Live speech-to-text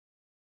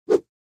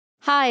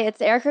Hi,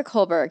 it's Erica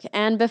Kohlberg,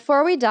 and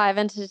before we dive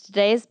into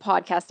today's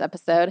podcast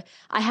episode,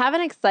 I have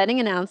an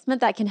exciting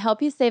announcement that can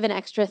help you save an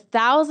extra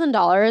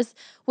 $1,000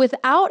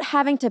 without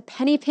having to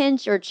penny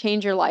pinch or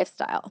change your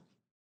lifestyle.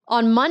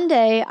 On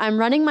Monday, I'm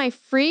running my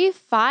free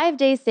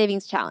 5-day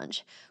savings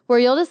challenge, where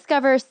you'll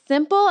discover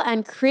simple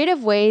and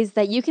creative ways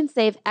that you can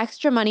save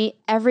extra money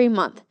every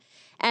month.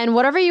 And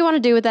whatever you want to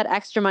do with that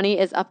extra money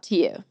is up to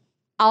you.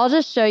 I'll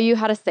just show you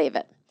how to save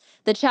it.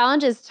 The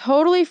challenge is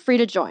totally free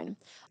to join.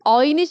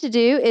 All you need to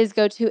do is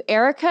go to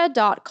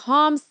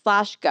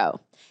erica.com/go.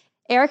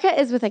 Erica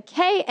is with a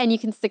K, and you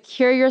can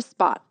secure your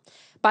spot.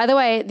 By the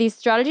way, these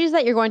strategies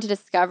that you're going to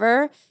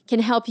discover can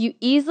help you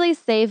easily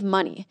save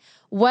money,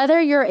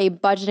 whether you're a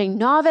budgeting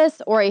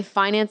novice or a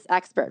finance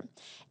expert.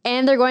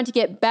 And they're going to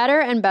get better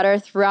and better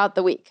throughout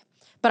the week.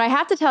 But I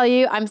have to tell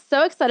you, I'm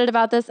so excited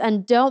about this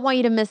and don't want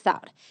you to miss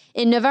out.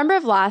 In November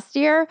of last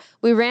year,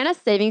 we ran a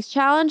savings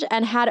challenge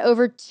and had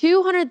over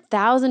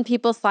 200,000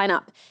 people sign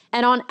up.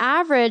 And on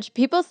average,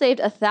 people saved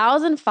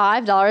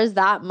 $1,005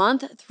 that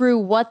month through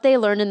what they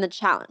learned in the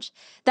challenge.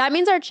 That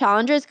means our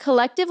challengers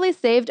collectively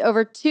saved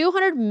over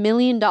 $200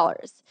 million.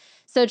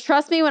 So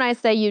trust me when I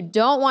say you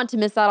don't want to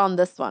miss out on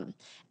this one.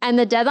 And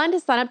the deadline to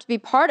sign up to be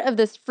part of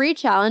this free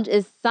challenge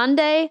is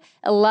Sunday,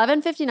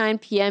 11:59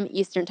 p.m.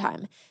 Eastern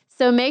Time.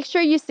 So make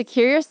sure you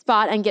secure your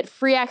spot and get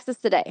free access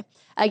today.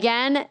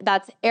 Again,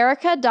 that's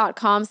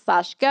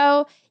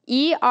erica.com/go,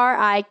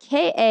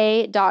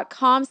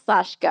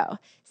 erika.com/go.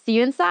 See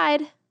you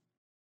inside.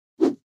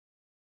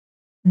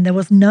 There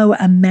was no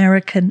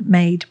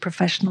American-made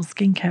professional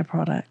skincare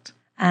product,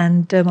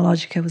 and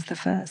Dermalogica was the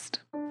first.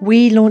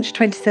 We launched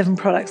 27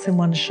 products in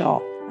one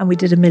shot, and we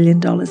did $1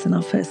 million in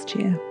our first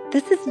year.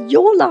 This is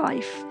your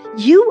life.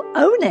 You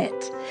own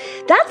it.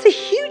 That's a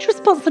huge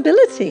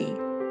responsibility.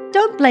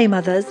 Don't blame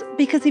others,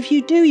 because if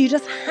you do, you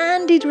just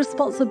handed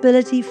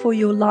responsibility for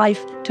your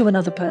life to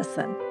another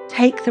person.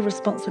 Take the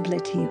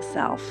responsibility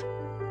yourself.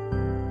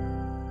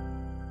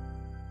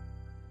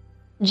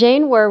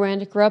 Jane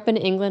Werwind grew up in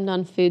England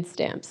on food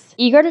stamps.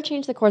 Eager to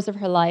change the course of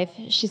her life,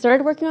 she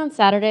started working on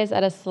Saturdays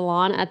at a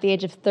salon at the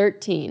age of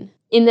 13.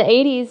 In the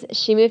 80s,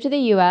 she moved to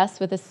the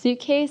US with a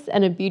suitcase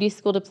and a beauty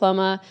school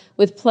diploma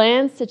with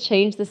plans to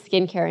change the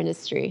skincare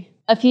industry.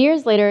 A few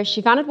years later,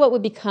 she founded what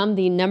would become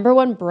the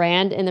 #1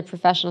 brand in the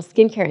professional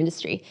skincare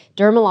industry,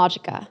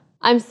 Dermalogica.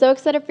 I'm so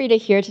excited for you to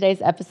hear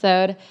today's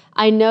episode.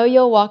 I know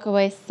you'll walk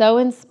away so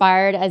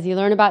inspired as you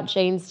learn about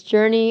Jane's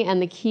journey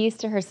and the keys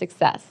to her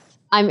success.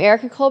 I'm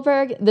Erica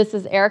Kohlberg, this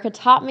is Erica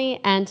Taught Me,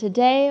 and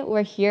today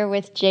we're here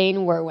with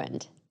Jane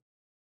Werwind.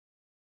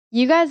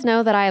 You guys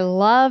know that I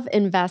love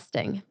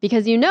investing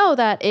because you know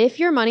that if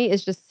your money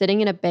is just sitting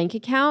in a bank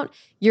account,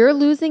 you're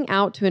losing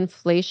out to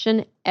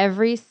inflation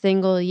every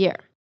single year.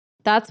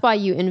 That's why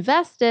you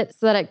invest it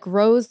so that it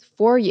grows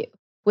for you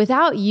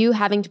without you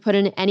having to put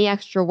in any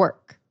extra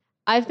work.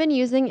 I've been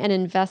using an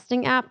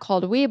investing app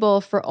called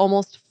Webull for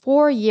almost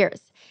 4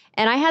 years,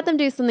 and I had them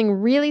do something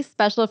really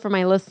special for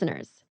my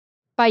listeners.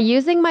 By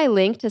using my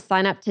link to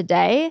sign up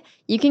today,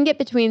 you can get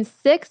between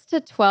 6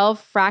 to 12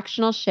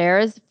 fractional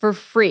shares for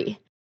free.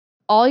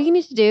 All you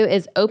need to do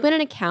is open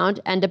an account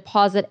and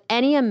deposit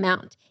any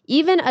amount,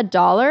 even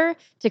 $1,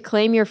 to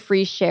claim your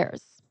free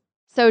shares.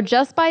 So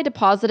just by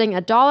depositing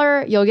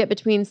 $1, you'll get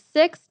between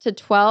 6 to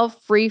 12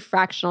 free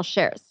fractional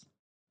shares.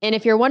 And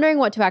if you're wondering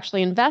what to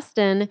actually invest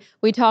in,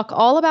 we talk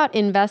all about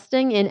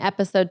investing in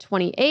episode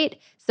 28,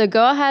 so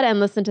go ahead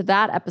and listen to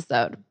that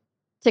episode.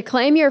 To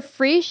claim your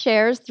free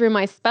shares through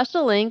my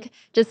special link,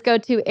 just go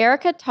to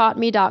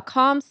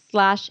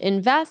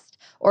ericataught.me.com/invest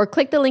or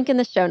click the link in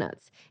the show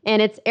notes.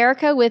 And it's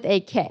Erica with a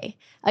K.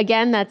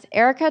 Again, that's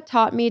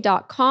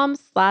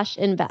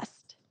ericataught.me.com/invest.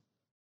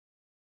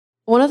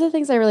 One of the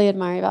things I really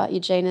admire about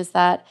you, Jane, is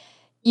that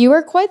you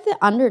were quite the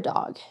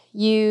underdog.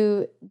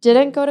 You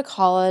didn't go to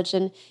college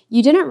and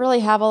you didn't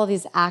really have all of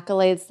these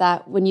accolades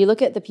that when you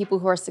look at the people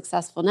who are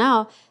successful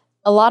now,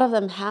 a lot of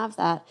them have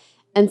that.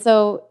 And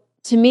so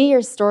to me,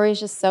 your story is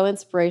just so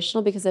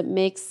inspirational because it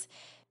makes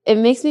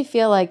me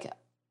feel like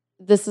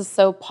this is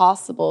so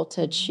possible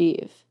to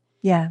achieve.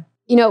 Yeah.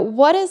 You know,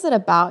 what is it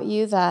about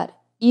you that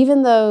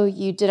even though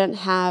you didn't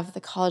have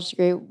the college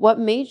degree, what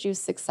made you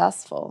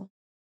successful?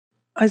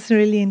 It's a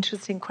really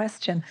interesting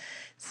question.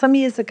 Some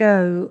years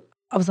ago,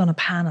 I was on a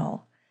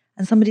panel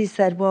and somebody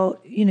said, well,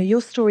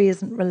 your story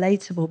isn't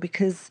relatable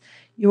because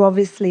you're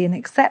obviously an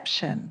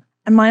exception.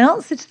 And my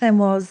answer to them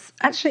was,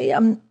 actually,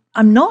 I'm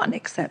not an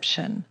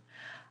exception.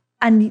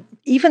 And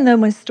even though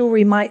my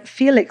story might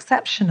feel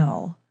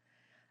exceptional,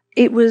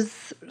 it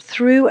was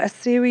through a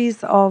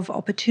series of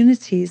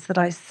opportunities that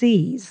I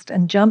seized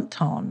and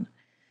jumped on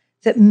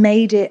that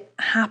made it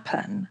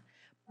happen.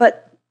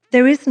 But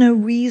there is no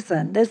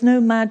reason, there's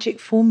no magic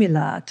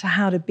formula to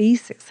how to be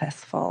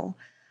successful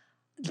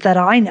that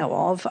I know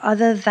of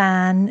other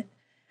than,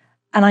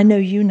 and I know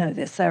you know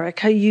this,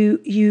 Erica,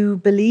 you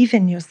believe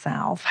in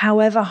yourself,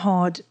 however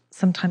hard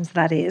sometimes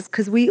that is,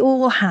 because we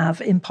all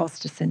have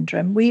imposter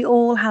syndrome. We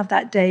all have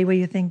that day where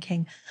you're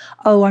thinking,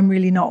 oh, I'm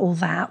really not all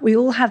that. We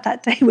all have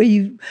that day where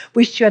you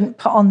wish you hadn't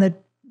put on the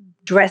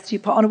dress you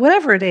put on, or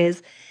whatever it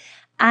is.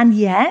 And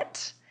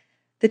yet,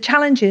 the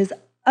challenge is,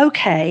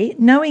 okay,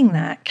 knowing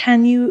that,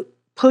 can you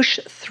push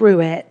through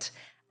it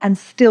and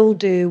still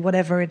do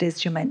whatever it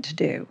is you're meant to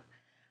do?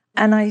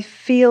 And I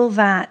feel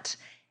that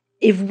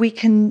if we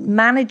can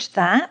manage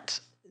that,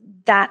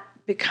 that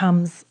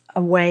becomes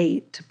a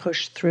way to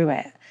push through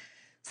it.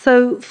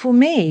 So for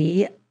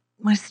me,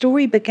 my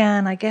story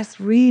began, I guess,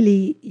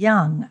 really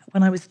young,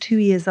 when I was 2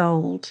 years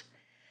old,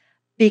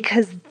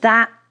 because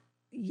that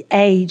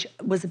age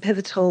was a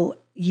pivotal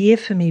year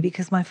for me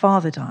because my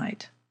father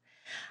died.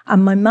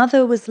 And my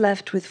mother was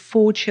left with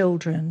 4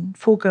 children,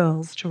 4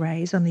 girls to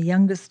raise. I'm the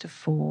youngest of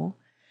 4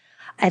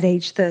 at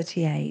age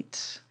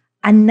 38.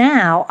 And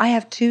now I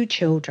have 2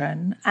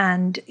 children.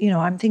 And,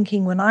 I'm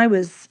thinking when I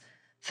was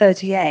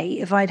 38,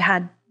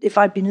 if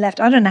I'd been left,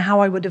 I don't know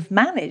how I would have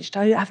managed.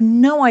 I have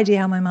no idea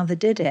how my mother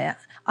did it.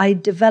 I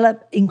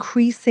developed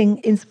increasing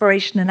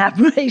inspiration and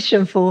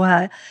admiration for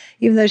her,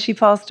 even though she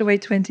passed away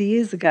 20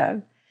 years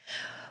ago.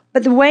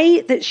 But the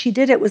way that she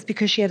did it was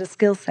because she had a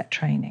skill set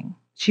training.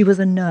 She was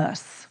a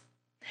nurse.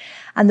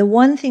 And the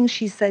one thing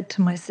she said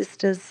to my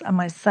sisters and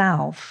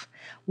myself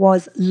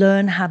was,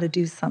 learn how to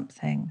do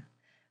something.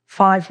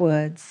 5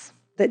 words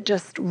that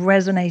just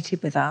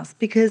resonated with us.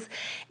 Because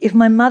if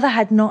my mother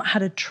had not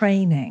had a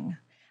training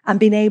and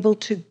been able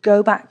to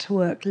go back to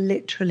work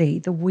literally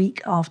the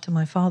week after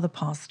my father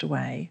passed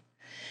away,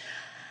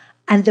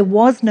 and there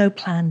was no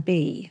plan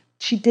B,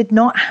 she did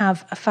not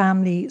have a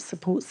family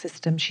support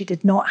system. She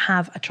did not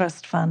have a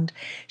trust fund.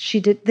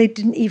 They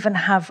didn't even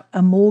have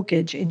a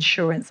mortgage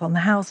insurance on the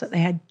house that they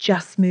had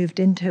just moved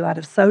into out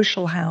of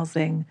social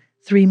housing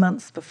 3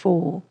 months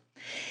before.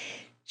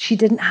 She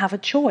didn't have a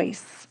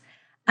choice.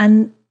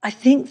 And I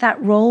think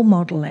that role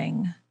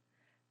modeling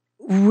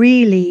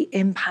really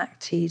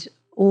impacted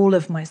all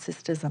of my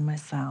sisters and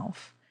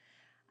myself.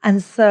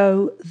 And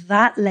so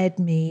that led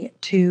me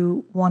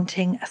to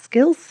wanting a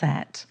skill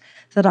set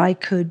that I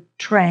could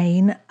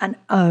train and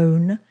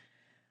own.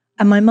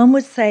 And my mum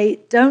would say,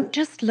 don't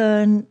just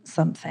learn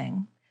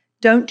something.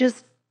 Don't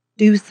just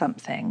do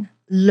something.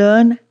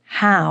 Learn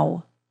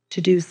how to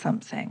do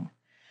something.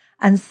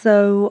 And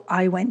so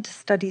I went to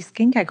study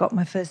skincare. I got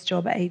my first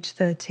job at age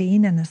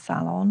 13 in a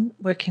salon,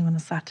 working on a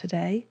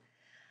Saturday.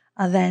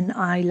 And then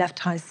I left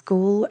high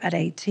school at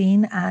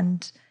 18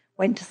 and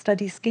went to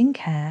study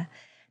skincare,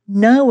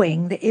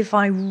 knowing that if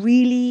I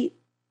really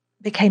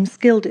became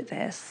skilled at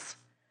this,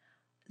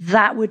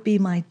 that would be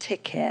my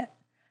ticket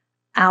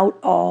out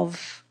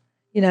of,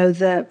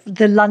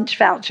 the lunch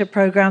voucher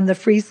program, the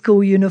free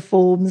school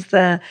uniforms,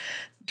 the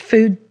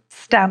food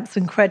stamps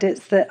and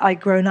credits that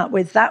I'd grown up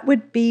with. That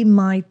would be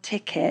my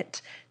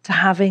ticket to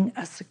having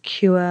a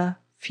secure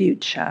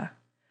future.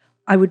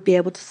 I would be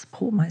able to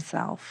support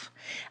myself.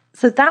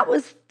 So that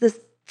was the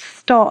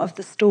start of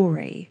the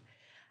story.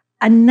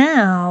 And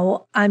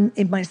now I'm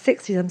in my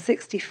 60s, I'm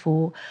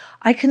 64,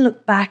 I can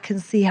look back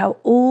and see how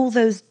all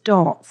those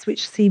dots,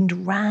 which seemed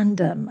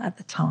random at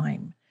the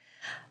time,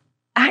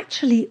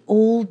 actually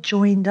all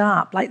joined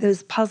up, like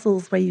those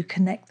puzzles where you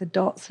connect the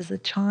dots as a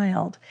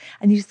child.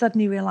 And you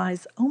suddenly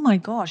realize, oh my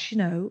gosh,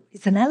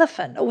 it's an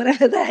elephant or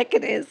whatever the heck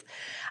it is.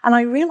 And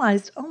I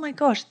realized, oh my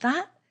gosh,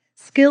 that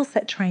skill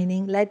set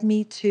training led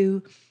me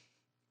to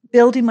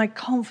building my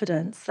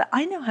confidence that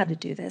I know how to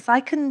do this. I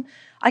can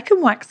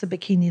wax a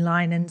bikini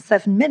line in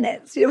 7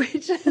 minutes,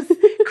 which is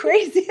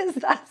crazy as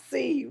that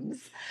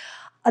seems.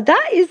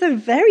 That is a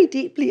very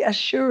deeply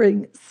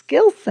assuring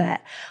skill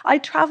set. I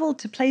traveled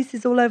to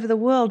places all over the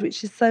world,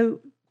 which is so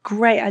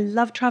great. I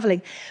love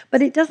traveling.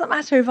 But it doesn't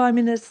matter if I'm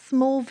in a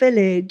small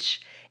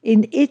village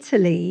in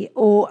Italy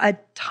or a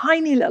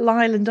tiny little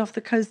island off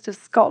the coast of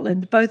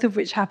Scotland, both of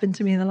which happened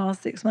to me in the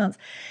last 6 months.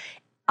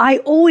 I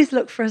always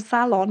look for a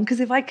salon because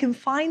if I can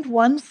find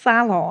one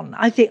salon,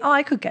 I think,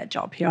 I could get a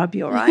job here. I'll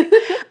be all right.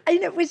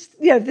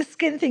 The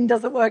skin thing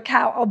doesn't work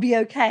out. I'll be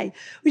okay,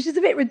 which is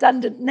a bit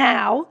redundant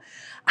now.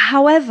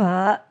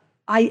 However,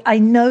 I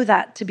know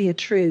that to be a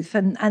truth.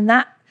 And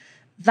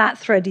that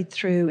threaded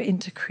through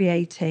into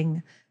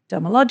creating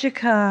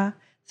Dermalogica,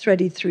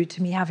 threaded through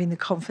to me having the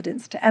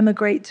confidence to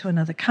emigrate to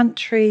another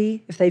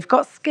country. If they've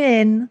got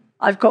skin,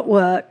 I've got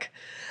work.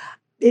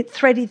 It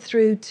threaded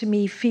through to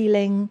me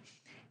feeling,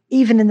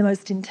 even in the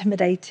most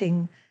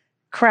intimidating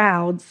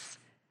crowds,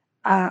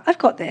 I've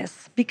got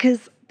this,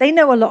 because they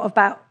know a lot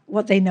about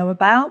what they know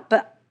about,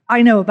 but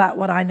I know about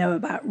what I know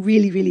about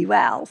really, really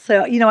well.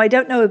 So, I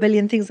don't know a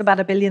billion things about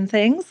a billion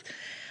things,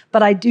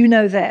 but I do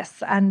know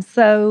this. And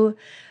so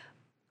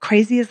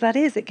crazy as that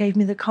is, it gave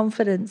me the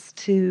confidence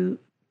to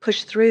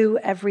push through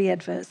every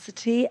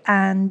adversity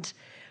and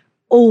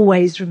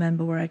always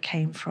remember where I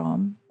came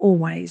from,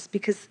 always.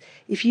 Because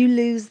if you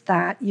lose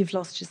that, you've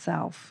lost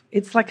yourself.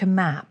 It's like a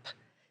map.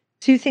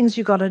 2 things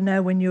you've got to know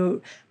when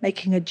you're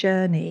making a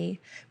journey.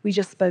 We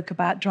just spoke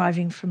about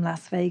driving from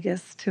Las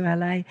Vegas to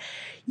LA.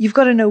 You've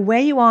got to know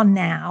where you are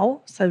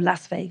now, so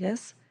Las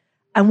Vegas,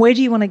 and where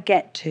do you want to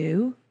get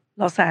to,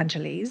 Los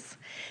Angeles.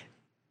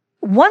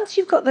 Once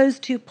you've got those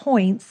 2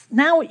 points,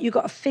 now you've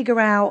got to figure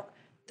out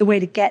the way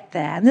to get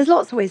there. And there's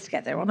lots of ways to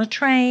get there, on a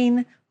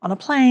train, on a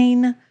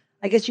plane,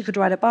 I guess you could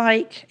ride a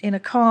bike, in a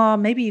car,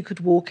 maybe you could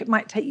walk. It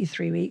might take you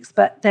 3 weeks,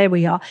 but there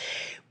we are.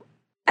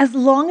 As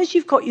long as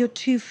you've got your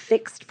 2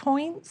 fixed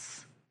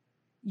points,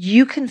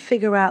 you can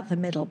figure out the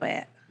middle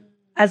bit,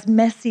 as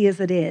messy as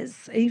it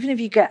is. Even if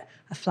you get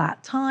a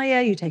flat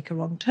tire, you take a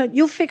wrong turn,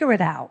 you'll figure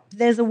it out.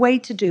 There's a way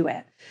to do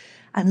it.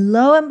 And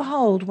lo and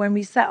behold, when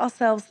we set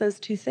ourselves those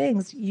 2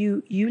 things,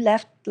 you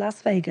left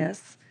Las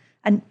Vegas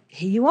and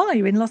here you are,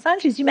 you're in Los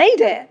Angeles, you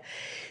made it.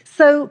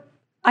 So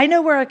I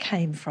know where I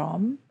came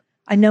from.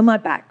 I know my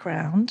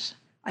background.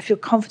 I feel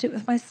confident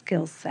with my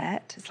skill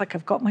set. It's like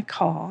I've got my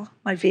car,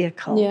 my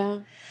vehicle. Yeah.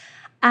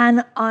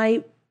 And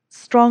I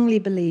strongly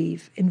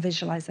believe in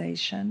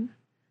visualization.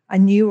 I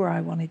knew where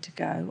I wanted to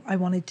go. I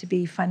wanted to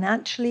be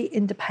financially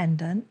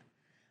independent.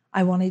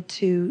 I wanted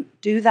to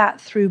do that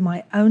through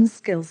my own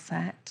skill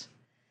set.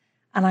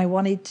 And I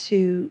wanted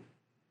to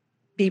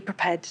be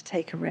prepared to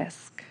take a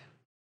risk.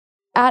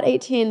 At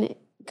 18,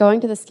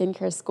 going to the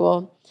skincare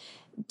school,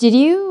 did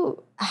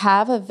you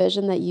have a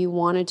vision that you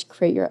wanted to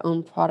create your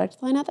own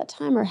product line at that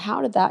time, or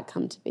how did that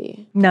come to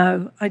be?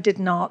 No, I did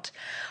not.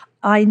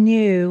 I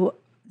knew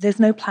there's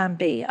no plan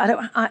B.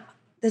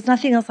 There's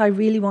nothing else I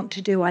really want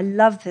to do. I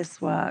love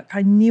this work.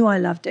 I knew I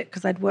loved it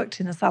because I'd worked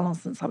in a salon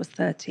since I was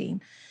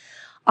 13.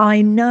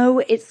 I know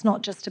it's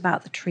not just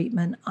about the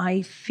treatment.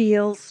 I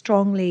feel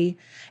strongly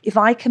if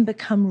I can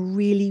become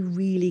really,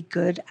 really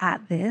good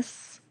at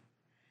this,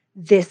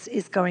 this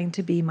is going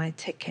to be my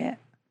ticket.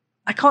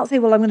 I can't say,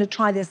 well, I'm going to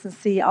try this and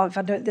see, if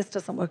this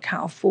doesn't work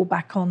out, I'll fall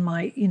back on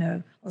my,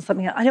 on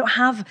something else. I don't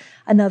have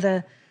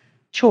another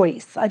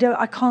choice. I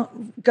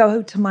can't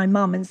go to my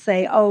mum and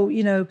say, oh,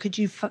 could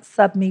you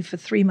sub me for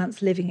 3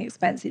 months living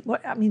expenses?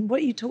 What are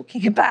you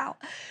talking about?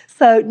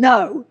 So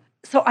no.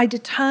 So I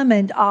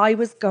determined I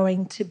was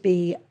going to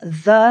be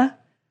the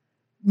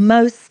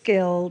most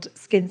skilled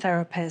skin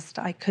therapist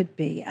I could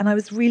be. And I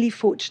was really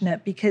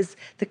fortunate because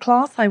the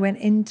class I went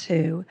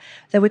into,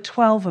 there were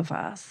 12 of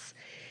us.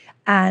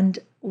 And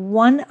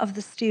one of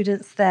the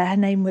students there, her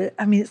name was,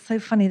 it's so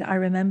funny that I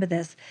remember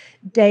this,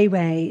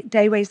 Dewi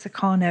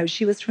Sukarno.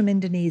 She was from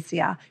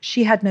Indonesia.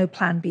 She had no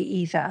plan B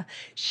either.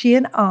 She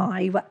and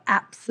I were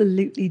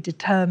absolutely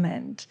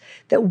determined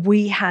that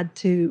we had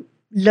to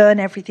learn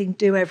everything,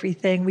 do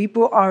everything. We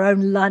brought our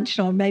own lunch,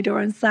 and made our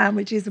own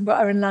sandwiches and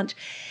brought our own lunch.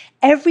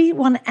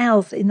 Everyone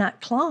else in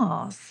that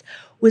class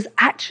was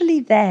actually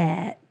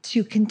there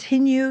to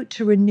continue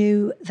to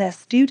renew their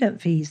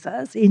student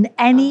visas in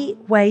any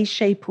way,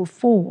 shape, or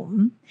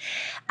form.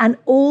 And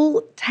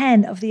all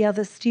 10 of the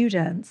other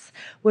students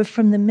were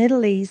from the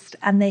Middle East,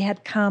 and they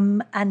had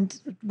come and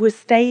were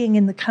staying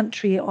in the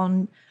country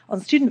on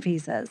student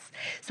visas.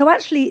 So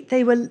actually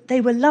they were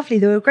lovely,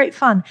 they were great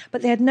fun,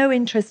 but they had no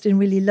interest in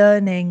really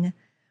learning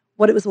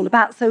what it was all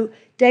about. So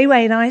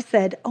Dayway and I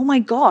said, oh my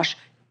gosh,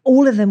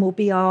 all of them will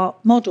be our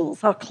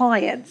models, our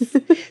clients.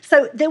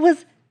 So there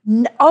was,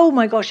 oh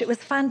my gosh, it was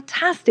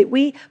fantastic.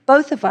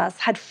 Both of us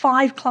had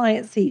 5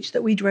 clients each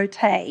that we'd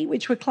rotate,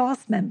 which were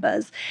class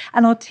members.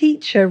 And our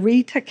teacher,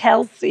 Rita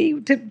Kelsey,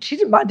 she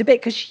didn't mind a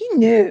bit because she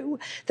knew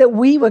that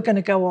we were going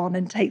to go on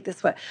and take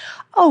this work.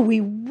 Oh,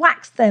 we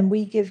waxed them.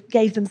 We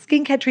gave them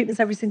skincare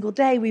treatments every single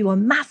day. We were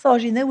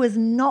massaging. There was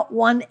not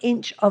 1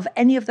 inch of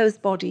any of those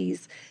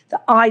bodies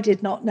that I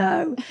did not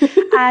know.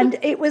 And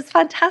it was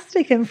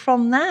fantastic. And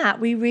from that,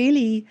 we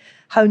really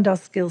honed our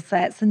skill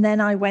sets. And then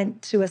I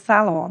went to a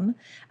salon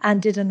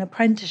and did an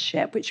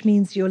apprenticeship, which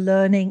means you're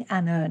learning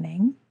and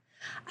earning.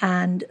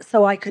 And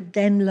so I could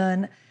then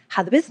learn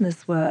how the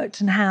business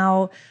worked and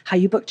how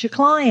you booked your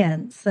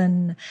clients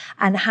and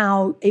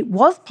how it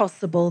was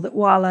possible that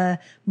while a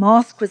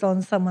mask was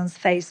on someone's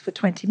face for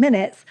 20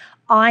 minutes,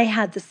 I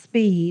had the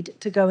speed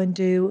to go and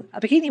do a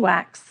bikini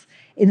wax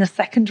in a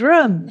second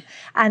room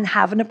and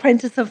have an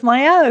apprentice of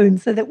my own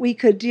so that we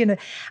could, and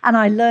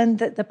I learned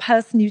that the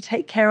person you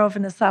take care of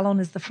in a salon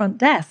is the front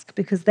desk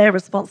because they're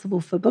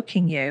responsible for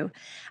booking you.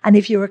 And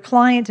if you're a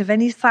client of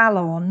any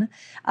salon,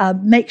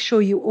 make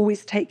sure you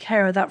always take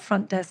care of that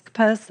front desk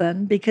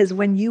person because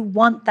when you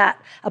want that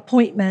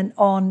appointment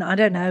on, I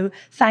don't know,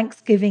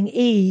 Thanksgiving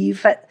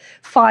Eve at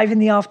 5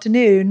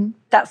 p.m,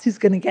 that's who's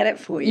going to get it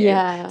for you.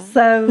 Yeah.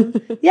 So,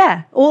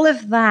 yeah, all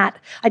of that.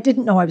 I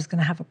didn't know I was going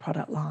to have a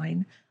product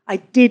line. I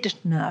did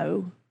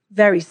know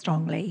very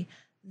strongly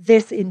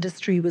this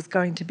industry was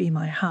going to be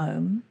my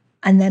home.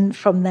 And then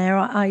from there,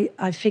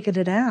 I figured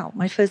it out.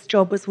 My first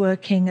job was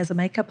working as a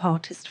makeup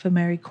artist for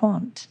Mary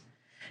Quant,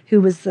 who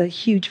was a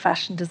huge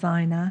fashion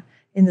designer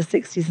in the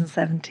 60s and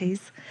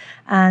 70s.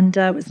 And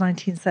it was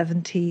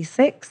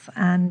 1976.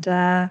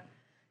 And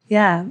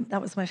yeah,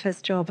 that was my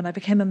first job. And I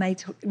became a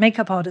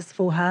makeup artist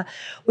for her,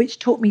 which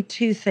taught me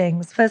 2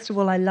 things. First of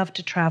all, I love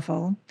to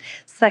travel.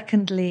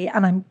 Secondly,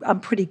 and I'm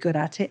pretty good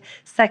at it.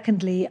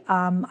 Secondly,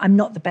 I'm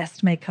not the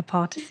best makeup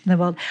artist in the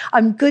world.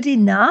 I'm good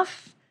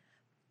enough,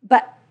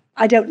 but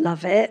I don't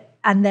love it.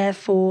 And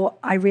therefore,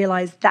 I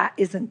realized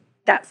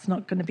that's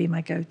not going to be my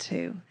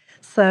go-to.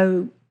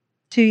 So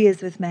 2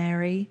 years with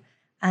Mary,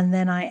 and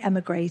then I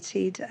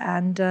emigrated,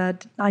 and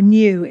I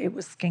knew it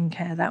was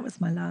skincare. That was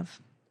my love.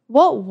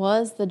 What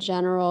was the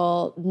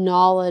general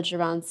knowledge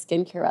around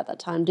skincare at that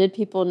time? Did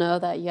people know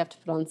that you have to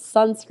put on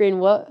sunscreen?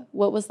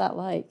 What was that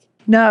like?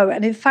 No,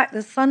 and in fact,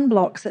 the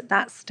sunblocks at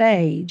that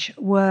stage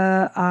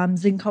were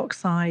zinc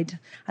oxide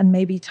and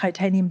maybe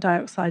titanium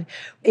dioxide.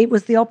 It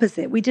was the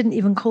opposite. We didn't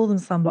even call them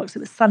sunblocks. It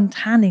was sun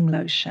tanning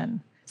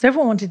lotion. So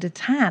everyone wanted a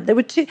tan. There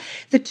were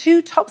the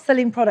two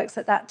top-selling products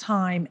at that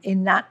time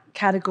in that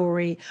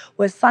category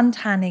were sun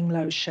tanning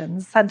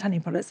lotions, sun tanning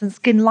products, and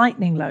skin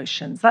lightening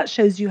lotions. That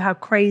shows you how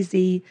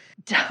crazy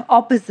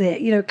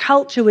opposite.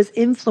 Culture was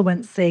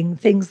influencing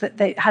things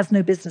that it has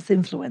no business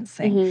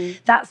influencing. Mm-hmm.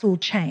 That's all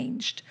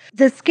changed.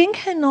 The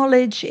skincare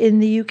knowledge in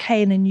the UK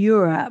and in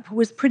Europe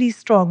was pretty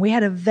strong. We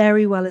had a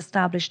very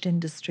well-established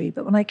industry.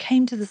 But when I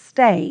came to the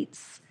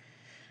States,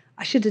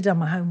 I should have done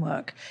my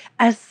homework,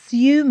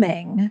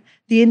 assuming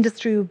the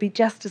industry would be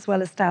just as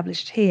well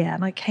established here.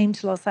 And I came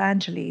to Los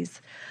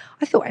Angeles.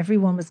 I thought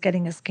everyone was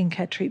getting a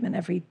skincare treatment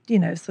every,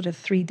 sort of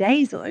 3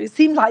 days. It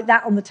seemed like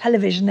that on the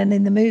television and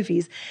in the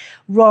movies.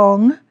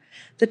 Wrong.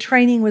 The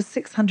training was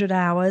 600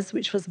 hours,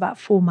 which was about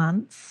 4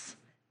 months,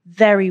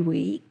 very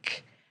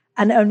weak.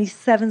 And only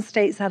 7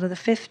 states out of the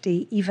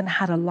 50 even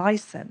had a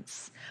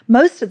license.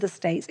 Most of the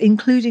states,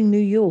 including New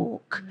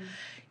York,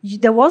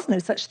 there was no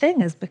such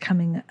thing as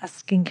becoming a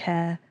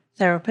skincare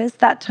therapist.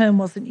 That term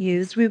wasn't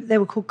used. They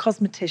were called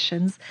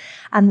cosmeticians,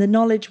 and the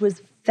knowledge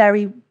was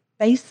very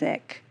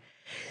basic.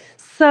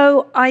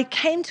 So I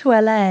came to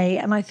LA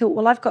and I thought,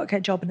 well, I've got to get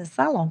a job in a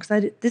salon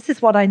because this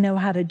is what I know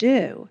how to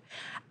do.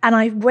 And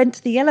I went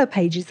to the Yellow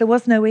Pages. There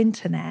was no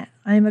internet.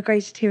 I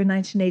immigrated here in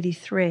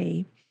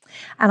 1983.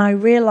 And I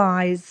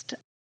realized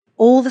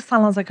all the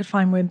salons I could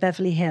find were in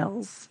Beverly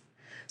Hills.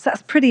 So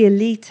that's pretty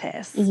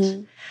elitist.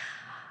 Mm-hmm.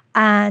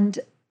 And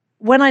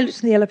when I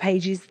looked in the Yellow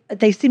Pages,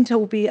 they seemed to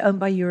all be owned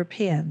by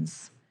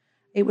Europeans.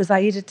 It was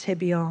Aida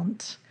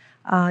Tibiant,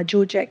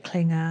 Georgette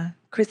Klinger,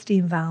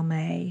 Christine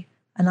Valmet,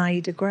 and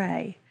Aida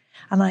Gray.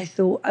 And I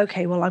thought,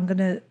 okay, well, I'm going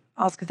to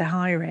ask if they're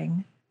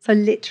hiring. So I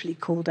literally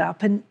called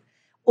up.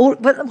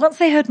 But once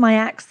they heard my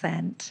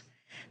accent,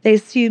 they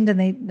assumed,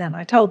 and then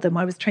I told them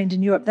I was trained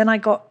in Europe. Then I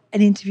got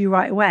an interview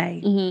right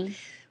away. Mm-hmm.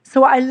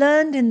 So what I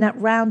learned in that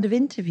round of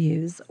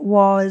interviews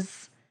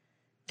was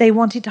they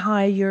wanted to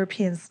hire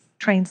Europeans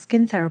trained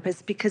skin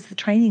therapists because the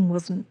training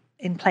wasn't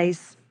in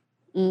place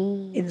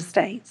in the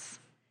States.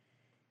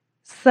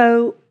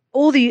 So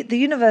all the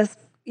universe,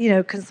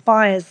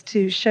 conspires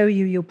to show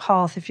you your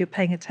path if you're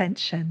paying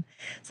attention.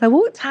 So I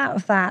walked out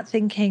of that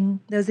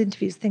those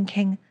interviews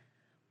thinking,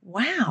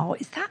 wow,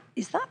 is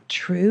that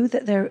true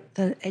that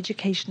the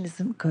education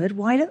isn't good?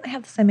 Why don't they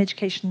have the same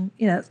education?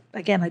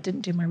 Again, I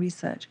didn't do my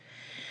research.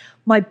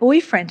 My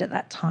boyfriend at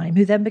that time,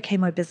 who then became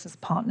my business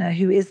partner,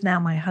 who is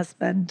now my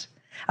husband,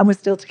 and we're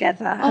still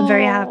together. I'm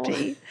very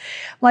happy.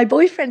 My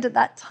boyfriend at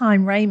that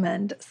time,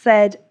 Raymond,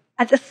 said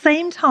at the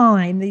same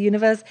time,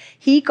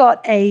 he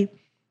got a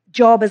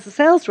job as a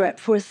sales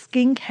rep for a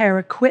skincare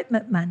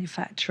equipment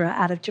manufacturer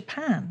out of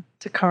Japan,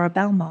 Takara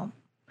Belmont,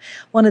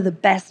 one of the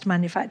best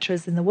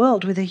manufacturers in the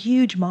world with a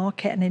huge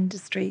market and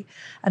industry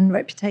and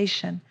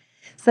reputation.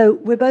 So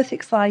we're both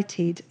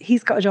excited.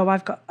 He's got a job,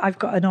 I've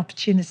got an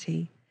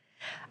opportunity.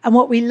 And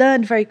what we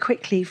learned very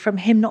quickly from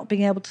him not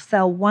being able to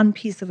sell one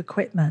piece of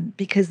equipment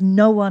because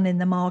no one in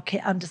the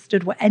market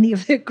understood what any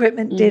of the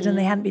equipment did and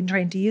they hadn't been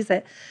trained to use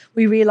it,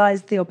 we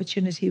realized the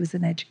opportunity was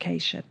in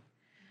education.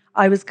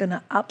 I was going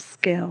to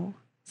upskill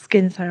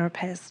skin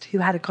therapists who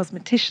had a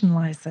cosmetician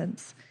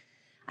license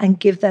and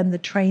give them the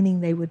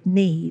training they would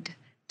need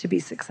to be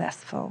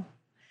successful.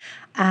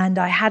 And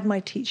I had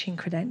my teaching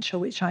credential,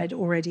 which I had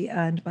already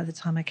earned by the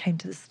time I came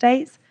to the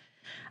States.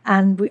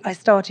 And I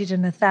started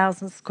in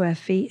 1,000 square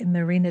feet in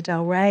Marina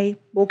del Rey,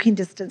 walking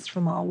distance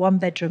from our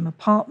one-bedroom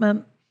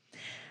apartment,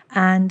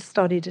 and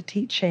started a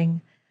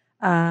teaching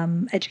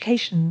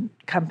education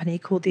company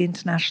called the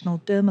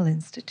International Dermal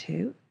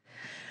Institute.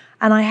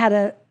 And I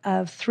had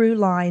a through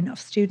line of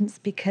students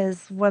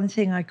because one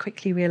thing I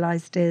quickly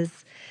realized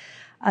is,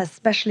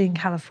 especially in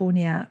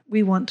California,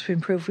 we want to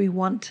improve, we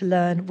want to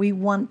learn, we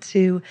want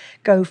to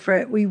go for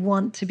it, we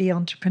want to be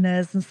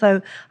entrepreneurs. And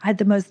so I had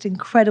the most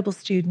incredible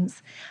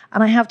students.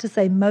 And I have to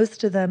say,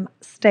 most of them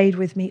stayed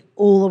with me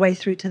all the way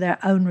through to their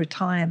own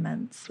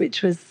retirements,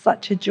 which was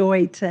such a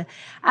joy to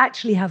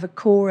actually have a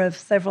core of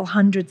several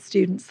hundred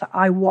students that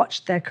I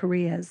watched their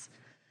careers.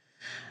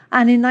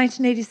 And in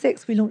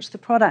 1986, we launched the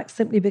product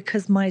simply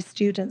because my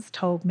students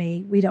told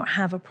me we don't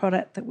have a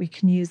product that we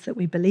can use that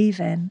we believe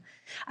in.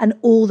 And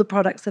all the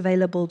products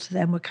available to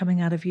them were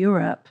coming out of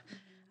Europe.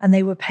 And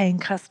they were paying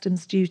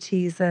customs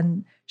duties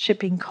and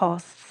shipping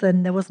costs.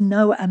 And there was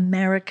no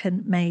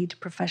American-made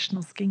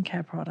professional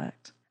skincare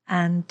product.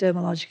 And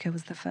Dermalogica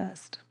was the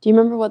first. Do you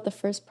remember what the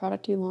first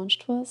product you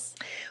launched was?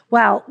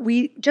 Well,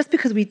 just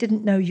because we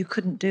didn't know you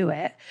couldn't do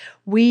it,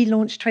 we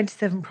launched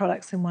 27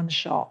 products in one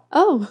shot.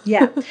 Oh.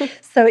 Yeah.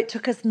 So it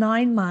took us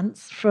 9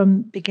 months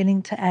from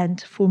beginning to end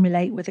to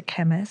formulate with a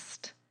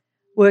chemist,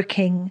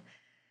 working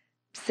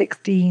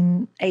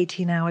 16,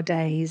 18-hour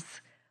days.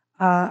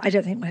 I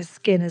don't think my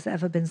skin has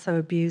ever been so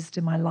abused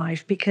in my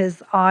life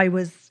because I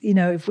was,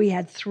 if we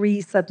had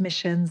 3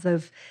 submissions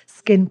of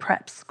Skin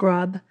Prep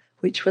Scrub,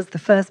 which was the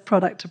first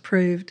product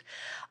approved,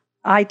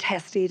 I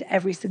tested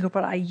every single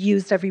product. I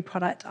used every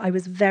product. I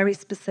was very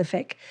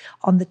specific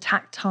on the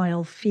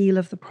tactile feel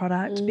of the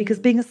product because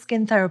being a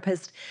skin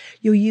therapist,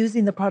 you're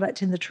using the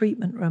product in the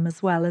treatment room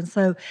as well. And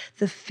so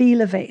the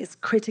feel of it is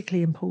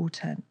critically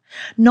important.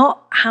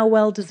 Not how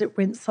well does it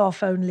rinse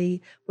off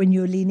only when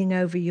you're leaning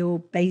over your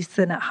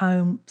basin at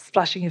home,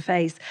 splashing your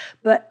face,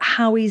 but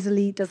how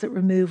easily does it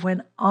remove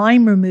when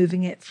I'm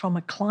removing it from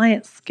a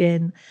client's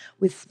skin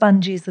with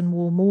sponges and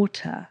warm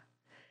water.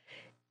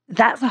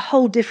 That's a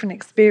whole different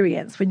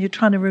experience when you're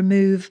trying to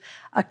remove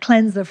a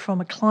cleanser from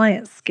a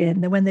client's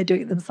skin than when they're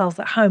doing it themselves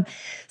at home.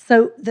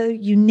 So the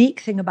unique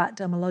thing about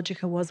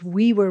Dermalogica was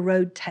we were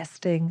road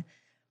testing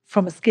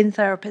from a skin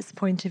therapist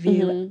point of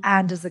view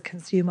and as a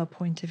consumer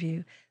point of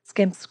view.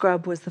 Skin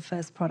Scrub was the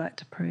first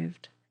product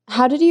approved.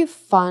 How did you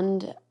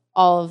fund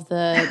all of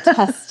the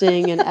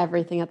testing and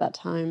everything at that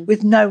time?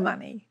 With no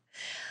money.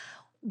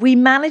 We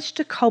managed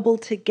to cobble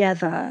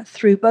together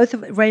through both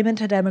of Raymond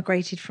had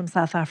emigrated from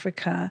South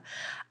Africa.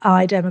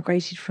 I'd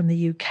emigrated from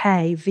the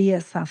UK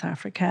via South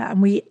Africa.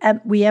 And we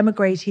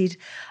emigrated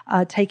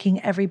taking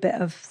every bit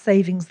of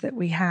savings that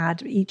we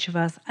had, each of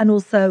us. And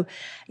also,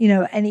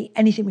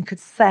 anything we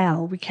could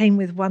sell. We came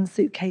with 1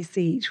 suitcase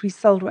each. We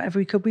sold whatever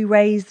we could. We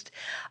raised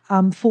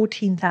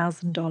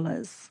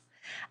 $14,000.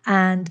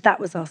 And that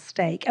was our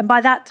stake. And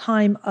by that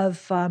time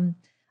of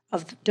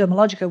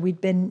Dermalogica,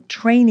 we'd been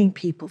training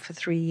people for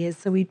 3 years.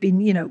 So we'd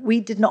been, we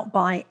did not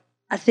buy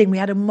a thing. We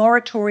had a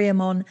moratorium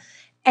on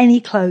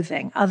any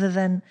clothing other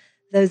than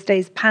those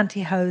days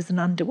pantyhose and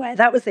underwear.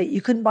 That was it.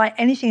 You couldn't buy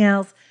anything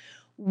else.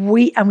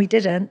 We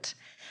didn't.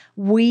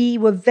 We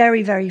were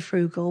very, very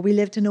frugal. We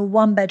lived in a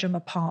 1-bedroom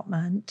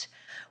apartment.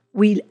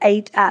 We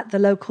ate at the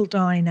local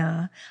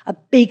diner. A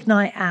big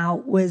night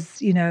out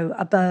was,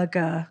 a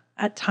burger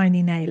at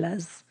Tiny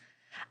Nailers.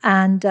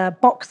 And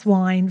box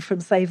wine from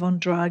Save on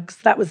Drugs.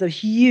 That was a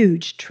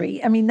huge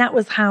treat. I mean, that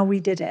was how we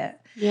did it.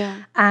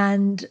 Yeah.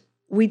 And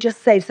we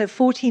just saved. So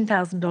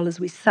 $14,000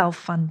 we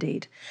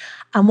self-funded.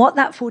 And what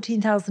that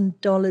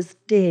 $14,000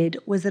 did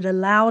was it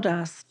allowed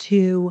us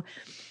to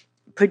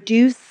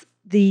produce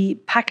the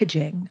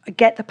packaging,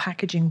 get the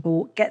packaging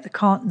bought, get the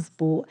cartons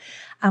bought.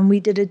 And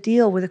we did a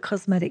deal with a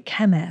cosmetic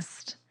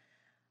chemist.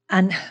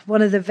 And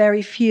one of the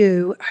very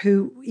few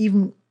who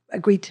even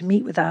agreed to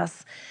meet with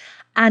us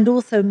and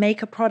also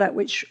make a product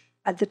which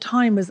at the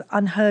time was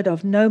unheard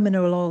of. No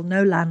mineral oil,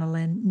 no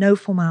lanolin, no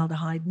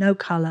formaldehyde, no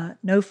color,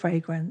 no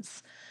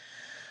fragrance,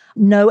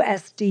 no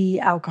SD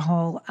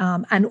alcohol,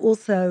 and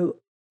also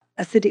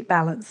acidic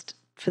balanced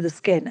for the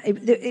skin.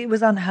 It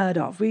was unheard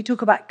of. We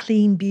talk about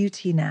clean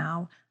beauty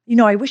now.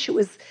 I wish it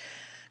was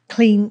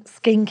clean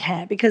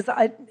skincare because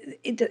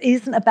it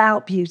isn't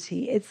about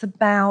beauty. It's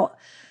about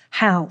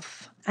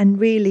health and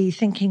really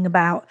thinking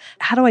about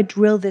how do I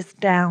drill this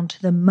down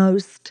to the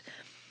most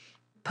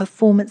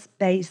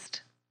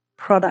performance-based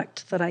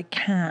product that I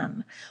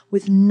can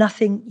with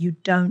nothing you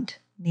don't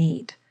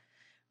need.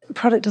 The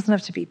product doesn't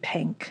have to be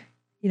pink.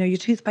 Your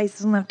toothpaste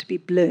doesn't have to be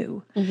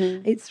blue.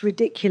 It's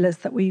ridiculous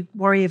that we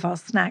worry of our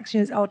snacks.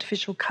 It's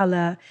artificial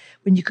color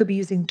when you could be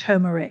using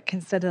turmeric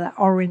instead of that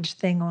orange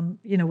thing on,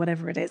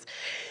 whatever it is.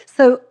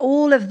 So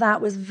all of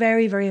that was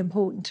very, very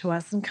important to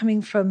us. And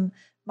coming from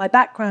my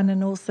background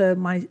and also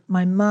my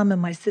mum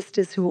and my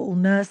sisters who were all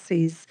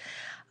nurses,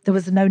 there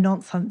was a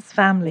no-nonsense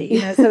family,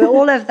 So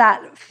all of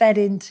that fed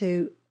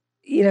into,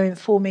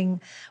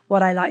 informing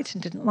what I liked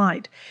and didn't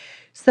like.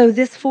 So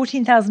this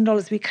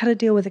 $14,000, we cut a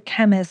deal with a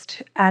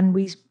chemist and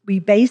we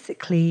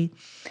basically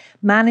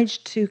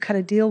managed to cut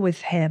a deal with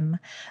him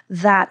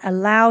that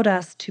allowed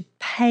us to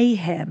pay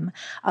him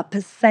a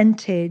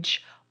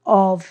percentage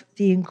of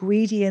the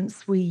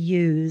ingredients we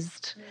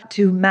used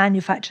to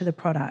manufacture the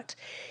product.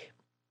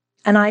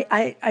 And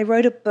I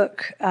wrote a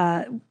book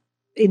in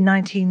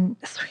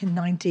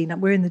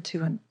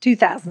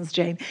 2000s,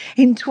 Jane,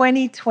 in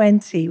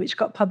 2020, which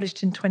got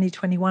published in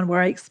 2021,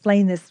 where I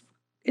explain this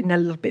in a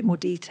little bit more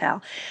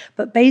detail.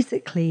 But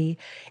basically,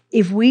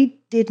 if we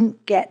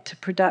didn't get to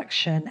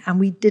production and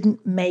we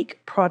didn't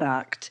make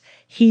product,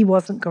 he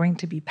wasn't going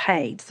to be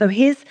paid. So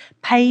his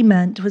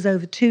payment was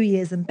over 2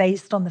 years and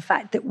based on the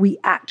fact that we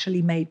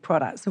actually made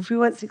products. So if we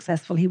weren't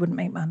successful, he wouldn't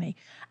make money.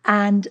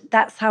 And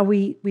that's how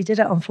we did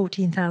it on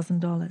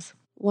 $14,000.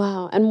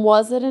 Wow. And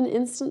was it an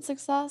instant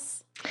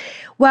success?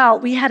 Well,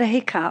 we had a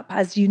hiccup,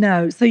 as you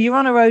know. So you're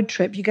on a road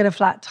trip, you get a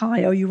flat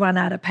tire or you run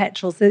out of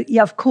petrol. So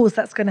yeah, of course,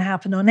 that's going to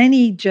happen on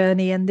any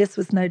journey. And this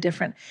was no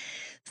different.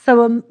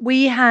 So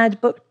we had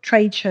booked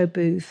trade show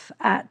booth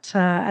at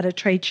a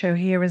trade show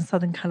here in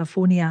Southern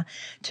California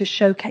to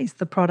showcase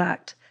the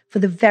product for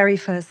the very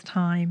first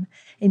time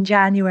in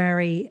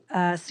January,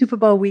 Super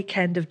Bowl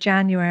weekend of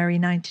January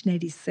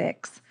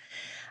 1986.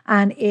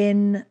 And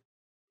in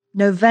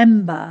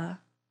November,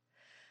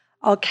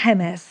 our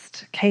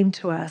chemist came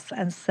to us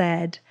and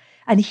said,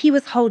 and he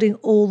was holding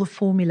all the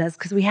formulas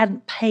because we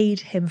hadn't paid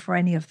him for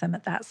any of them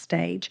at that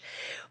stage.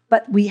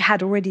 but we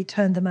had already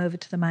turned them over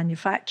to the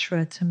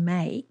manufacturer to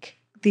make.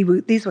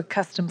 These were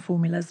custom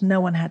formulas.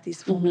 No one had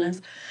these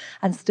formulas.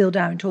 And still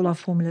don't. All our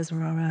formulas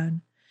were our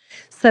own.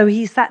 So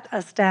he sat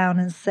us down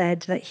and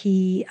said that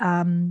he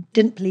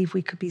didn't believe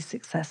we could be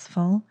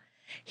successful.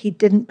 He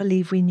didn't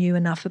believe we knew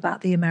enough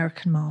about the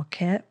American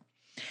market.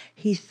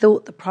 He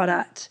thought the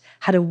product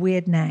had a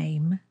weird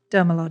name,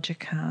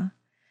 Dermalogica.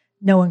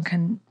 No one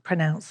can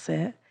pronounce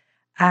it.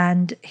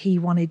 And he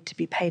wanted to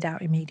be paid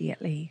out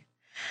immediately.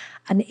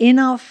 And in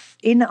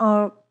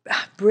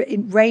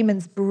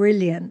Raymond's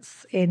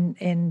brilliance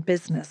in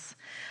business,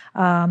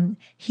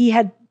 he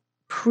had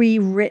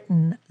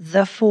pre-written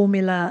the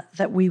formula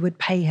that we would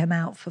pay him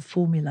out for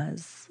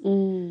formulas.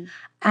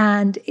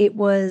 And it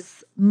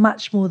was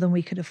much more than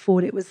we could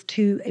afford. It was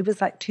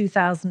like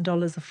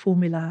 $2,000 a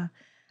formula.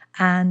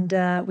 And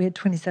we had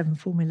 27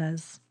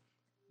 formulas.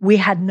 We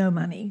had no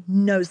money,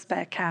 no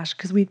spare cash,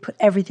 because we'd put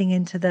everything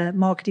into the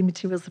marketing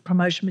materials, the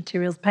promotion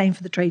materials, paying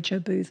for the trade show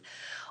booth,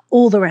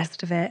 all the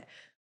rest of it.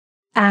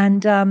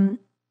 And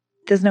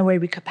there's no way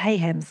we could pay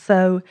him.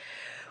 So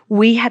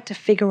we had to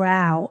figure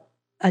out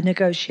a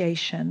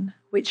negotiation,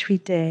 which we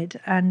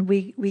did. And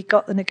we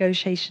got the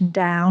negotiation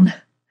down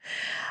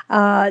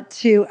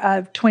to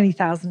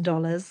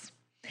 $20,000.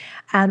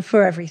 And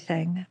for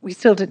everything, we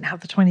still didn't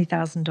have the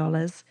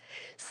 $20,000.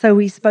 So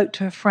we spoke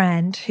to a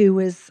friend who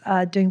was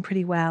doing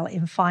pretty well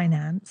in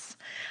finance.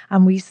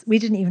 And we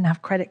didn't even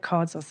have credit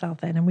cards ourselves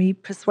then. And we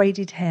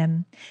persuaded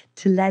him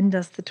to lend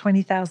us the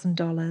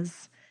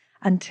 $20,000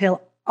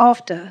 until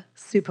after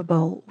Super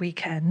Bowl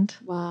weekend.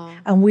 Wow.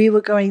 And we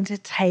were going to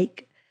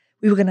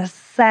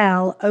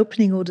sell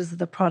opening orders of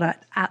the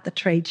product at the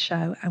trade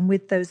show. And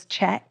with those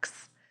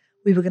checks,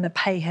 we were going to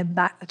pay him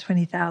back the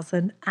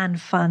 $20,000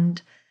 and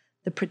fund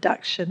the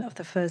production of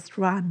the first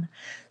run.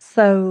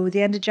 So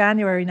the end of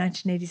January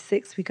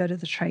 1986, we go to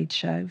the trade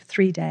show,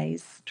 3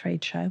 days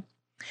trade show.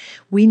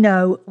 We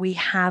know we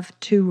have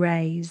to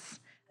raise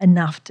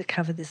enough to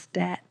cover this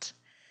debt.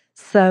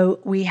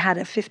 So we had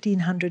a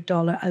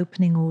 $1,500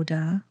 opening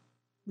order,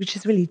 which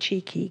is really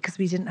cheeky because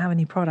we didn't have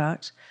any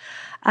product.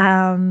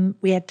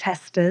 We had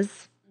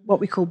testers, what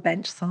we call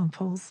bench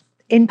samples,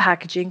 in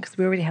packaging because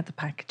we already had the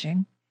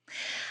packaging.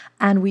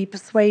 And we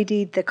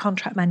persuaded the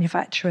contract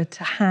manufacturer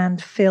to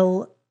hand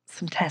fill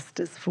some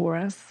testers for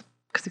us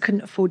because we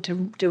couldn't afford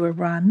to do a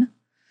run.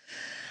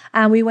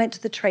 And we went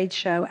to the trade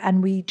show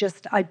and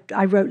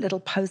I wrote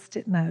little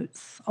Post-it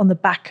notes on the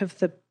back of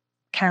the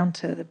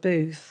counter, the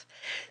booth,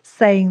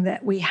 saying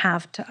that we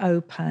have to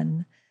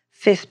open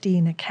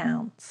 15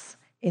 accounts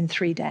in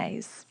 3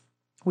 days.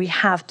 We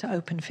have to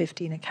open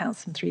 15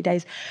 accounts in 3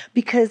 days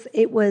because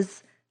it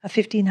was a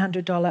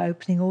 $1,500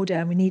 opening order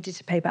and we needed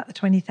to pay back the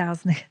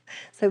 $20,000.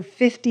 So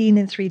 15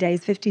 in 3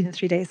 days, 15 in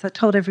 3 days. So I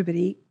told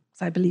everybody,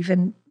 because I believe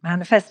in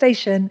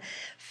manifestation,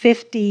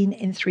 15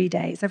 in 3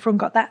 days. Everyone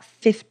got that?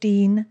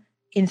 15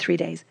 in 3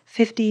 days.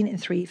 15 in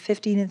 3,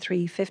 15 in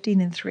 3, 15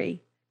 in 3.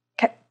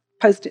 Kept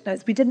Post-it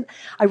notes.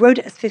 I wrote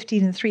it as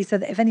 15 in 3 so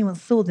that if anyone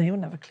saw them, they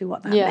wouldn't have a clue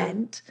what that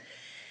meant.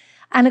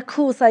 And of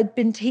course, I'd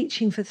been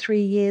teaching for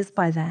 3 years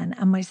by then,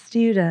 and my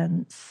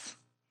students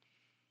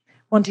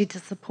wanted to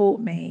support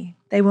me.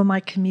 They were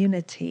my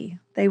community.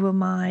 They were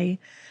my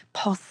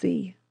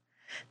posse.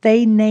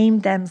 They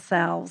named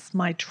themselves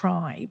my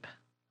tribe.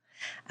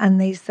 And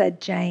they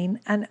said, Jane,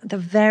 and the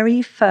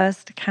very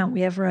first account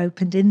we ever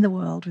opened in the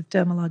world with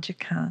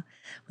Dermalogica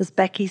was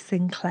Becky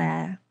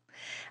Sinclair.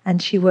 And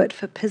she worked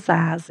for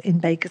Pizzazz in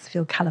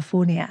Bakersfield,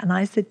 California. And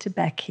I said to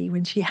Becky,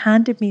 when she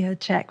handed me her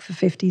check for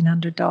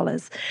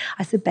 $1,500,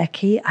 I said,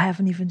 Becky, I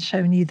haven't even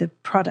shown you the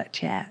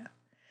product yet.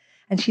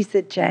 And she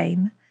said,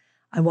 Jane,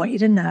 I want you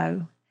to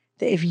know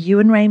that if you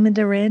and Raymond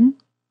are in,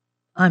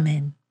 I'm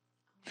in.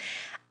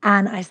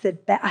 And I said,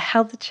 I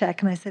held the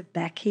check and I said,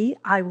 Becky,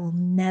 I will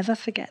never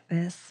forget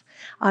this.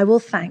 I will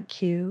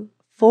thank you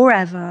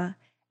forever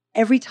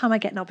every time I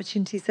get an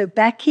opportunity. So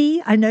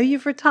Becky, I know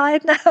you've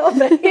retired now,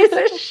 but here's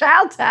a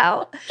shout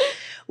out.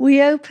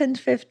 We opened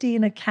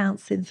 15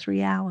 accounts in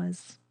 3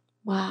 hours.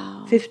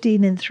 Wow.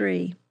 15 in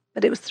 3.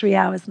 But it was 3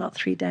 hours, not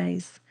 3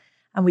 days.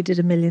 And we did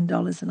 $1 million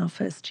in our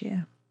first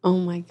year. Oh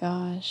my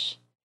gosh.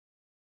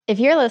 If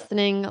you're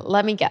listening,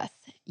 let me guess.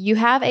 You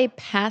have a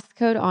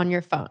passcode on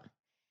your phone.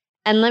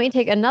 And let me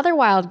take another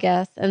wild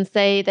guess and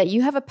say that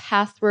you have a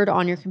password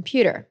on your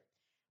computer.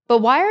 But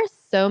why are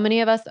so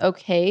many of us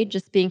okay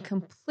just being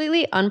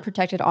completely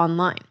unprotected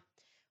online?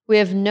 We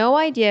have no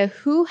idea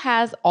who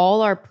has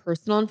all our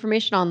personal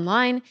information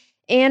online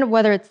and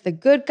whether it's the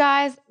good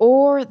guys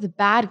or the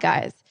bad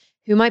guys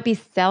who might be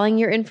selling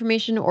your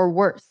information or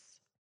worse.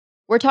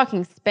 We're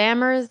talking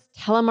spammers,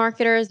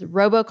 telemarketers,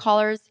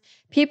 robocallers,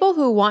 people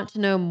who want to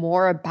know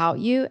more about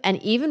you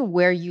and even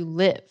where you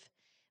live.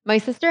 My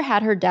sister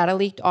had her data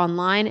leaked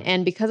online,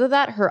 and because of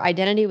that, her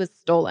identity was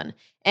stolen.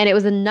 And it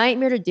was a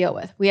nightmare to deal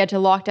with. We had to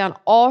lock down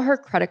all her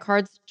credit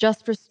cards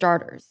just for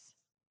starters.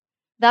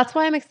 That's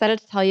why I'm excited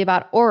to tell you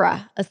about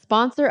Aura, a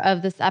sponsor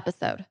of this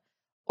episode.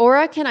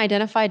 Aura can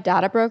identify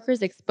data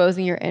brokers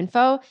exposing your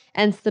info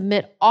and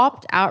submit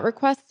opt-out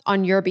requests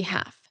on your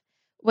behalf.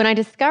 When I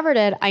discovered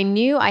it, I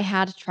knew I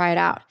had to try it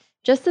out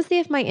just to see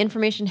if my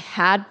information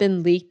had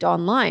been leaked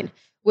online,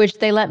 which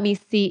they let me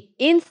see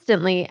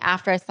instantly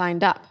after I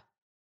signed up.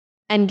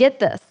 And get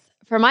this,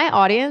 for my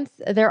audience,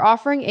 they're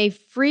offering a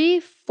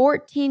free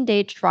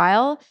 14-day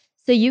trial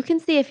so you can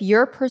see if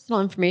your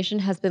personal information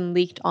has been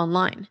leaked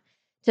online.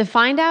 To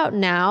find out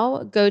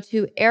now, go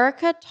to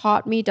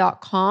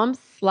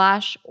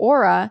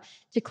ericataughtme.com/aura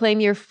to claim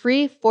your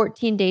free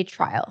 14-day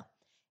trial.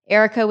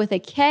 Erica with a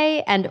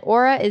K and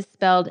Aura is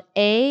spelled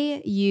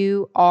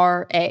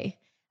AURA.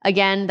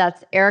 Again,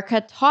 that's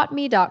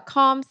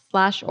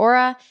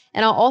ericataughtme.com/aura,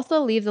 and I'll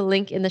also leave the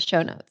link in the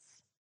show notes.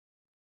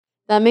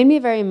 That made me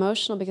very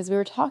emotional because we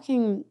were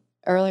talking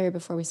earlier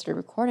before we started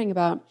recording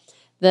about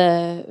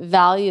the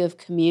value of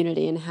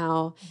community and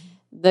how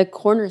the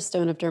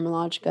cornerstone of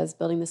Dermalogica is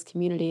building this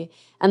community.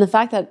 And the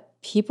fact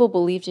that people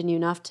believed in you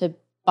enough to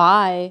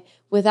buy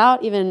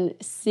without even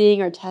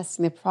seeing or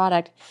testing the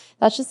product,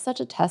 that's just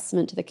such a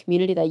testament to the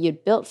community that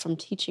you'd built from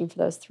teaching for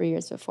those 3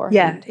 years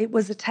beforehand. Yeah, it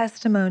was a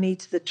testimony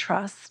to the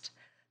trust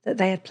that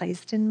they had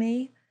placed in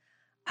me.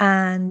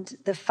 And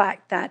the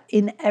fact that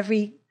in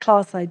every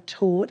class I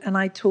taught, and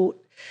I taught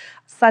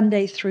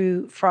Sunday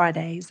through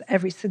Fridays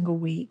every single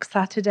week.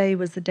 Saturday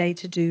was the day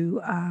to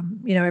do,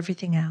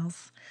 everything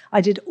else.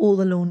 I did all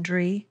the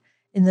laundry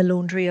in the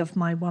laundry of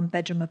my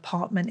one-bedroom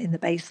apartment in the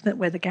basement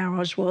where the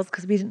garage was,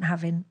 because we didn't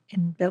have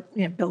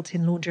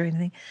built-in laundry or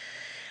anything.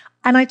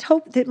 And I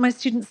told that my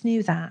students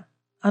knew that.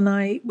 And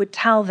I would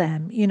tell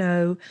them,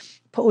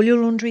 put all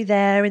your laundry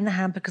there in the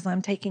hamper because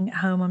I'm taking it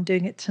home. I'm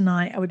doing it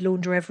tonight. I would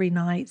launder every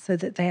night so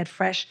that they had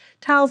fresh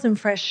towels and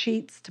fresh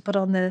sheets to put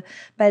on the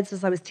beds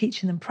as I was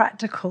teaching them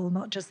practical,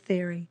 not just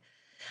theory.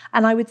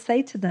 And I would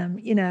say to them,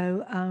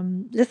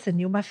 listen,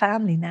 you're my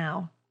family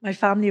now. My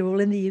family are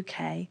all in the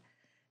UK.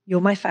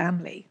 You're my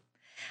family.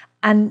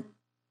 And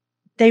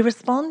they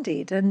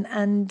responded.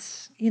 And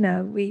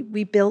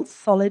we built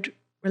solid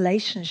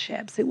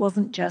relationships. It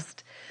wasn't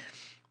just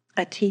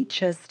a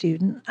teacher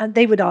student, and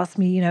they would ask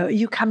me, are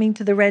you coming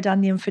to the Red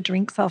Onion for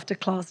drinks after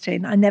class,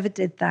 Jane? I never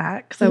did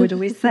that because I would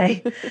always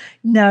say,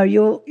 no,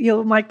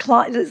 you're my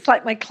client. It's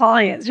like my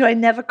clients. I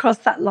never cross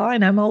that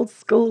line. I'm old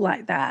school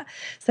like that.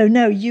 So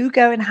no, you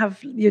go and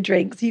have your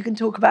drinks. You can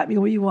talk about me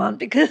all you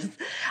want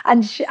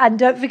and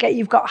don't forget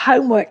you've got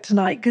homework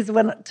tonight because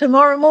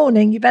tomorrow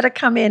morning you better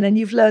come in and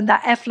you've learned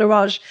that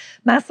effleurage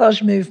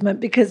massage movement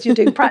because you're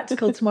doing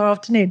practical tomorrow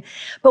afternoon.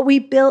 But we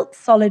built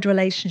solid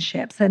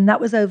relationships, and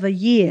that was over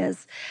years.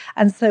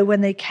 And so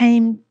when they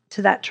came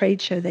to that trade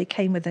show, they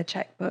came with their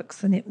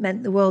checkbooks, and it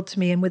meant the world to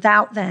me. And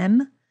without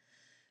those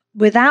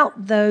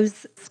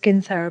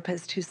skin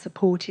therapists who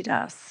supported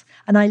us,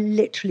 and I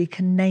literally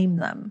can name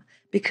them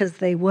because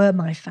they were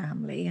my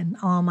family and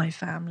are my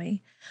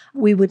family,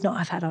 we would not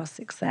have had our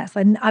success.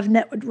 And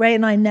Ray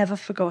and I never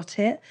forgot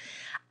it.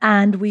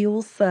 And we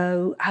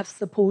also have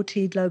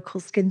supported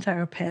local skin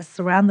therapists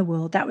around the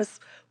world. That was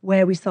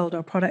where we sold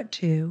our product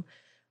to.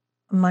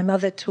 My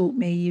mother taught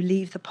me, you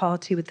leave the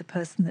party with the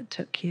person that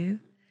took you.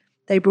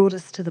 They brought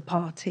us to the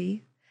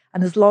party.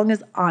 And as long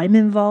as I'm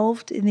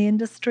involved in the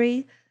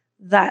industry,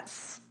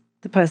 that's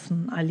the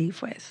person I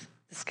leave with,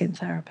 the skin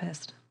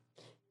therapist.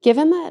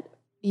 Given that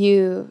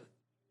you,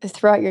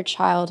 throughout your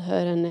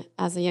childhood and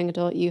as a young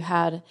adult, you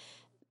had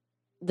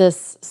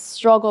this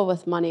struggle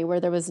with money where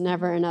there was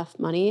never enough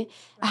money,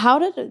 how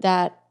did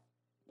that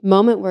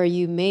moment where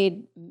you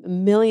made $1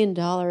 million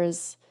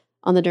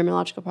on the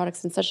Dermalogica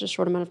products in such a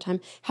short amount of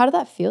time, how did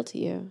that feel to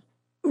you?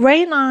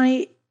 Ray and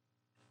I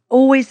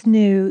always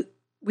knew,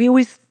 we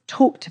always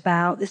talked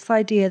about this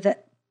idea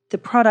that the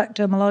product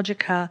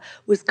Dermalogica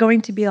was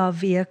going to be our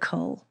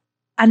vehicle.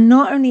 And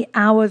not only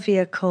our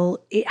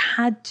vehicle, it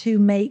had to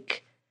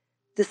make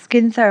the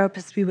skin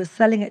therapists we were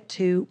selling it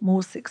to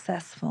more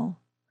successful.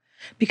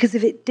 Because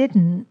if it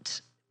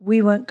didn't,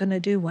 we weren't going to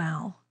do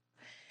well.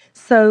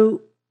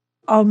 So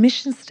our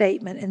mission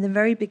statement in the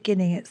very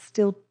beginning, it's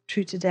still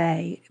true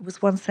today. It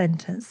was one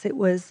sentence. It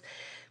was,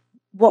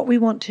 what we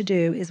want to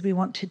do is we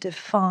want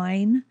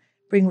to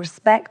bring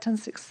respect and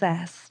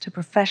success to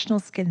professional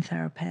skin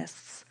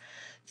therapists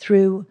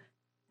through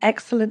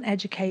excellent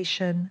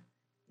education,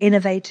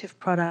 innovative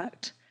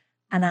product,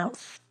 and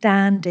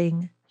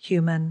outstanding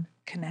human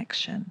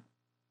connection.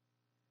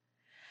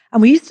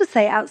 And we used to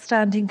say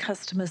outstanding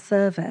customer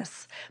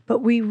service, but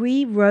we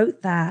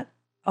rewrote that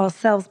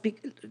ourselves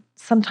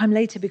sometime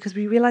later because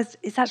we realized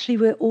it's actually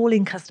we're all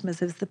in customer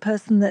service. The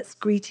person that's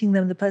greeting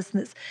them, the person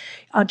that's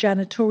our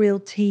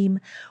janitorial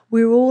team,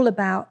 we're all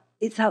about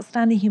it's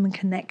outstanding human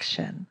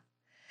connection.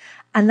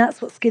 And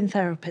that's what skin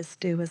therapists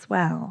do as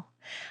well.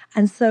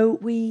 And so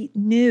we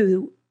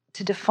knew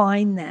to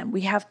define them,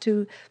 we have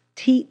to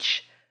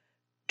teach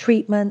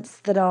treatments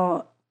that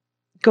are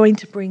going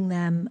to bring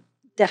them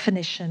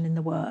definition in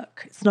the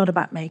work. It's not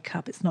about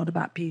makeup. It's not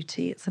about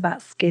beauty. It's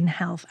about skin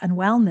health and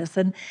wellness.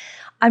 And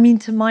I mean,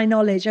 to my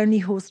knowledge, only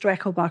Horst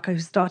Rechelbacher, who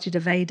started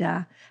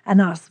Aveda,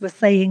 and us were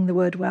saying the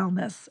word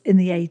wellness in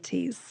the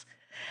 80s.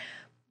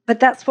 But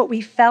that's what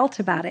we felt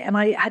about it. And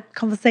I had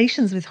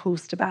conversations with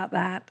Horst about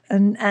that.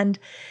 And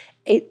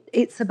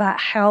It's about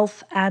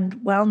health and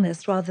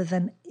wellness rather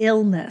than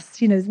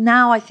illness.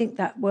 Now I think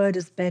that word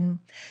has been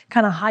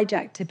kind of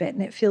hijacked a bit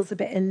and it feels a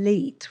bit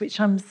elite, which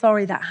I'm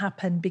sorry that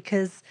happened,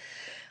 because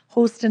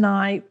Horst and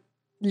I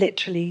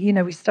literally,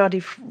 we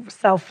started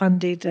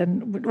self-funded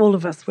and all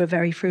of us were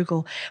very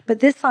frugal.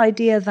 But this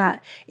idea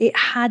that it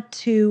had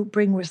to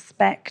bring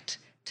respect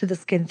to the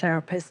skin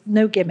therapist,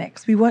 no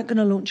gimmicks. We weren't going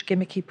to launch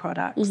gimmicky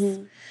products.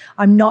 Mm-hmm.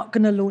 I'm not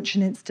going to launch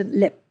an instant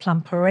lip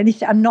plumper or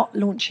anything. I'm not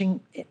launching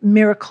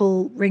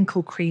miracle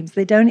wrinkle creams.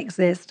 They don't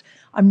exist.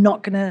 I'm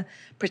not going to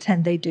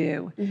pretend they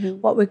do.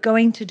 Mm-hmm. What we're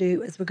going to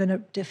do is we're going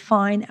to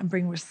define and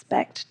bring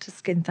respect to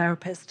skin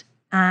therapists,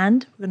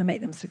 and we're going to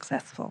make them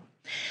successful.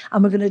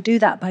 And we're going to do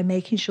that by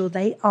making sure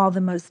they are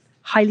the most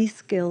highly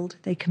skilled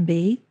they can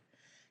be.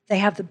 They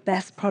have the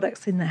best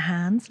products in their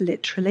hands,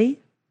 literally,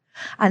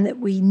 and that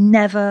we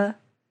never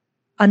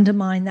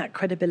undermine that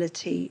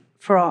credibility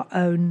for our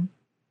own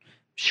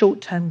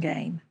short-term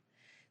gain.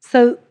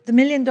 So the $1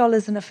 million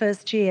in the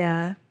first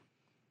year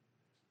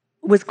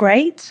was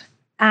great,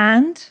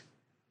 and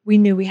we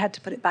knew we had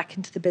to put it back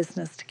into the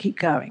business to keep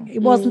going.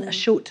 It wasn't a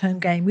short-term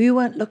gain. We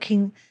weren't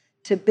looking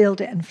to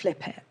build it and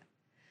flip it.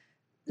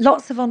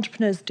 Lots of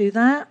entrepreneurs do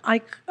that.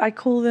 I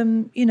call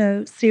them,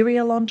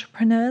 serial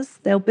entrepreneurs.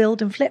 They'll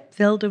build and flip,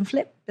 build and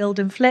flip, build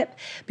and flip,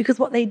 because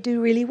what they do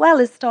really well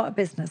is start a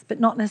business, but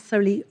not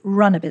necessarily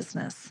run a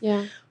business.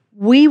 Yeah.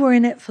 We were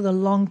in it for the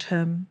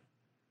long-term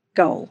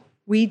goal.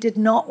 We did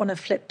not want to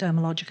flip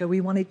Dermalogica.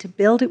 We wanted to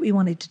build it. We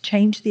wanted to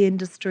change the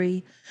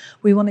industry.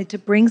 We wanted to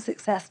bring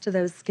success to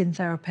those skin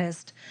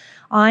therapists.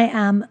 I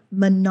am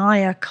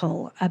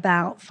maniacal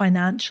about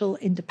financial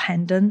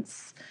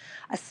independence,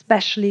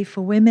 especially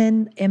for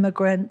women,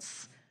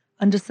 immigrants,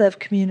 underserved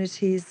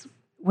communities,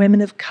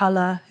 women of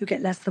color who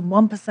get less than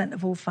 1%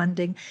 of all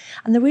funding.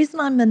 And the reason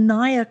I'm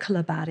maniacal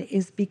about it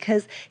is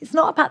because it's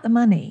not about the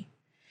money.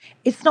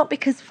 It's not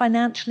because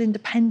financial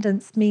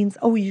independence means,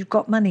 oh, you've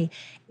got money.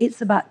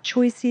 It's about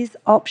choices,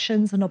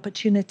 options, and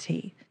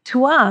opportunity.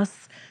 To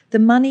us, the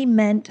money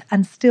meant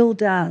and still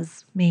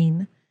does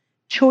mean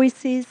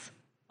choices,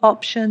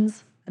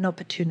 options, and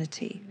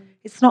opportunity.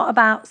 It's not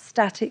about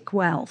static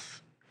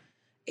wealth.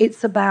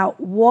 It's about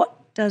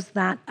what does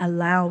that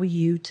allow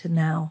you to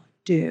now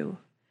do.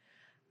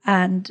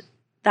 And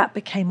that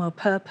became our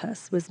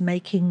purpose, was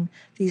making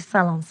these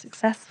salons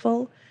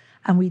successful.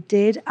 And we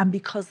did. And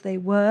because they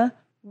were,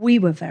 we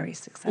were very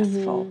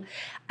successful. Mm-hmm.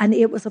 And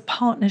it was a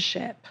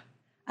partnership.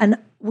 And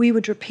we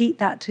would repeat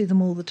that to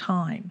them all the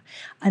time.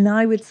 And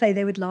I would say,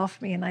 they would laugh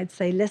at me, and I'd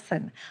say,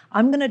 listen,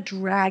 I'm going to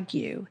drag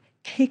you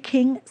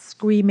kicking,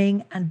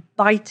 screaming, and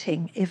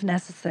biting, if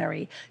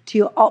necessary, to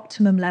your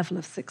optimum level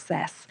of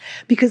success.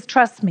 Because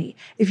trust me,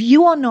 if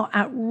you are not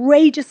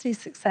outrageously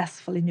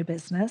successful in your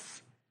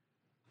business,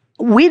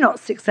 we're not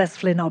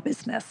successful in our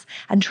business.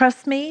 And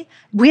trust me,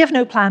 we have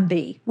no plan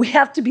B. We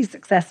have to be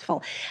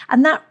successful.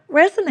 And that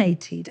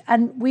resonated.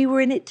 And we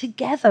were in it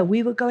together.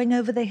 We were going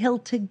over the hill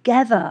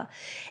together.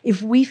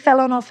 If we fell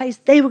on our face,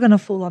 they were going to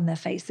fall on their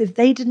face. If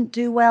they didn't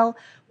do well,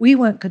 we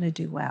weren't going to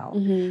do well.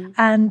 Mm-hmm.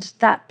 And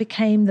that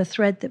became the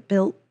thread that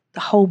built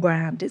the whole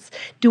brand.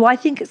 Do I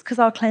think it's because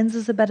our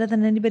cleansers are better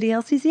than anybody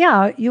else's?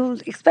 Yeah, you'll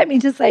expect me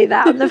to say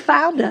that. I'm the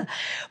founder.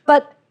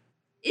 But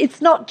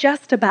it's not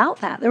just about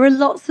that. There are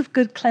lots of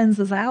good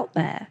cleansers out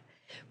there.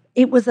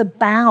 It was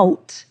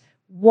about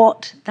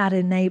what that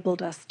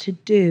enabled us to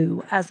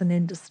do as an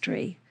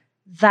industry.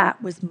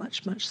 That was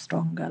much, much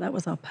stronger. That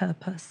was our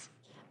purpose.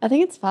 I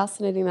think it's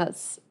fascinating that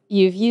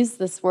you've used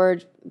this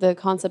word, the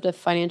concept of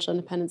financial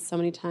independence, so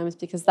many times,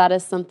 because that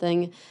is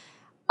something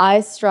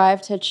I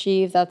strive to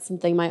achieve. That's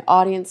something my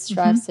audience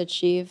strives to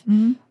achieve.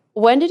 Mm-hmm.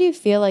 When did you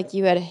feel like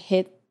you had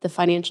hit the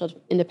financial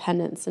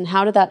independence, and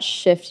how did that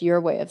shift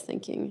your way of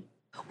thinking?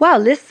 Well,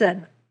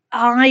 listen,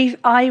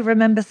 I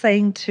remember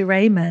saying to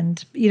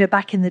Raymond,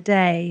 back in the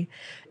day,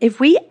 if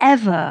we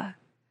ever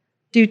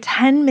do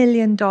 $10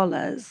 million,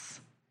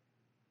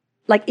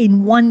 like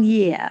in 1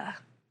 year,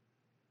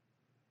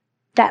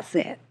 that's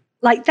it.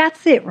 Like,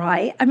 that's it,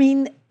 right? I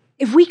mean,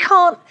 if we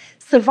can't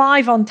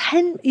survive on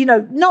 10,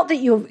 not that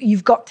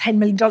you've got $10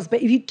 million, but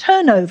if you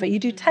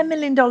do $10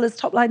 million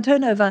top line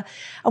turnover,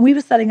 and we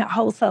were selling at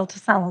wholesale to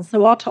salons,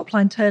 so our top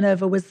line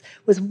turnover was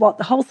what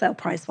the wholesale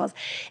price was.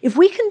 If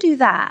we can do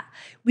that,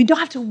 we don't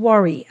have to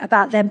worry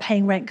about them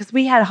paying rent, because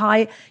we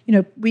had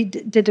we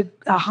did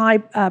a high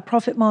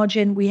profit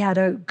margin. We had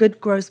a good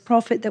gross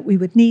profit that we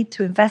would need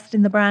to invest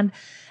in the brand,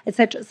 et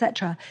cetera, et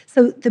cetera.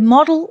 So the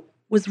model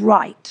was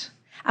right.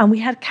 And we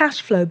had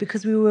cash flow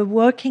because we were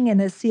working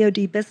in a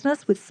COD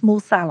business with small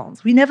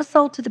salons. We never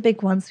sold to the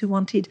big ones who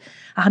wanted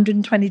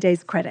 120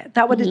 days credit.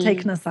 That would have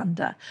taken us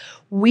under.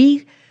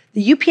 The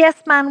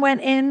UPS man went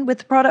in with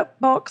the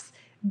product box,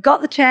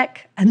 got the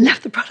check, and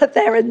left the product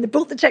there, and they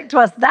brought the check to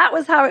us. That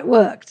was how it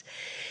worked.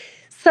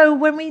 So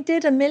when we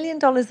did $1 million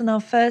in our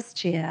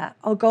first year,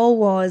 our goal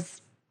was,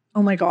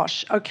 oh my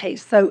gosh, okay,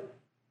 so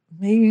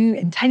maybe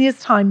in 10 years'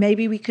 time,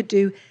 maybe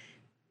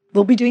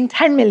we'll be doing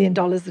 $10 million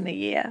in a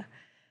year.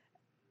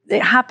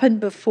 It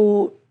happened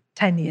before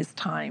 10 years'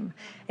 time.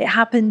 It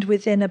happened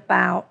within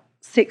about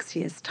 6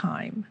 years'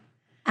 time.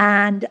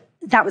 And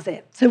that was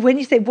it. So when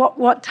you say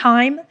what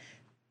time,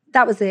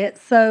 that was it.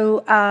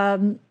 So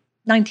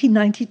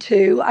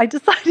 1992, I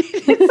decided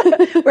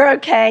we're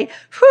okay.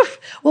 Whew,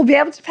 we'll be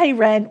able to pay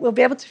rent. We'll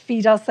be able to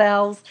feed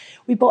ourselves.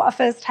 We bought our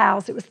first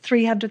house. It was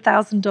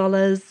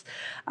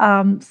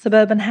 $300,000,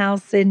 suburban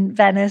house in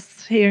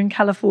Venice, here in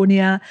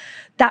California.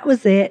 That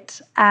was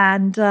it.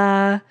 And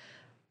then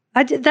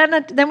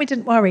we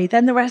didn't worry.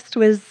 Then the rest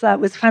was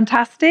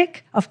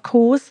fantastic, of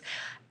course.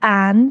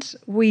 And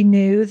we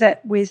knew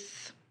that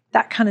with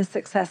that kind of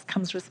success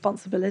comes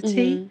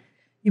responsibility. Mm-hmm.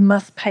 You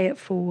must pay it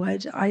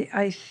forward.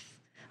 I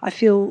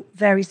feel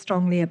very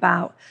strongly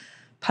about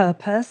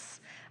purpose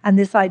and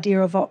this idea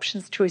of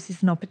options,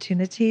 choices, and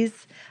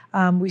opportunities.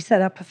 We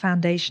set up a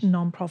foundation,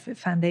 nonprofit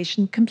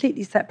foundation,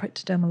 completely separate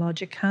to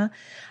Dermalogica.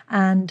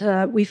 And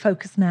we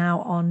focus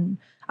now on,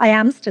 I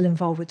am still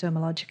involved with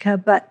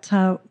Dermalogica, but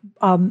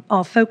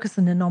our focus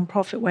in a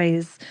nonprofit way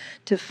is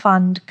to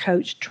fund,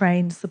 coach,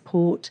 train,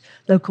 support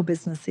local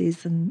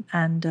businesses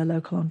and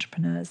local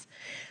entrepreneurs.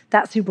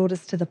 That's who brought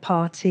us to the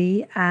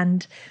party.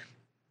 And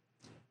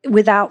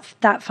without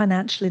that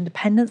financial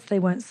independence, they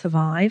won't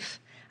survive.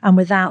 And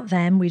without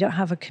them, we don't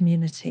have a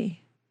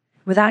community.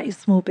 Without your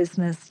small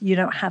business, you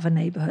don't have a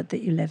neighborhood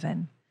that you live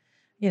in.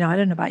 You know, I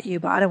don't know about you,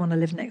 but I don't want to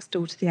live next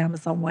door to the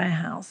Amazon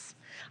warehouse.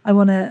 I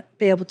want to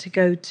be able to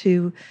go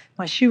to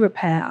my shoe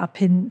repair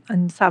up in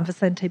San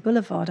Vicente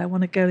Boulevard. I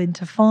want to go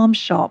into Farm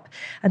Shop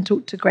and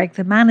talk to Greg,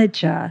 the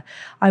manager.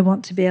 I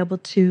want to be able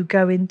to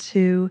go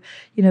into,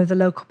 the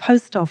local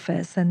post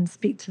office and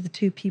speak to the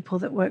two people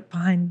that work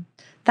behind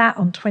that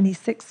on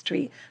 26th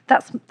Street.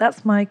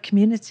 That's my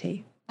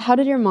community. How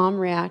did your mom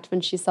react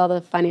when she saw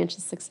the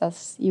financial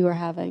success you were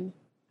having?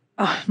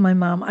 Oh, my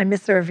mom, I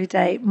miss her every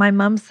day. My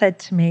mom said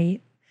to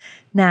me,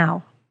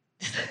 now,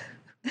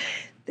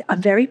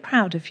 I'm very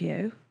proud of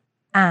you,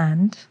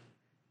 and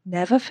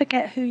never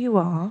forget who you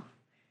are.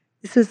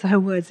 This is her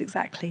words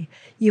exactly.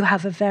 You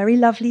have a very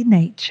lovely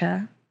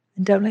nature,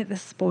 and don't let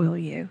this spoil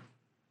you.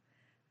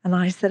 And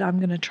I said, I'm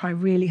going to try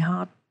really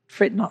hard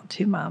for it not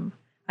to, Mum.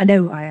 I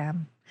know I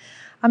am.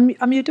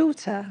 I'm your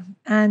daughter,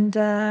 and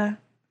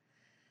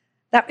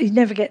that you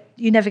never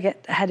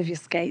get ahead of your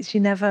skates. You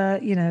never,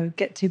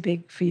 get too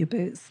big for your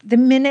boots. The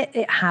minute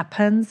it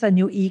happens and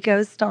your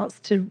ego starts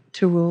to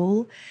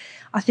rule,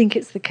 I think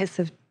it's the kiss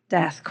of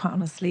death, quite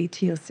honestly,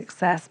 to your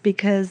success.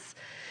 Because,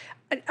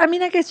 I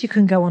mean, I guess you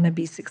can go on and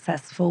be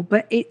successful,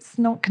 but it's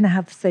not going to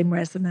have the same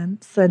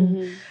resonance,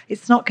 and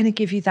it's not going to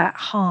give you that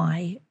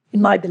high,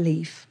 in my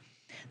belief,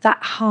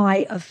 that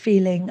high of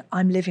feeling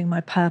I'm living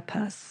my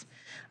purpose.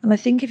 And I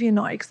think if you're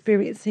not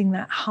experiencing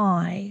that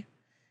high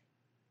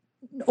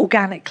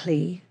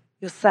organically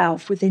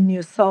yourself, within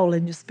your soul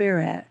and your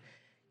spirit,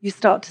 you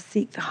start to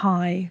seek the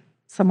high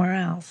somewhere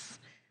else.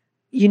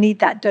 You need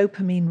that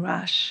dopamine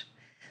rush.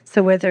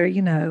 So whether,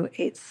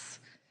 it's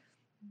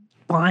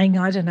buying,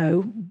 I don't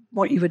know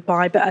what you would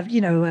buy, but,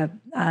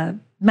 a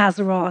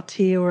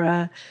Maserati or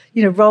a,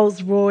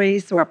 Rolls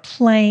Royce or a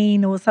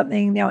plane or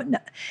something,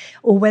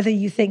 or whether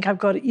you think I've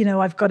got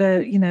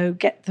to,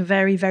 get the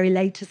very, very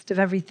latest of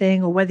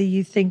everything, or whether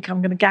you think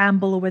I'm going to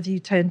gamble, or whether you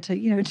turn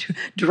to, to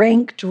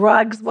drink,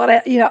 drugs,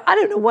 whatever, I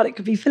don't know what it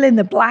could be, fill in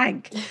the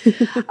blank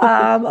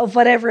of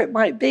whatever it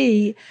might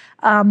be,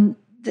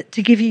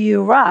 to give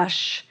you a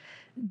rush.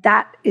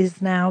 That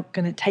is now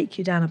going to take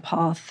you down a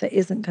path that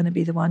isn't going to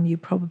be the one you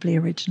probably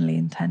originally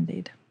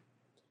intended.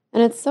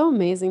 And it's so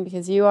amazing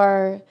because you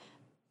are,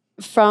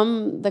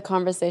 from the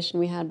conversation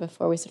we had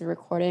before we started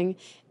recording,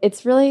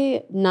 it's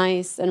really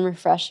nice and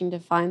refreshing to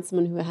find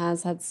someone who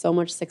has had so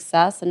much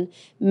success and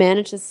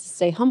manages to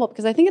stay humble,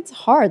 because I think it's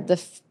hard.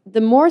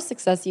 The more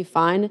success you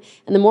find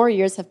and the more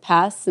years have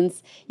passed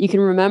since you can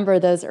remember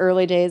those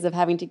early days of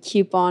having to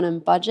coupon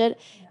and budget,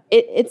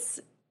 it's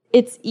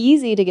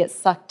easy to get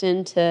sucked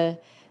into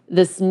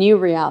this new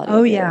reality.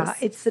 Oh, yeah.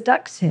 It's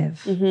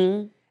seductive.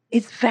 Mm-hmm.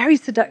 It's very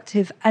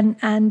seductive.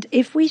 And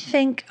if we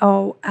think,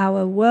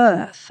 our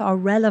worth, our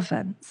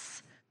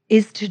relevance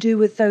is to do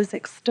with those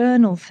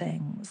external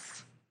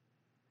things,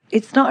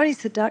 it's not only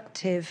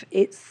seductive,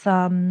 it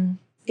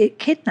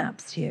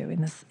kidnaps you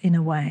in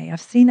a way. I've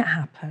seen it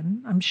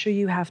happen. I'm sure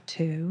you have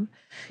too.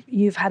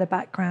 You've had a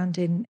background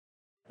in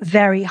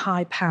very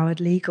high-powered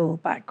legal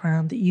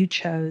background that you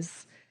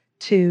chose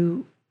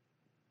an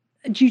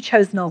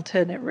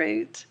alternate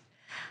route.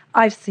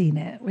 I've seen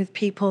it with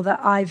people that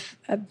I've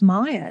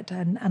admired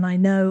and I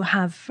know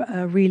have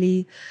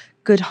really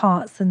good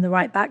hearts and the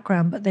right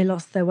background, but they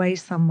lost their way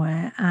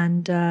somewhere,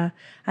 and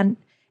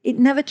it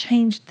never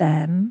changed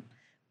them,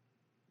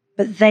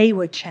 but they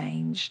were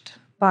changed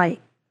by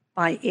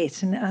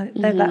it. And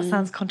that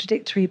sounds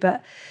contradictory,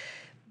 but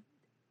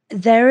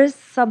there is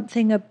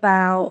something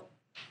about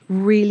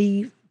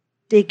really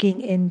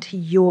digging into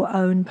your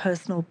own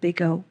personal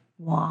bigger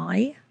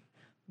why.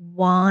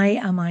 Why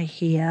am I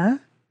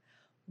here?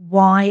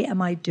 Why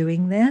am I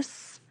doing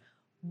this?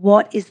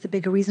 What is the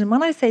bigger reason?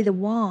 When I say the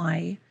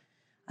why,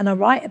 and I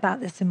write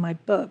about this in my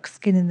book,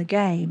 Skin in the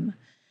Game,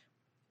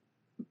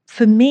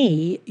 for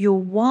me, your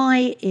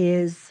why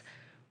is,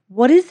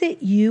 What is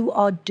it you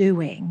are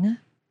doing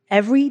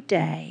every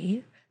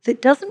day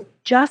that doesn't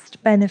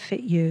just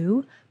benefit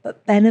you,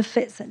 but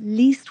benefits at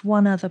least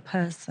one other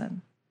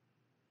person?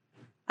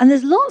 And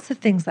there's lots of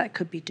things that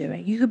could be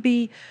doing. You could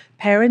be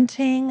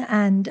parenting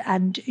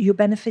and you're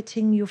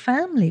benefiting your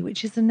family,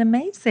 which is an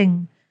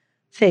amazing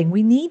thing.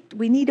 We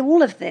need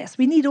all of this.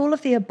 We need all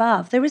of the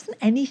above. There isn't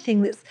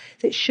anything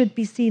that should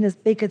be seen as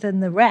bigger than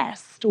the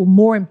rest or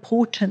more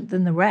important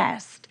than the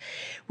rest.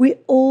 We're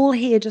all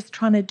here just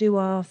trying to do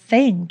our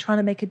thing, trying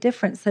to make a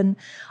difference. And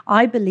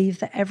I believe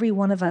that every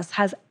one of us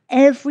has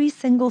every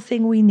single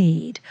thing we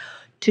need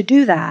to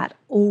do that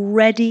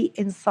already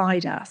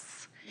inside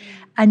us.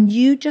 And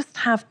you just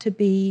have to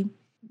be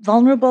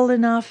vulnerable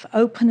enough,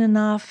 open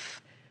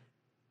enough,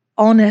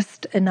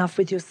 honest enough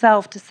with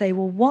yourself to say,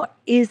 well, what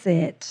is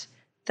it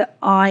that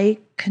I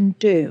can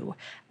do?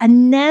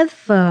 And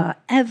never,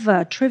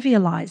 ever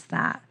trivialize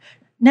that.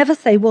 Never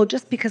say, well,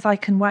 just because I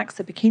can wax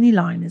a bikini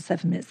line in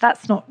 7 minutes,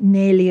 that's not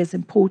nearly as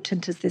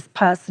important as this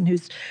person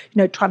who's,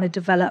 trying to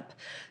develop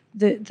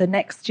the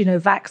next,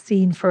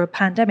 vaccine for a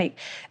pandemic.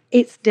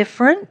 It's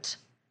different.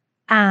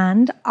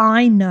 And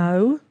I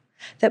know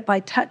that by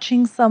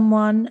touching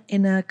someone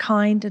in a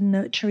kind and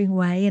nurturing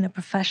way in a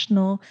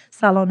professional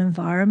salon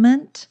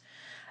environment,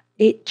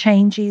 it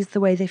changes the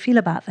way they feel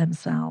about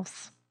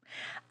themselves.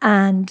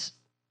 And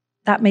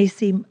that may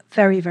seem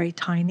very, very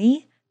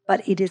tiny,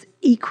 but it is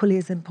equally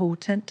as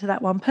important to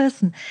that one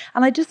person.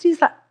 And I just use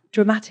that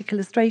dramatic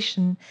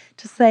illustration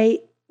to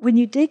say, when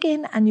you dig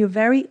in and you're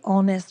very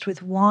honest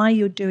with why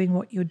you're doing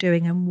what you're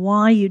doing and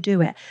why you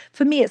do it,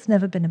 for me, it's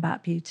never been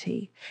about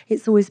beauty.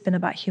 It's always been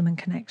about human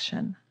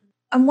connection.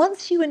 And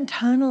once you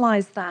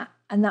internalize that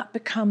and that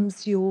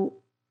becomes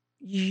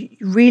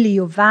really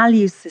your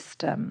value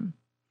system,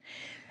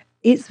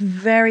 it's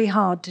very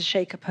hard to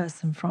shake a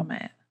person from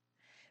it.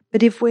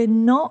 But if we're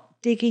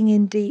not digging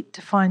in deep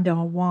to find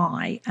our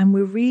why, and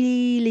we're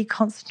really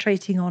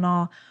concentrating on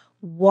our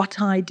what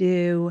I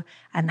do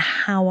and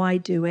how I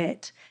do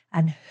it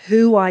and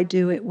who I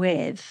do it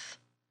with,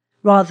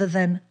 rather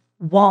than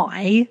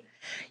why,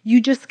 you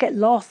just get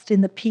lost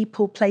in the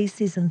people,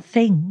 places, and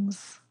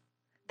things,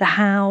 the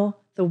how,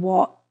 the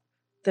what,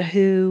 the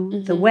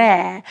who, the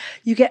where.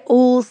 You get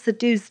all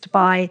seduced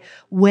by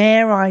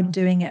where I'm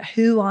doing it,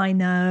 who I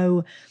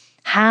know,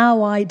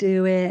 how I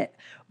do it,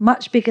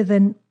 much bigger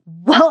than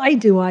why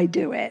do I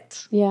do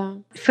it? Yeah.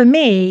 For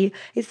me,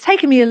 it's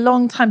taken me a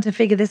long time to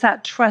figure this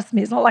out. Trust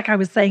me, it's not like I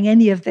was saying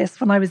any of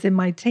this when I was in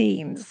my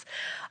teens.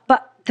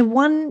 But the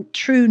one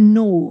true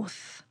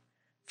north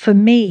for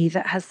me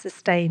that has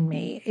sustained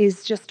me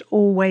is just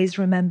always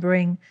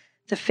remembering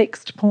the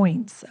fixed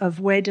points of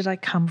where did I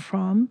come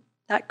from?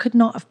 That could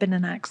not have been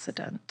an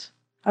accident.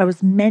 I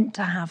was meant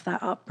to have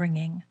that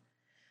upbringing.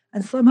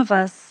 And some of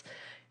us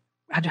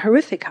had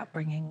horrific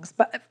upbringings,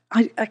 but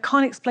I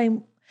can't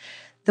explain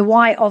the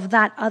why of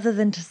that other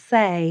than to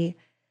say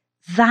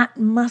that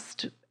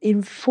must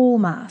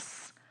inform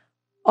us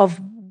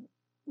of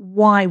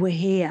why we're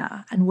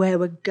here and where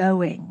we're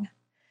going.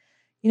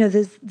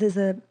 There's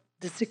the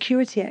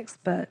security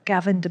expert,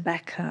 Gavin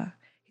DeBecker.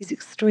 He's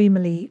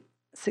extremely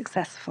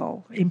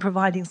successful in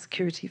providing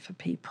security for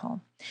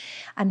people.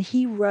 And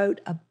he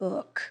wrote a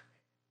book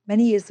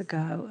many years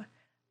ago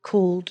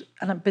called,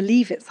 and I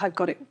believe I've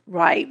got it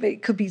right, but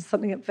it could be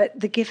something,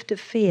 The Gift of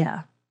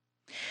Fear.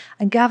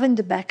 And Gavin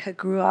DeBecker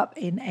grew up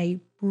in a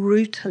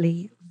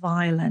brutally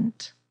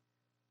violent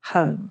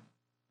home,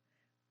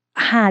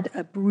 had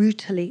a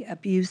brutally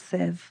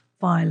abusive,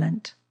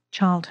 violent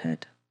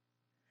childhood.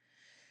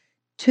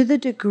 To the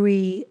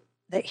degree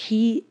that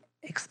he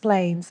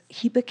explains,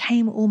 he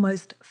became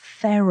almost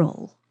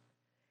feral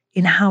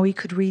in how he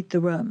could read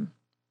the room.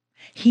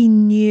 He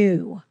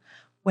knew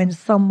when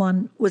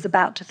someone was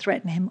about to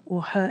threaten him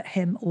or hurt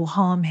him or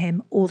harm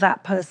him or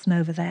that person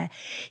over there.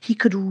 He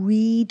could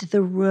read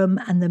the room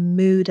and the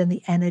mood and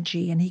the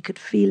energy, and he could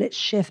feel it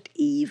shift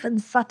even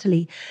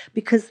subtly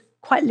because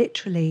quite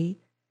literally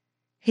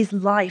his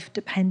life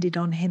depended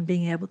on him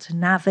being able to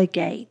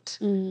navigate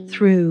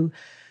through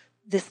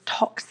this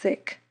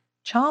toxic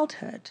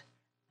childhood.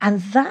 And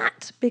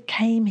that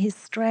became his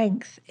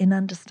strength in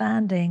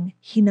understanding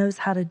he knows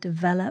how to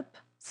develop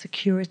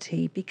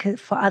security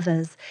for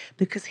others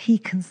because he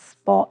can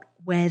spot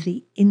where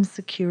the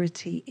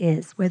insecurity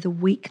is, where the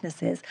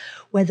weakness is,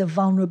 where the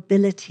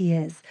vulnerability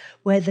is,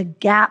 where the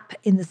gap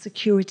in the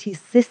security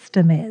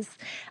system is.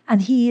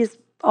 And he is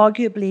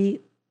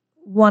arguably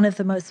one of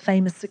the most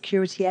famous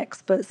security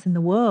experts in the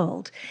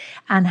world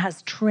and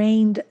has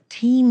trained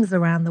teams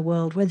around the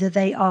world, whether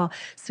they are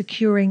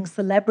securing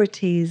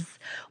celebrities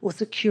or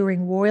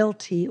securing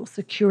royalty or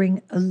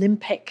securing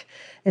Olympic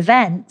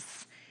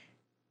events.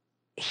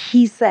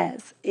 He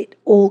says it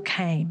all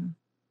came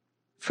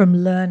from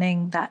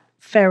learning that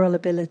feral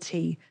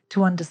ability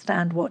to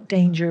understand what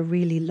danger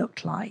really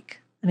looked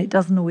like. And it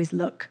doesn't always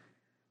look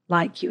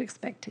like you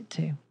expect it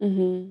to.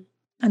 Mm-hmm.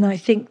 And I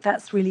think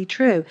that's really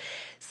true.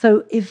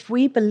 So if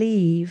we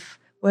believe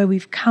where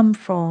we've come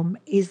from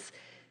is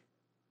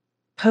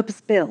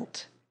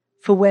purpose-built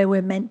for where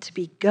we're meant to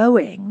be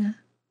going,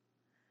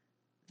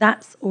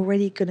 that's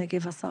already going to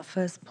give us our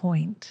first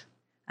point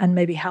and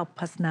maybe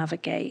help us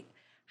navigate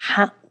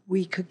how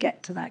we could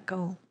get to that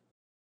goal.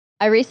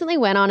 I recently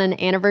went on an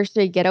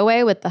anniversary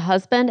getaway with the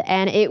husband,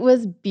 and it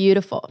was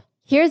beautiful.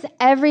 Here's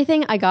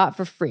everything I got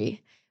for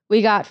free.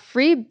 We got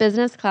free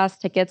business class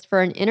tickets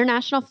for an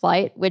international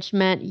flight, which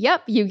meant,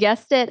 yep, you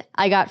guessed it,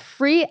 I got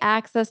free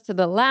access to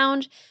the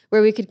lounge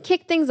where we could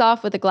kick things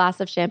off with a glass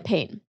of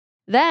champagne.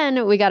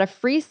 Then we got a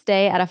free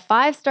stay at a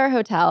 5-star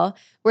hotel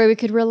where we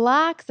could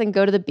relax and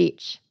go to the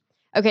beach.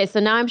 Okay, so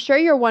now I'm sure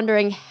you're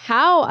wondering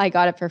how I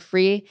got it for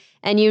free,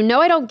 and you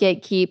know I don't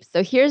gatekeep,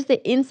 so here's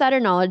the insider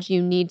knowledge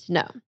you need to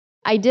know.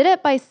 I did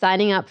it by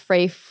signing up for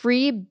a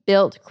free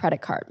Built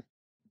credit card.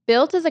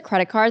 Built is a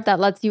credit card that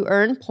lets you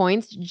earn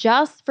points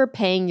just for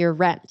paying your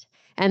rent,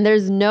 and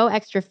there's no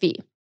extra fee.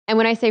 And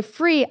when I say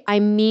free, I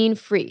mean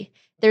free.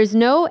 There's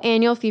no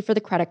annual fee for the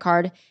credit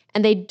card,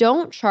 and they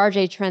don't charge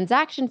a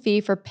transaction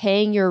fee for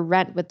paying your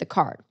rent with the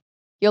card.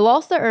 You'll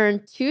also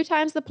earn 2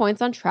 times the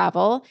points on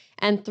travel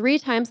and 3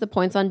 times the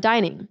points on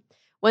dining.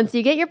 Once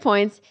you get your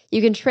points,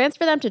 you can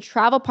transfer them to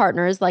travel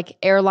partners like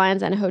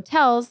airlines and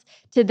hotels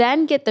to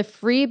then get the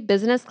free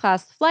business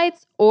class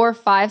flights or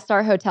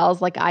 5-star hotels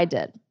like I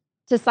did.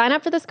 To sign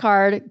up for this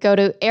card, go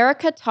to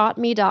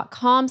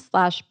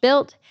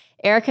ericataughtme.com/built.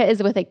 Erica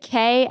is with a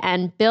K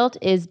and Built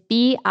is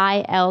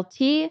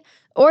BILT.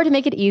 Or to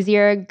make it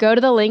easier, go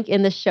to the link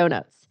in the show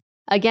notes.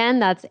 Again,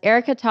 that's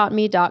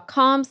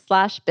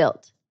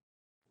ericataughtme.com/built.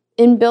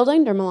 In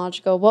building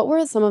Dermalogica, what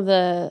were some of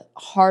the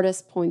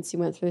hardest points you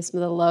went through,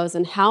 some of the lows,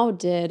 and how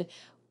did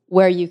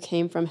where you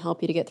came from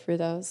help you to get through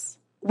those?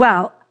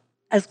 Well,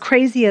 as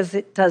crazy as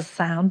it does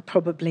sound,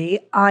 probably,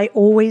 I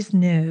always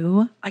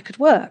knew I could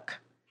work.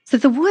 So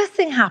the worst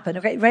thing happened,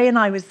 okay, Ray and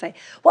I would say,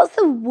 what's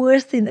the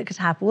worst thing that could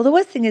happen? Well, the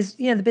worst thing is,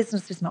 the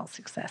business is not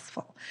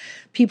successful.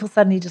 People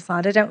suddenly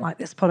decide, I don't like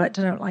this product,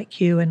 I don't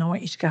like you, and I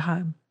want you to go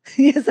home.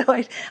 So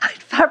I'd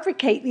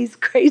fabricate these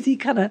crazy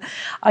kind of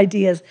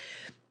ideas.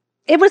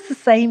 It was the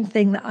same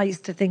thing that I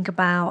used to think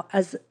about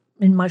as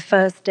in my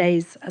first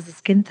days as a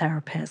skin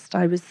therapist.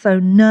 I was so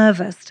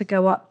nervous to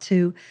go up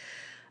to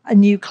a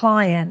new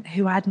client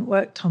who I hadn't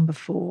worked on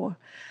before.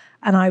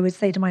 And I would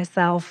say to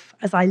myself,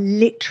 as I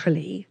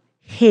literally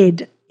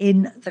hid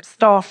in the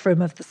staff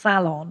room of the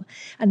salon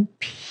and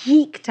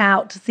peeked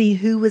out to see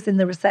who was in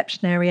the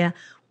reception area,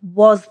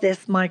 was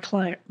this my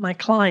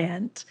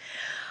client?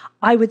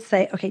 I would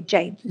say, okay,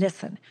 Jane,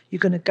 listen, you're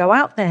going to go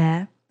out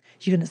there,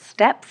 you're going to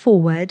step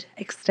forward,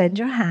 extend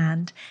your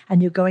hand,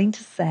 and you're going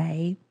to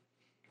say,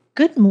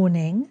 good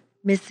morning,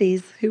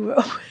 Mrs.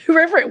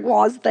 Whoever it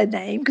was, their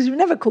name, because you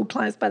never call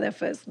clients by their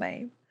first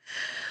name.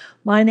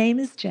 My name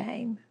is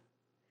Jane,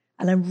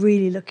 and I'm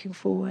really looking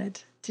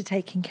forward to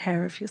taking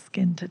care of your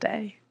skin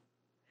today.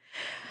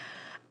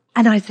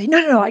 And I'd say,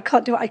 no, I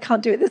can't do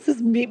it. This is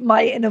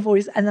my inner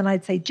voice. And then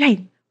I'd say,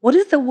 Jane, what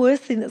is the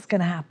worst thing that's going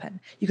to happen?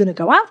 You're going to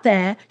go out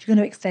there, you're going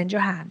to extend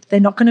your hand.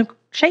 They're not going to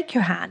shake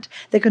your hand.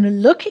 They're going to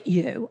look at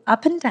you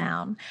up and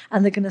down,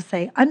 and they're going to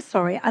say, I'm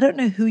sorry, I don't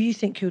know who you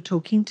think you're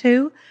talking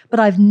to, but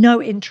I've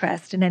no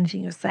interest in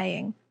anything you're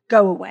saying.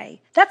 Go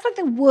away. That's like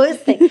the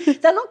worst thing.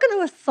 They're not going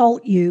to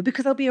assault you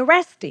because they'll be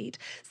arrested.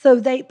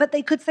 But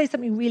they could say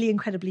something really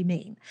incredibly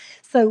mean.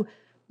 So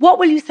what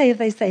will you say if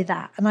they say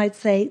that? And I'd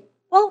say,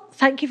 well,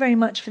 thank you very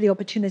much for the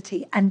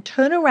opportunity, and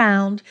turn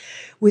around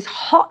with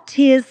hot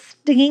tears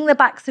stinging the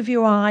backs of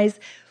your eyes.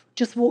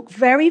 Just walk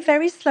very,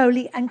 very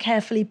slowly and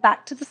carefully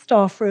back to the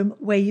staff room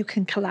where you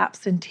can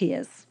collapse in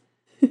tears.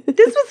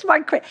 This was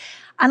my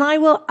and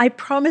I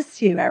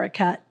promise you,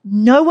 Erica,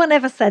 no one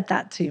ever said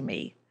that to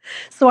me.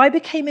 So I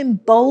became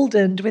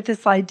emboldened with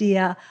this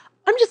idea,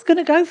 I'm just going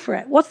to go for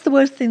it. What's the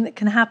worst thing that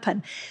can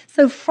happen?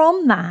 So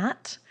from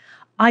that,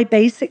 I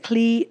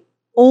basically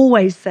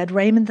always said,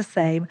 Raymond the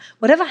same,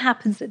 whatever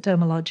happens at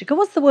Dermalogica,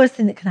 what's the worst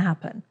thing that can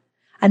happen?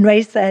 And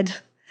Ray said,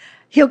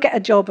 he'll get a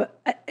job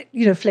at,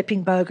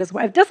 flipping burgers,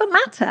 whatever. It doesn't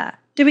matter.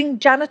 Doing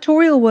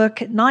janitorial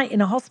work at night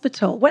in a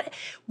hospital.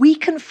 We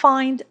can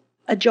find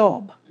a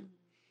job.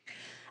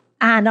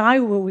 And I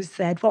always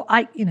said, well,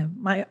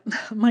 my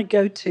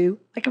go-to,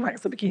 I can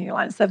wax a bikini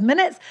line in 7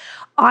 minutes.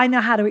 I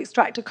know how to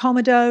extract a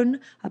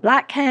comedone, a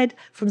blackhead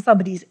from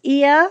somebody's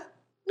ear.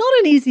 Not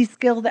an easy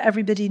skill that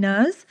everybody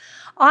knows.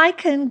 I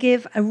can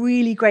give a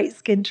really great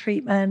skin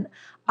treatment.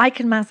 I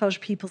can massage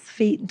people's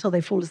feet until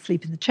they fall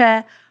asleep in the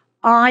chair.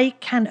 I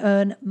can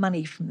earn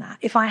money from that.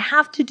 If I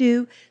have to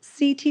do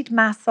seated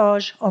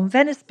massage on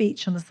Venice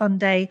Beach on a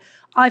Sunday,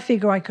 I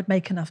figure I could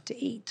make enough to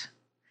eat.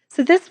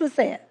 So this was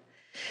it.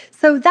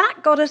 So that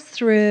got us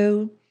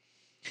through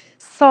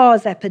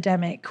SARS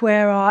epidemic,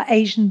 where our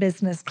Asian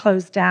business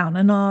closed down,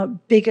 and our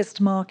biggest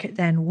market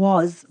then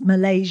was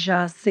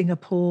Malaysia,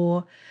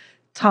 Singapore,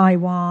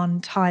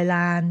 Taiwan,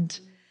 Thailand.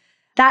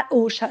 That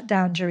all shut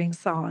down during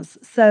SARS.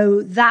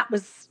 So that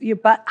was,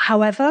 but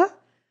however,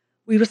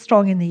 we were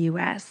strong in the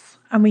US,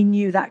 and we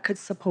knew that could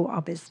support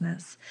our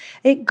business.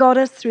 It got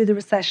us through the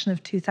recession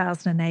of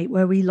 2008,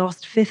 where we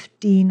lost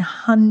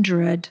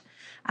 1,500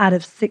 out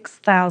of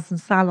 6,000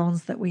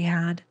 salons that we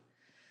had.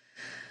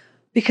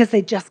 because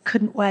they just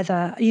couldn't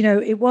weather.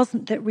 It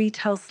wasn't that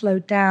retail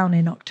slowed down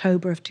in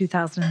October of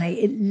 2008.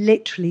 It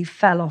literally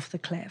fell off the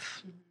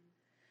cliff.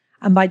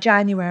 And by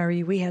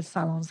January, we had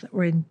salons that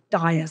were in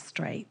dire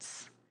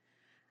straits.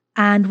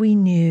 And we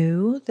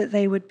knew that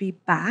they would be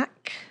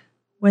back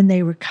when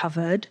they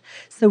recovered.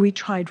 So we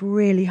tried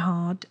really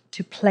hard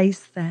to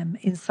place them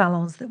in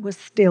salons that were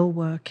still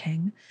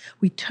working.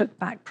 We took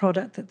back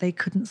product that they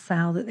couldn't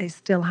sell, that they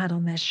still had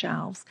on their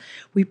shelves.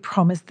 We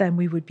promised them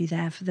we would be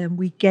there for them.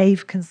 We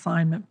gave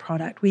consignment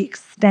product. We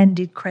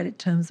extended credit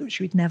terms,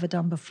 which we'd never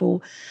done before.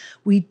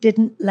 We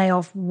didn't lay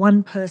off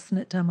one person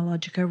at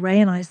Dermalogica. Ray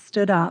and I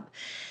stood up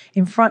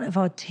in front of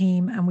our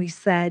team and we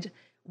said,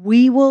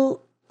 we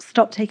will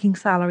stop taking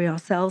salary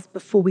ourselves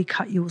before we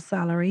cut your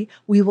salary.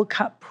 We will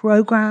cut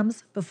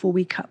programs before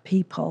we cut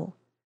people.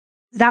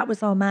 That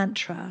was our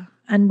mantra.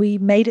 And we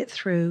made it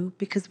through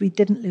because we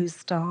didn't lose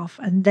staff.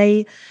 And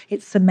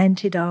it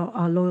cemented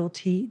our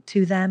loyalty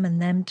to them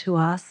and them to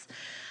us.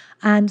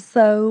 And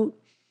so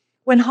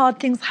when hard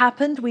things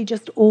happened, we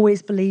just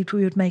always believed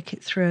we would make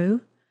it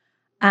through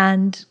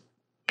and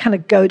kind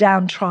of go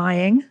down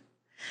trying.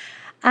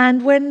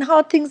 And when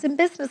hard things in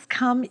business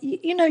come,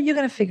 you're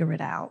going to figure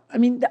it out. I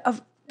mean,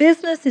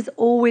 business is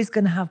always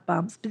going to have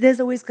bumps, but there's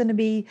always going to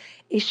be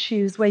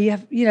issues where you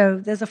have,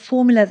 there's a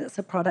formula that's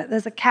a product.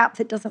 There's a cap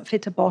that doesn't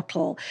fit a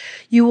bottle.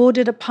 You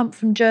ordered a pump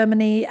from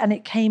Germany and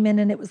it came in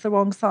and it was the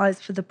wrong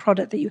size for the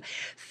product that you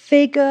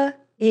figure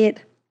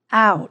it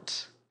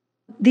out.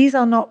 These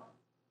are not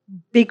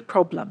big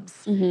problems.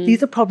 Mm-hmm.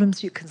 These are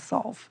problems you can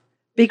solve.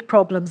 Big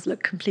problems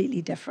look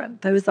completely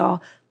different. Those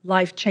are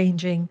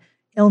life-changing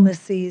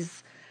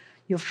illnesses,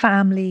 your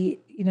family,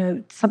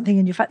 something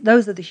in your family.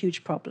 Those are the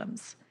huge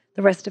problems.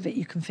 The rest of it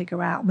you can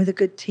figure out. And with a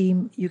good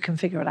team, you can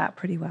figure it out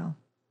pretty well.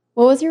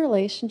 What was your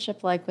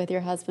relationship like with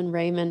your husband,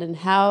 Raymond, and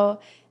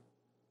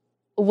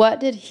what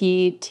did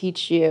he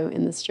teach you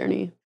in this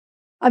journey?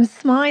 I'm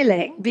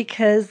smiling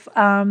because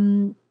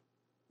Raymond,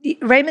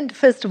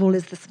 first of all,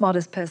 is the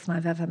smartest person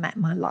I've ever met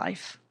in my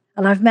life.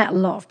 And I've met a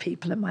lot of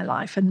people in my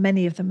life, and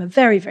many of them are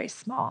very, very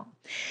smart.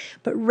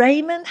 But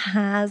Raymond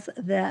has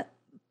the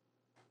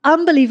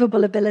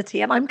unbelievable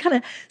ability, and I'm kind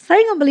of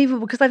saying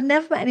unbelievable because I've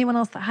never met anyone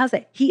else that has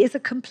it. He is a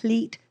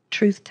complete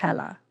truth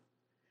teller.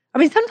 I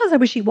mean, sometimes I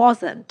wish he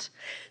wasn't.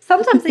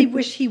 Sometimes I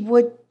wish he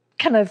would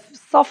kind of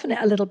soften it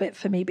a little bit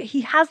for me, but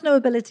he has no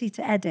ability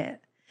to edit.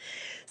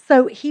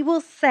 So he will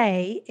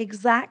say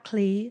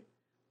exactly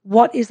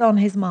what is on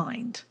his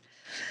mind.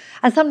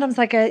 And sometimes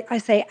I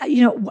say,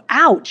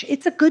 ouch,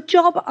 it's a good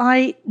job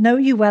I know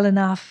you well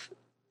enough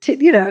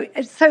to,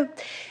 so...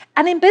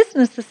 And in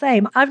business, the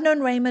same. I've known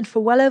Raymond for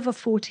well over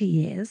 40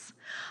 years.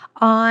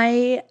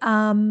 I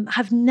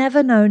have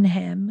never known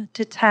him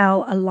to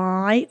tell a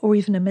lie or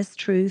even a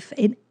mistruth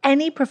in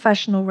any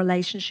professional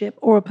relationship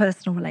or a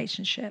personal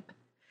relationship.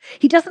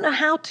 He doesn't know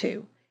how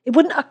to. It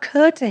wouldn't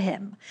occur to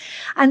him.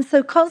 And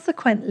so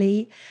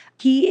consequently,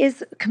 he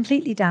is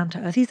completely down to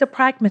earth. He's a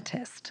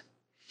pragmatist.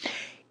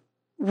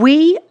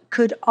 We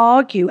could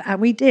argue, and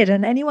we did,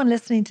 and anyone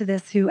listening to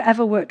this who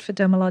ever worked for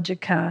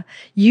Dermalogica,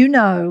 you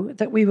know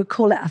that we would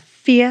call it a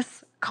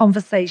fierce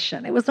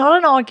conversation. It was not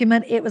an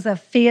argument, it was a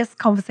fierce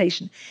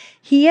conversation.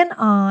 He and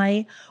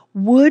I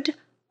would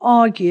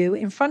argue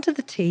in front of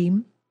the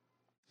team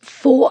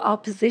for our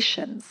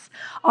positions.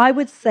 I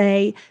would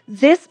say,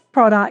 this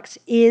product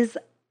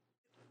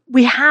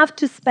we have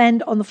to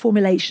spend on the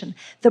formulation.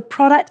 The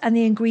product and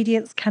the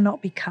ingredients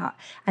cannot be cut.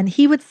 And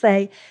he would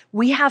say,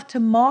 we have to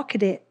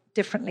market it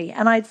differently.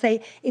 And I'd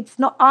say, it's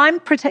not, I'm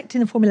protecting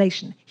the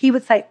formulation. He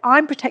would say,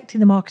 I'm protecting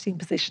the marketing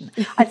position.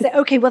 I'd say,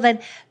 okay, well then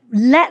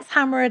let's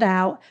hammer it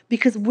out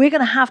because we're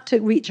going to have to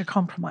reach a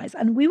compromise.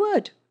 And we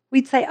would.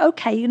 We'd say,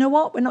 okay, you know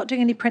what? We're not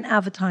doing any print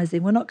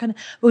advertising. We're going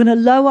to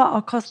lower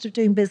our cost of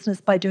doing business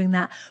by doing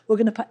that. We're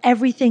going to put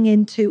everything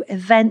into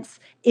events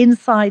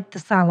inside the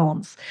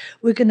salons.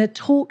 We're going to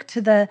talk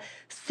to the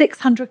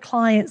 600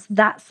 clients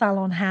that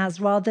salon has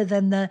rather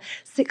than the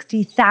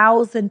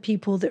 60,000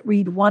 people that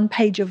read one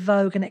page of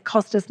Vogue and it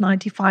cost us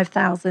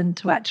 95,000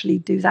 to actually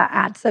do that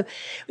ad. So,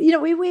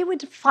 we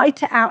would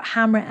fight it out,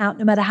 hammer it out,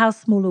 no matter how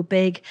small or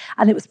big.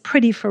 And it was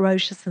pretty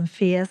ferocious and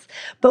fierce.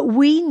 But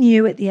we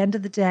knew at the end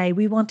of the day,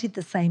 we wanted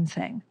the same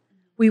thing.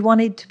 We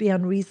wanted to be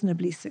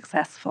unreasonably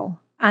successful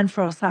and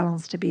for our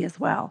salons to be as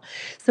well.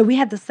 So we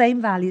had the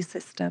same value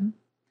system.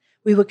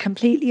 We were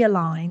completely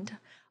aligned.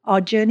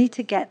 Our journey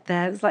to get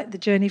there, it was like the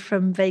journey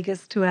from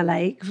Vegas to LA.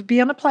 It could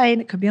be on a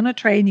plane, it could be on a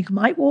train, you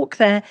might walk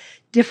there,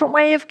 different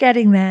way of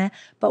getting there,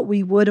 but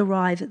we would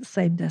arrive at the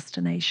same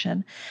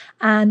destination.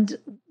 And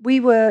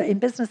we were in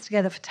business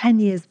together for 10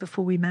 years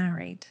before we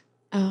married.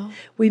 Oh.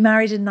 We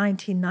married in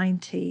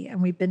 1990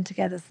 and we've been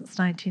together since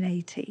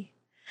 1980.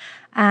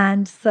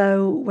 And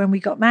so when we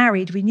got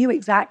married, we knew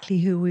exactly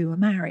who we were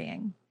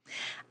marrying.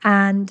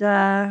 And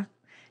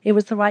it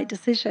was the right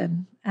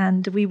decision.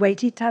 And we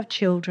waited to have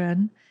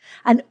children.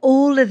 And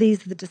all of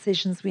these are the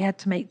decisions we had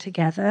to make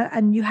together.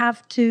 And you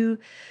have to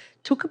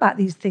talk about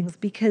these things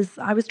because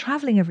I was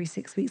traveling every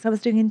 6 weeks. I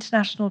was doing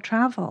international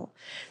travel.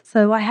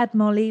 So I had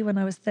Molly when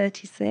I was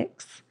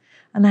 36.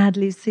 And I had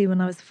Lucy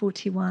when I was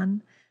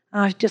 41.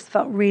 And I just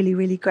felt really,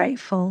 really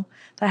grateful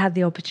that I had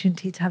the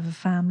opportunity to have a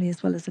family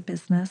as well as a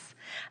business.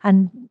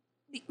 And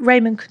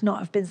Raymond could not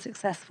have been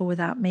successful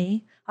without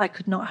me. I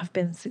could not have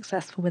been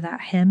successful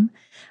without him.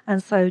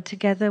 And so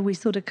together we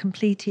sort of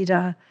completed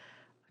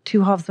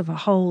two halves of a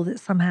whole that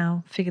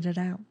somehow figured it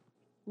out.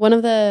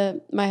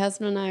 My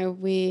husband and I,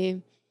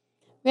 we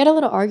had a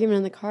little argument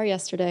in the car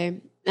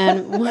yesterday. And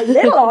a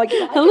little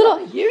argument?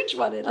 A huge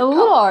one in the car. A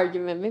little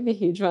argument, maybe a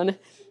huge one.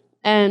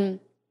 And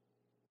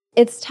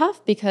it's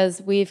tough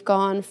because we've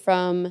gone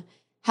from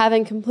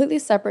having completely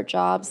separate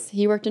jobs.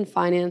 He worked in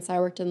finance, I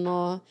worked in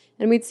law,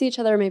 and we'd see each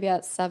other maybe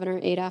at 7 or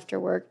 8 after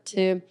work,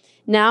 to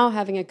now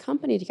having a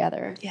company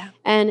together. Yeah.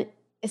 And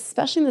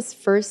especially in this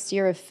first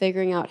year of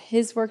figuring out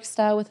his work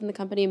style within the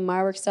company,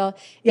 my work style,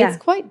 it's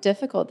quite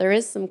difficult. There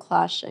is some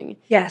clashing.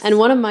 Yes. And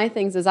one of my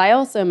things is I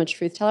also am a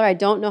truth teller. I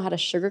don't know how to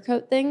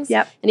sugarcoat things.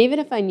 Yep. And even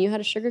if I knew how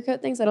to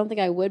sugarcoat things, I don't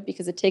think I would,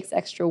 because it takes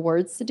extra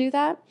words to do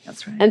that.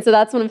 That's right. And so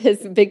that's one of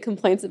his big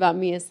complaints about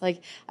me, is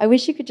like, I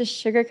wish you could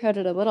just sugarcoat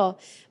it a little.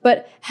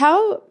 But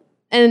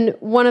and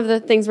one of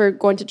the things we're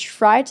going to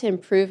try to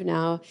improve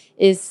now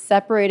is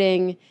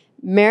separating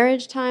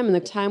marriage time and the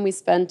time we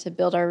spend to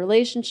build our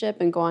relationship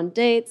and go on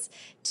dates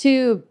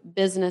to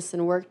business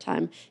and work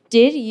time.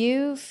 Did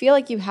you feel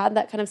like you had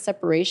that kind of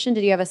separation?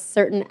 Did you have a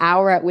certain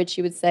hour at which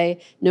you would say,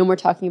 no more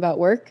talking about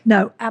work?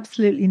 No,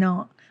 absolutely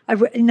not.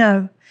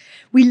 No,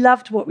 we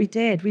loved what we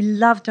did. We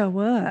loved our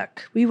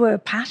work. We were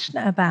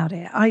passionate about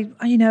it.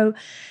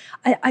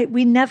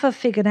 We never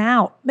figured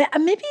out.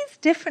 Maybe it's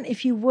different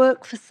if you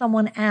work for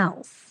someone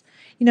else.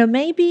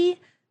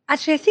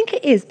 Actually, I think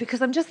it is,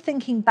 because I'm just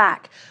thinking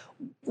back.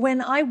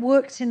 When I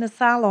worked in a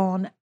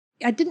salon,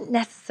 I didn't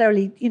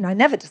necessarily, I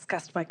never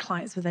discussed my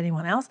clients with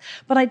anyone else,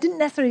 but I didn't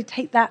necessarily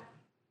take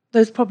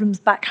those problems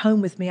back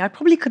home with me. I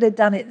probably could have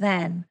done it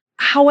then.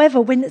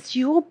 However, when it's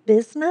your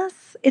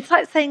business, it's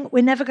like saying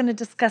we're never going to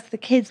discuss the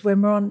kids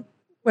when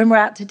we're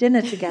out to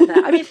dinner together.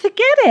 I mean,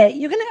 forget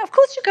it. Of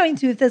course you're going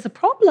to if there's a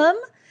problem.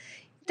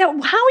 How are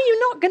you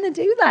not going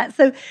to do that?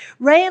 So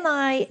Ray and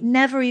I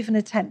never even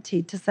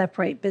attempted to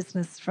separate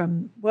business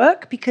from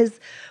work,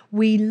 because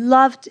we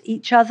loved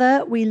each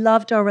other, we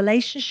loved our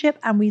relationship,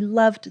 and we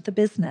loved the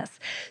business.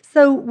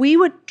 So we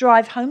would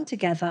drive home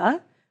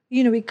together.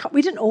 We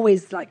didn't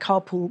always like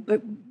carpool,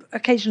 but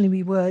occasionally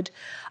we would,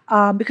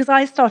 because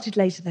I started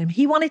later than him.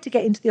 He wanted to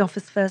get into the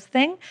office first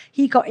thing.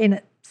 He got in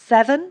at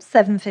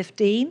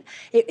 7:15.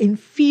 It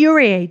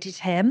infuriated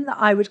him that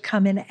I would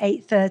come in at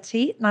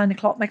 8:30, 9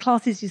 o'clock. My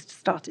classes used to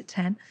start at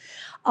 10.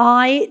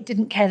 I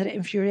didn't care that it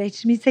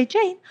infuriated me. He'd say,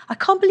 Jane, I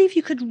can't believe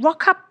you could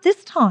rock up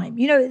this time.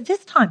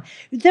 This time.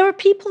 There are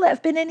people that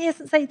have been in here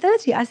since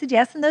 8:30. I said,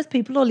 yes, and those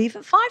people will leave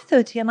at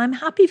 5:30, and I'm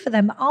happy for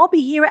them. I'll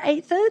be here at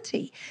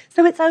 8:30.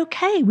 So it's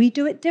okay. We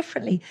do it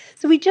differently.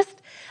 So we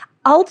just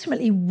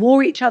ultimately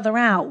wore each other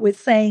out with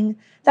saying,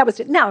 that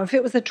was it. Now, if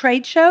it was a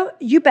trade show,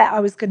 you bet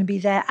I was going to be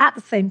there at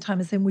the same time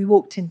as him. We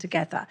walked in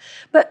together.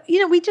 But,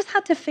 we just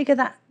had to figure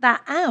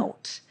that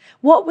out.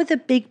 What were the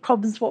big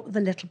problems? What were the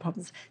little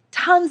problems?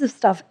 Tons of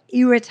stuff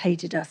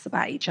irritated us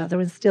about each other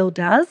and still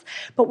does.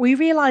 But we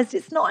realized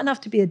it's not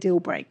enough to be a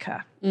deal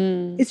breaker.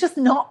 It's just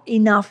not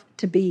enough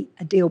to be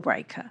a deal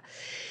breaker.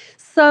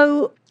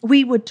 So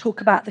we would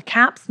talk about the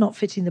caps not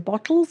fitting the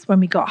bottles when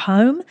we got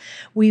home.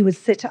 We would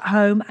sit at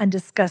home and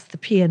discuss the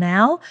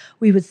P&L.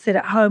 We would sit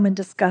at home and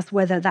discuss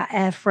whether that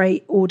air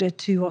freight order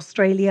to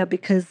Australia,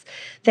 because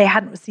they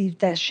hadn't received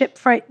their ship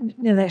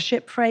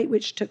freight,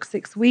 which took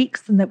 6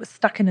 weeks, and that was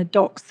stuck in a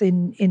docks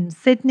in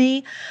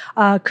Sydney.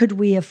 Could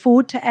we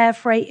afford to air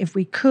freight? If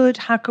we could,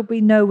 how could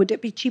we know? Would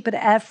it be cheaper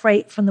to air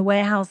freight from the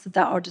warehouse that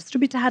our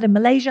distributor had in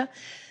Malaysia?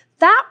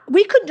 That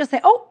we couldn't just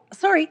say, oh,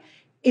 sorry,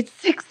 it's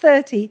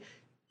 6:30.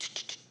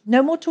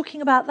 No more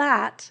talking about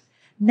that.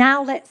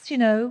 Now let's,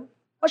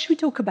 what should we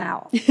talk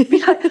about?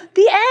 Be like,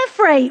 the air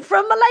freight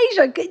from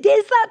Malaysia,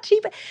 is that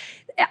cheaper?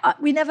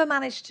 We never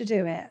managed to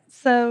do it.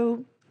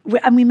 So,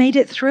 we made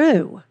it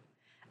through.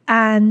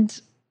 And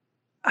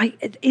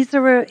is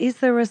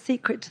there a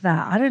secret to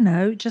that? I don't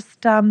know.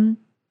 Just,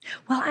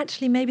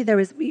 actually, maybe there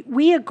is.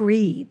 We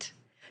agreed,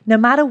 no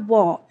matter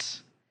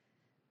what,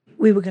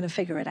 we were going to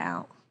figure it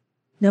out.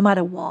 No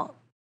matter what,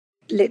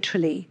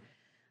 literally.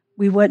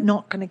 We were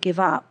not going to give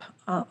up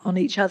on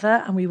each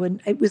other,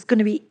 and it was going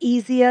to be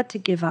easier to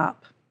give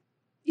up,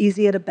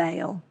 easier to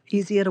bail,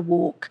 easier to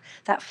walk.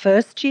 That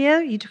first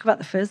year, you talk about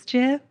the first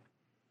year?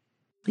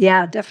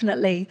 Yeah,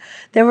 definitely.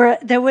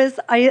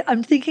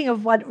 I'm thinking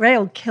of one. Ray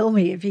will kill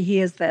me if he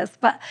hears this,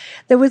 but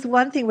there was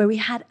one thing where we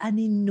had an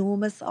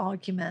enormous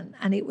argument,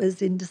 and it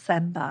was in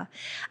December.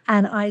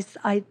 And I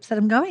said,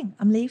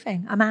 I'm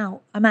leaving, I'm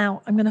out, I'm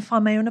going to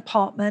find my own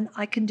apartment.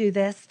 I can do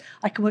this.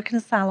 I can work in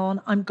a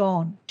salon. I'm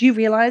gone. Do you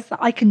realize that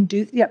I can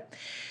do? Yeah.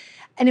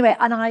 Anyway,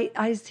 and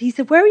he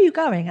said, where are you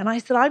going? And I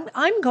said,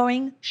 I'm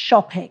going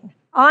shopping.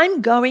 I'm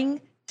going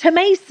to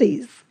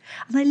Macy's.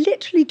 And I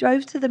literally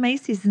drove to the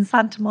Macy's in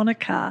Santa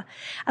Monica,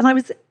 and I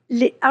was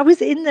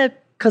in the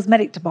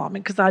cosmetic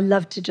department because I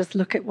love to just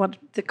look at what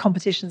the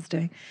competition's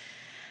doing.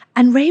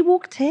 And Ray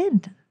walked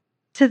in,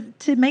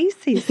 to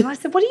Macy's. And I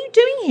said, what are you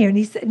doing here? And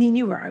he said, and he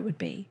knew where I would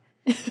be.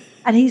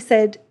 And he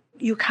said,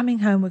 you're coming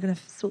home. We're going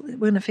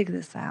to figure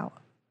this out.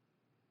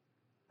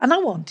 And I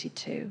wanted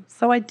to,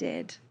 so I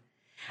did.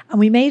 And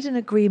we made an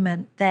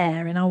agreement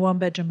there in our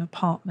one-bedroom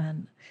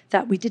apartment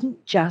that we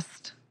didn't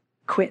just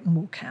quit and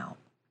walk out.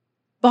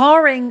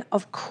 Barring,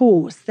 of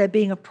course, there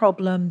being a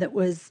problem that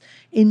was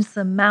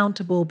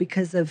insurmountable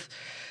because of,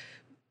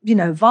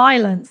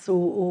 violence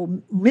or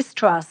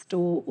mistrust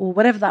or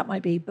whatever that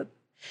might be. But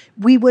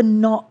we were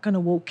not going to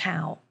walk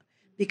out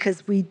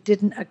because we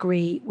didn't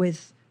agree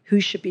with who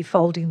should be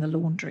folding the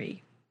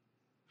laundry.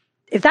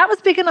 If that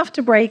was big enough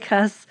to break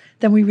us,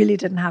 then we really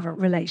didn't have a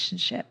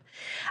relationship.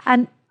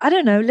 And I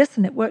don't know,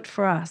 listen, it worked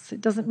for us.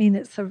 It doesn't mean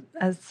it's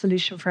a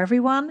solution for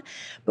everyone.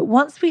 But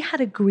once we had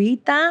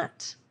agreed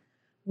that,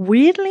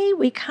 weirdly,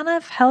 we kind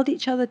of held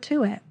each other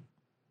to it.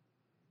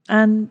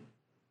 And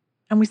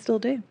we still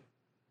do.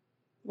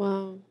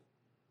 Wow.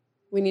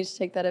 We need to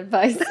take that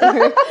advice.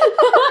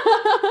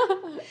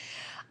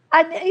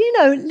 And,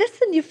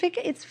 listen,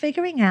 it's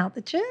figuring out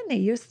the journey.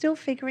 You're still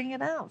figuring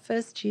it out.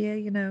 First year,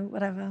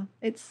 whatever.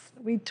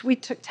 We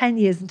took 10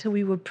 years until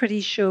we were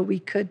pretty sure we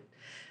could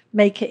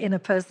make it in a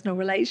personal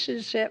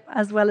relationship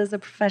as well as a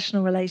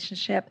professional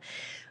relationship.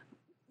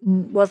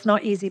 Was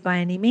not easy by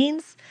any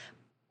means.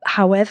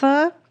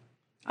 However,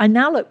 I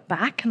now look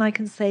back and I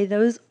can say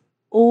those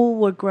all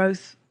were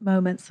growth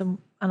moments, and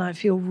I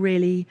feel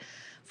really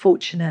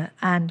fortunate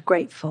and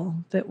grateful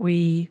that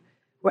we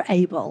were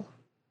able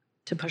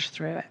to push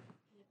through it.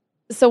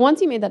 So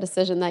once you made that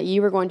decision that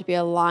you were going to be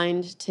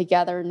aligned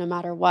together no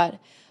matter what,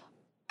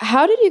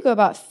 how did you go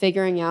about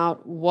figuring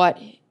out what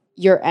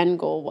your end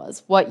goal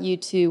was, what you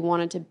two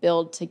wanted to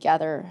build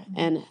together,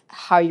 and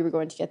how you were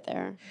going to get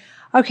there?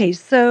 Okay,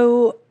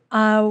 so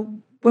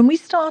when we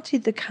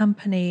started the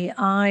company,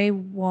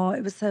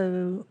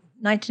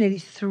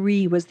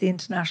 1983 was the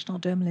International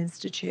Dermal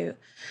Institute.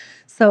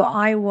 So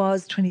I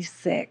was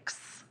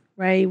 26.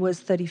 Ray was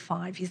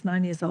 35. He's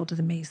 9 years older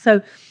than me.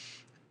 So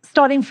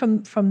starting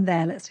from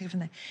there, let's take it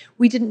from there.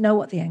 We didn't know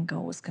what the end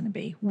goal was going to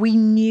be. We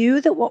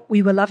knew that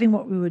we were loving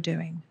what we were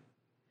doing.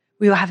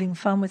 We were having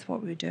fun with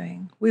what we were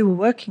doing. We were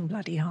working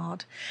bloody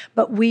hard,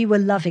 but we were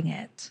loving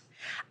it.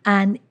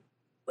 And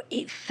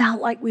it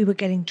felt like we were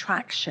getting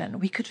traction.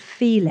 We could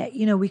feel it.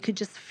 We could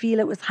just feel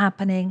it was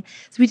happening.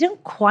 So we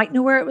didn't quite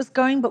know where it was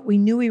going, but we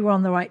knew we were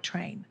on the right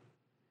train.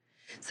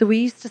 So we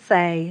used to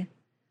say,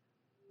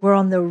 we're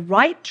on the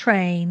right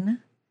train,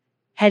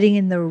 heading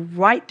in the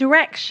right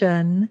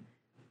direction,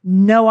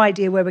 no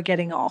idea where we're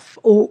getting off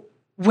or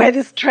where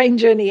this train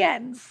journey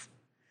ends.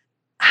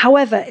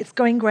 However, it's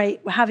going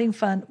great. We're having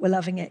fun. We're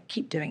loving it.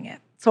 Keep doing it.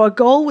 So our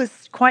goal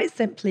was quite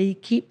simply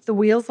keep the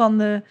wheels on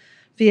the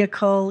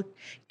vehicle,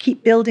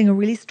 keep building a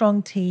really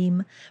strong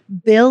team,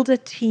 build a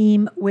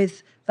team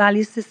with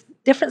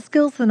different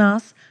skills than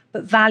us,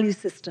 but value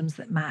systems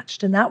that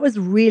matched. And that was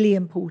really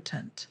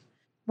important.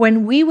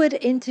 When we would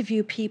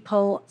interview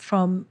people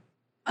from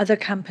other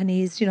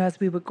companies, as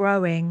we were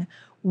growing,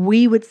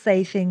 we would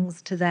say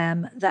things to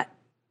them that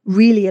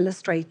really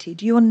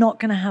illustrated, you are not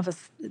going to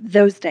have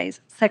those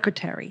days,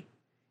 secretary.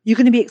 You're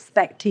going to be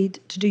expected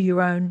to do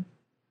your own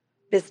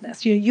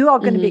business. You are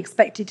going to be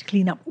expected to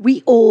clean up.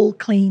 We all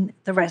clean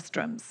the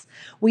restrooms.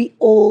 We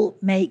all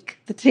make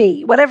the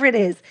tea, whatever it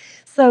is.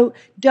 So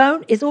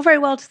it's all very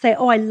well to say,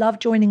 I love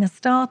joining a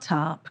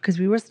startup, because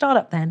we were a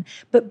startup then,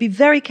 but be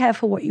very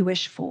careful what you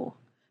wish for,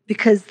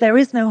 because there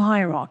is no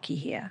hierarchy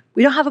here.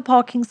 We don't have a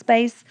parking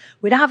space.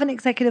 We don't have an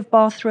executive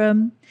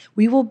bathroom.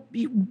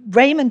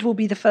 Raymond will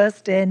be the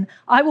first in.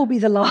 I will be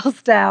the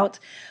last out.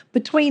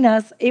 Between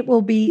us, it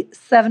will be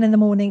 7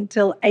 a.m.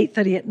 till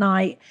 8:30 at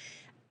night.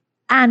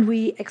 And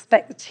we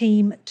expect the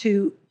team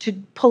to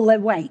pull their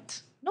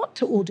weight, not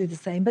to all do the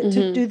same, but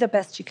to do the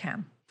best you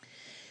can.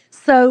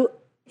 So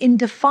in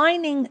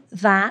defining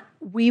that,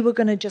 we were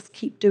going to just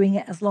keep doing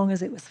it as long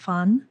as it was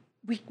fun.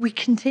 We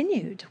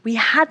continued. We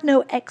had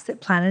no exit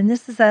plan. And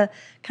this is a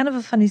kind of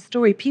a funny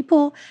story.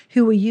 People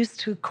who were used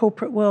to a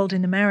corporate world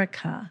in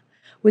America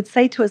would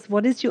say to us,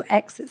 what is your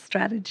exit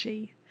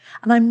strategy?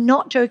 And I'm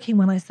not joking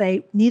when I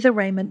say neither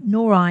Raymond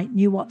nor I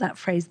knew what that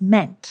phrase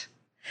meant.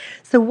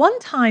 So one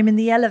time in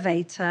the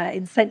elevator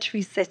in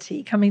Century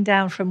City, coming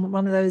down from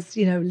one of those,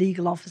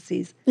 legal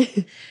offices,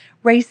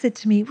 Ray said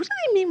to me, what do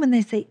they mean when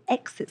they say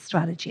exit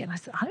strategy? And I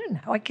said, I don't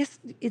know. I guess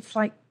it's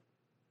like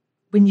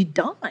when you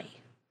die.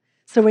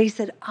 So Ray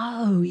said,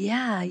 oh,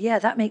 yeah,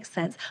 that makes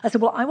sense. I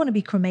said, well, I want to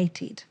be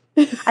cremated.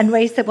 And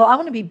Ray said, well, I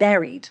want to be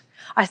buried.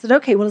 I said,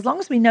 okay, well, as long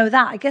as we know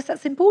that, I guess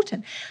that's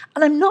important.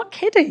 And I'm not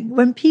kidding.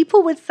 When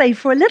people would say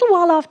for a little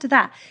while after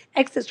that,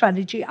 exit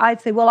strategy,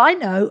 I'd say, well, I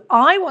know,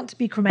 I want to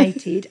be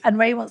cremated and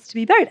Ray wants to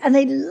be buried. And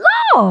they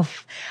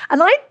laugh.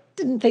 And I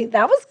didn't think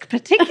that was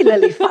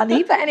particularly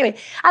funny. But anyway,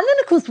 and then,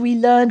 of course, we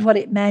learned what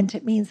it meant.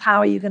 It means how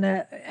are you going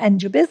to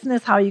end your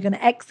business? How are you going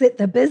to exit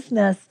the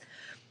business?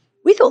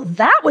 We thought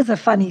that was a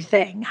funny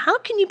thing. How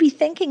can you be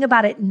thinking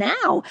about it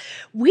now?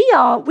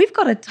 We've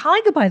got a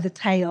tiger by the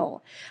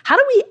tail. How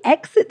do we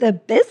exit the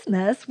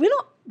business? We're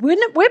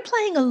We're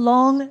playing a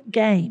long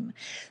game.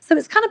 So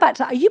it's kind of back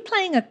to, are you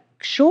playing a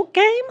short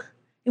game?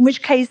 In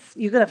which case,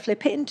 you're going to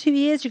flip it in 2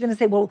 years. You're going to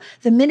say, well,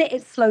 the minute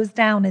it slows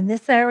down in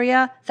this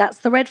area, that's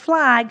the red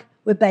flag.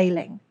 We're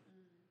bailing.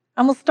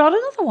 And we'll start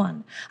another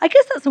one. I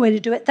guess that's the way to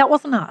do it. That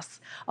wasn't us.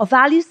 Our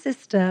value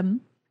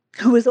system,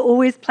 who was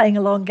always playing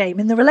a long game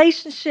in the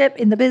relationship,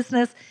 in the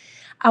business,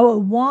 our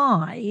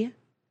why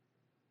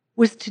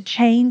was to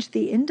change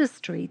the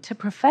industry, to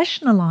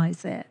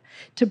professionalize it,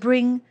 to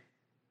bring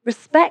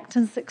respect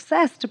and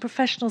success to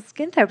professional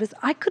skin therapists.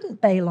 I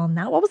couldn't bail on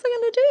that. What was I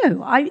going to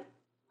do?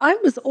 I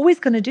was always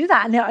going to do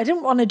that. And I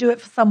didn't want to do it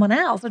for someone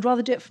else. I'd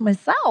rather do it for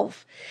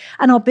myself.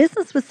 And our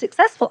business was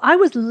successful. I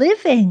was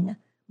living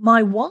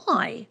my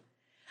why.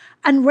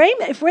 And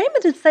if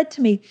Raymond had said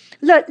to me,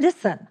 look,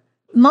 listen,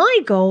 my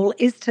goal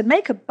is to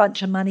make a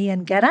bunch of money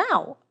and get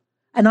out.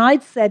 And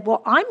I'd said,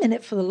 well, I'm in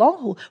it for the long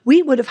haul.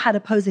 We would have had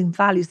opposing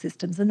value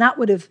systems, and that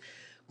would have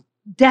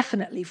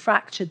definitely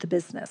fractured the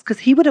business, because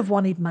he would have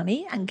wanted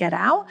money and get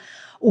out,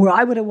 or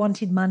I would have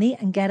wanted money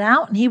and get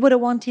out, and he would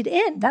have wanted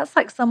in. That's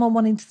like someone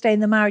wanting to stay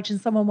in the marriage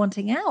and someone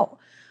wanting out.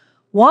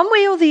 One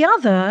way or the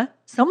other,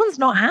 someone's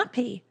not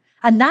happy,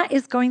 and that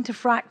is going to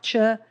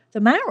fracture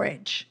the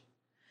marriage.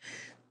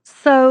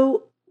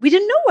 So we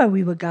didn't know where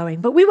we were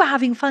going, but we were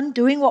having fun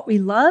doing what we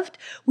loved.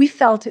 We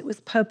felt it was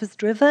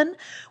purpose-driven.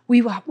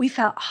 We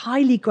felt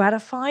highly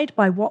gratified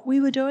by what we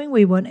were doing.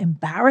 We weren't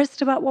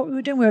embarrassed about what we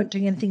were doing. We weren't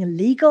doing anything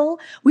illegal.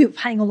 We were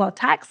paying all our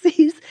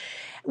taxes.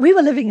 We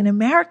were living in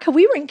America.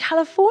 We were in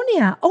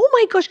California. Oh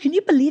my gosh, can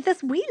you believe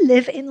this? We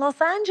live in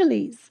Los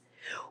Angeles.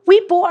 We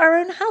bought our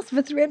own house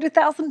for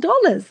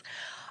 $300,000.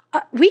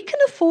 We can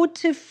afford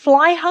to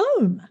fly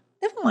home.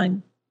 Never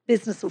mind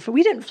business or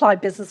we didn't fly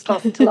business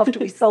class until after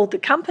we sold the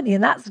company,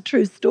 and that's a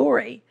true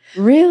story.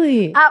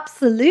 Really?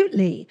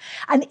 Absolutely.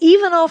 And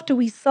even after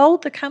we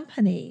sold the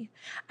company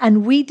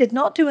and we did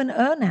not do an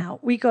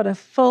earn-out, we got a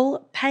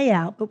full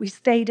payout, but we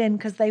stayed in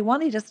because they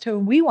wanted us to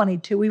and we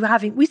wanted to. We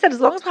said, as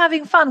long as we're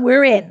having fun,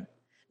 we're in.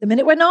 The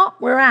minute we're not,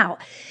 we're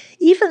out.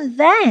 Even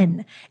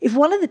then, if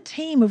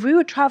we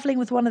were traveling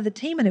with one of the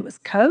team and it was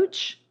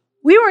coach,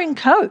 we were in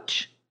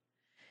coach.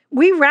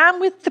 We ran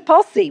with the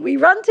posse. We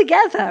run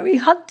together. We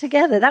hunt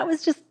together. That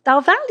was just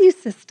our value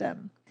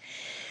system.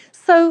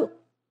 So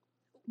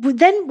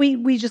then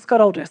we just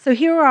got older. So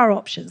here are our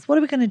options. What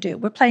are we going to do?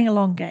 We're playing a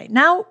long game.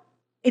 Now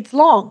it's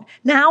long.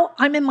 Now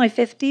I'm in my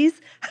 50s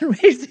and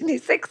Ray's in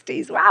his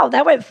 60s. Wow,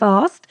 that went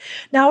fast.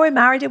 Now we're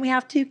married and we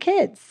have 2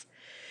 kids.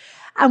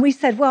 And we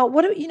said, well,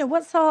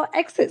 what's our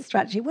exit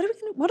strategy? What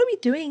are we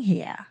doing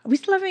here? Are we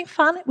still having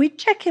fun? We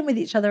check in with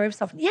each other every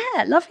so often.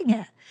 Yeah, loving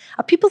it.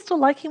 Are people still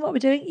liking what we're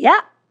doing? Yeah.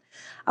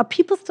 Are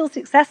people still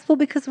successful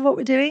because of what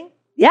we're doing?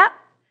 Yeah.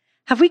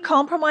 Have we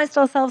compromised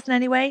ourselves in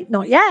any way?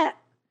 Not yet.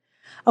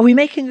 Are we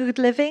making a good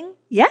living?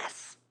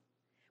 Yes.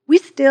 We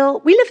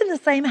live in the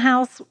same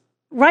house.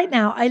 Right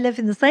now, I live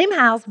in the same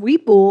house we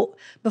bought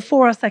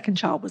before our second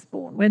child was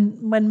born.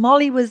 When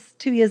Molly was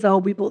 2 years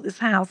old, we bought this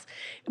house.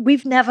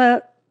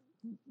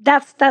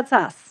 That's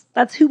us.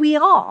 That's who we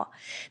are.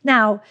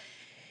 Now,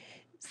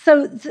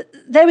 so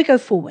there we go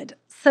forward.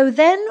 So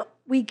then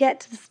we get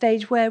to the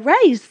stage where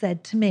Ray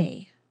said to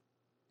me,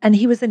 and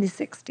he was in his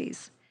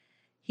 60s.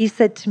 He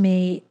said to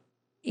me,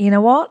 you know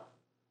what?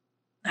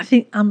 I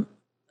think I'm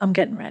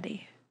getting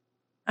ready.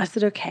 I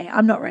said, okay,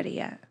 I'm not ready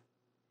yet.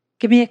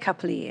 Give me a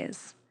couple of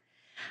years.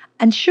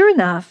 And sure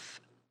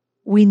enough,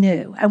 we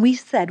knew. And we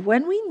said,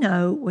 when we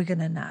know, we're going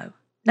to know.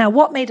 Now,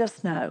 what made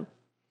us know?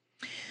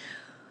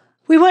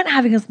 We weren't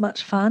having as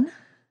much fun.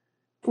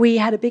 We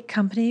had a big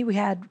company. We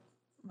had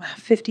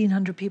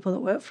 1,500 people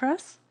that worked for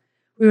us.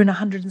 We were in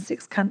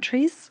 106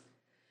 countries.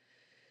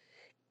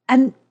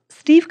 And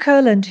Steve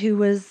Kurland, who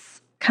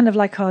was kind of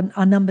like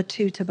our number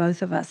 2 to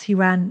both of us, he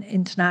ran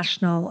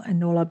international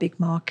and all our big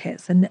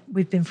markets, and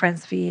we've been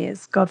friends for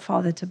years,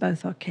 godfather to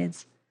both our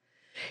kids.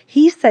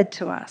 He said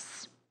to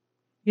us,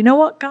 you know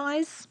what,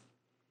 guys?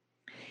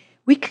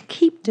 We can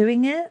keep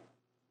doing it,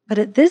 but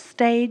at this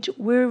stage,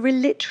 we're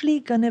literally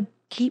going to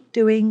keep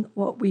doing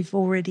what we've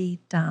already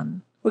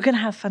done. We're going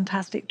to have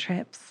fantastic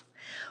trips.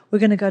 We're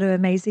going to go to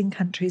amazing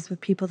countries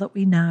with people that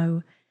we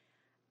know.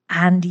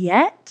 And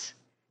yet,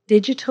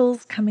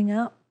 digital's coming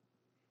up.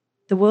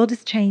 The world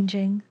is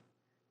changing.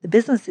 The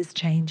business is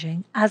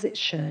changing, as it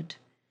should.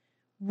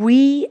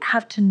 We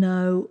have to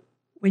know,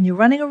 when you're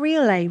running a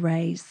relay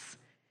race,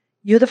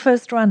 you're the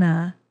first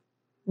runner.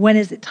 When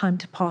is it time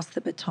to pass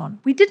the baton?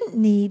 We didn't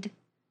need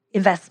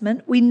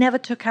investment. We never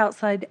took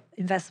outside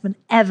investment,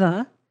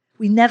 ever.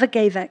 We never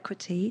gave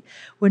equity.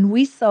 When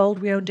we sold,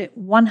 we owned it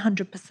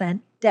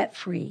 100%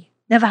 debt-free.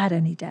 Never had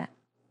any debt.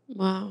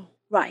 Wow.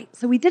 Right.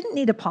 So we didn't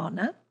need a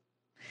partner.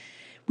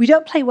 We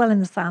don't play well in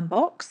the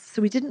sandbox.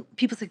 So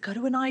people said, go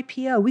to an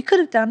IPO. We could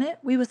have done it.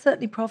 We were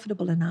certainly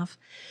profitable enough.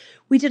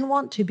 We didn't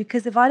want to,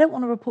 because if I don't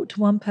want to report to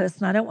one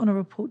person, I don't want to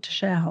report to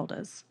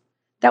shareholders.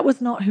 That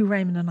was not who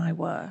Raymond and I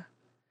were.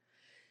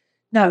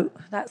 No,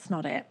 that's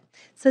not it.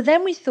 So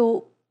then we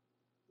thought,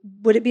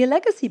 would it be a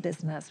legacy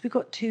business? We've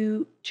got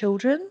 2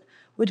 children.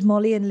 Would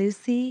Molly and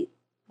Lucy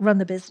run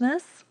the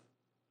business?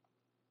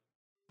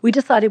 We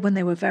decided when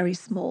they were very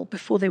small,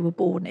 before they were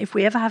born, if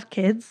we ever have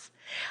kids,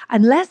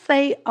 unless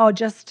they are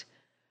just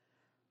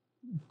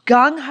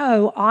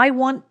gung-ho, I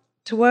want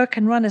to work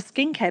and run a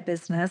skincare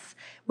business,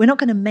 we're not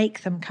going to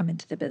make them come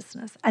into the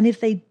business. And if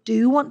they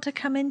do want to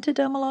come into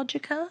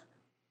Dermalogica,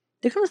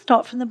 they're going to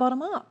start from the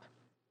bottom up.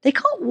 They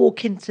can't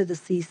walk into the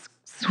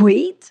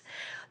C-suite.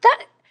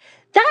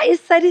 That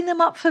is setting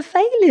them up for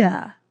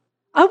failure.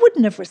 I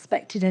wouldn't have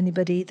respected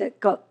anybody that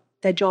got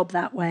their job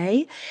that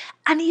way.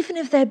 And even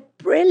if they're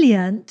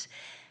brilliant,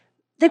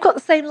 they've got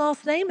the same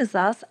last name as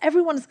us.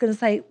 Everyone's going to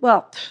say,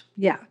 well,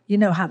 yeah, you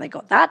know how they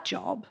got that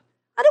job.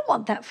 I don't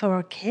want that for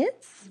our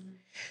kids.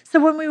 So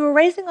when we were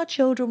raising our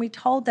children, we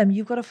told them,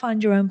 you've got to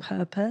find your own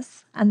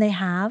purpose. And they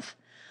have.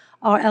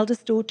 Our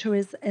eldest daughter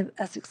is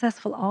a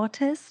successful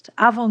artist,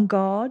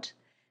 avant-garde,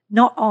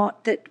 not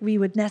art that we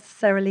would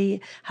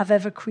necessarily have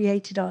ever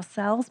created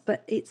ourselves,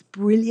 but it's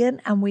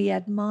brilliant and we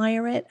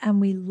admire it and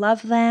we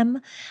love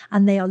them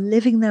and they are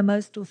living their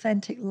most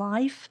authentic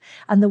life.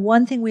 And the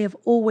one thing we have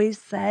always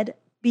said,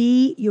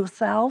 be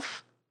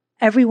yourself,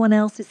 everyone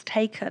else is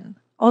taken.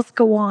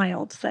 Oscar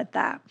Wilde said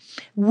that.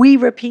 We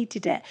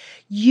repeated it.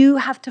 You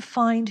have to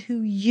find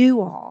who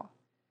you are.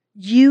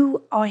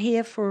 You are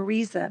here for a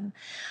reason.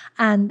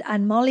 And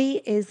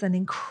Molly is an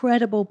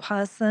incredible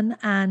person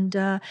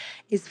and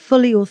is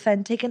fully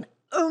authentic. And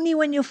only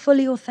when you're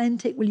fully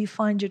authentic will you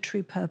find your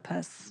true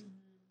purpose.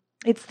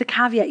 It's the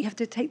caveat. You have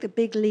to take the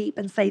big leap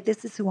and say,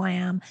 this is who I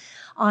am.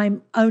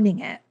 I'm owning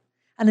it.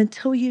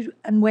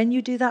 And when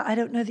you do that, I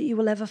don't know that you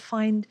will ever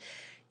find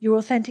your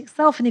authentic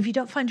self. And if you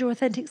don't find your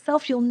authentic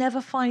self, you'll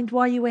never find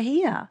why you were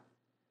here.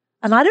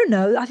 And I don't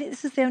know, I think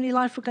this is the only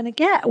life we're going to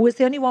get, or it's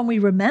the only one we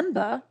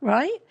remember,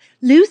 right?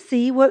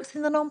 Lucy works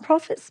in the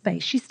nonprofit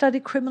space. She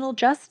studied criminal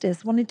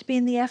justice, wanted to be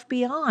in the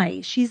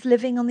FBI. She's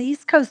living on the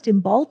East Coast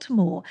in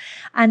Baltimore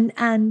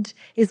and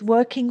is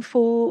working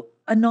for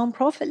a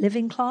nonprofit,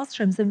 Living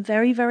Classrooms, and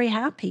very, very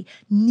happy.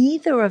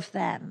 Neither of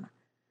them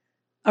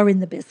are in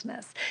the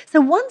business. So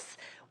once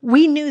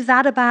we knew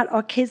that about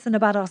our kids and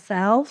about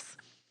ourselves,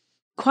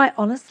 quite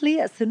honestly,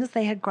 as soon as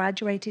they had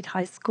graduated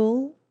high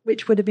school,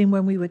 which would have been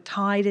when we were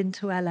tied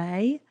into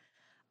LA,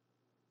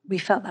 we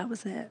felt that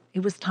was it.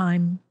 It was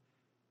time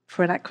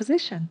for an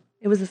acquisition.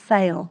 It was a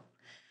sale.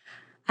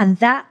 And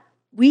that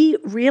we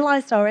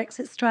realized our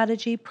exit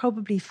strategy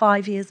probably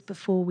 5 years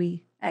before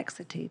we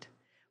exited.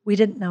 We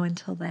didn't know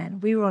until then.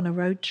 We were on a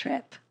road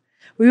trip.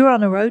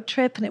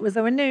 And it was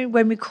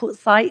when we caught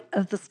sight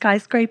of the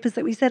skyscrapers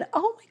that we said,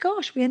 oh my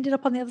gosh, we ended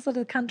up on the other side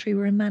of the country.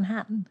 We're in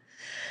Manhattan.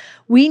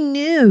 We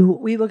knew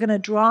we were going to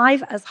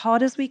drive as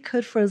hard as we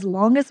could for as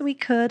long as we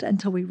could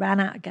until we ran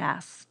out of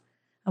gas.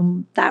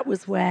 And that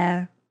was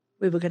where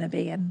we were going to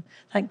be. And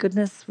thank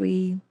goodness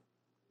we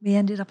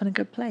ended up in a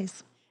good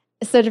place.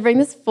 So to bring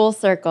this full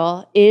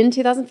circle, in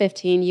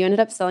 2015, you ended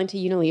up selling to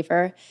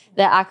Unilever.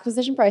 The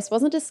acquisition price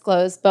wasn't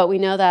disclosed, but we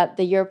know that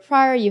the year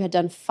prior, you had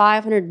done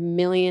 $500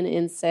 million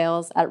in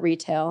sales at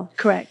retail.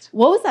 Correct.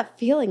 What was that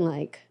feeling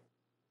like?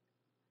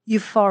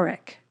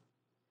 Euphoric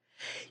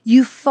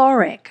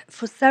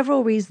for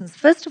several reasons.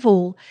 First of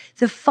all,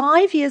 the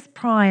 5 years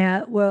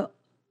prior were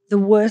the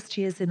worst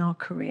years in our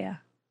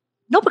career.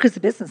 Not because the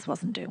business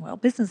wasn't doing well.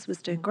 Business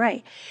was doing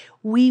great.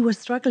 We were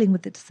struggling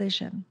with the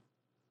decision.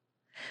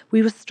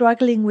 We were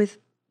struggling with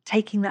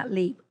taking that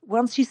leap.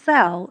 Once you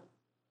sell,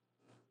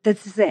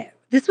 this is it.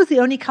 This was the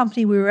only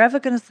company we were ever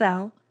going to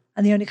sell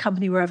and the only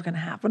company we're ever going to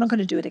have. We're not going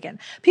to do it again.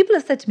 People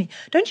have said to me,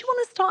 don't you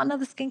want to start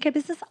another skincare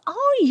business?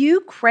 Are you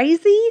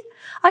crazy?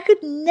 I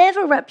could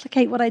never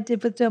replicate what I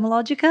did with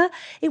Dermalogica.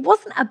 It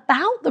wasn't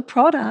about the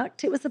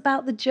product. It was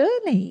about the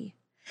journey.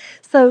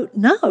 So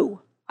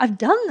no, I've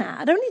done that.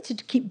 I don't need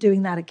to keep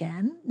doing that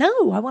again.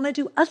 No, I want to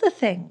do other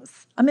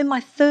things. I'm in my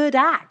third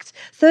act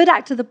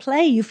of the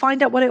play. You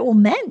find out what it all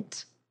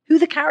meant, who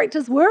the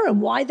characters were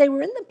and why they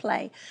were in the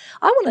play.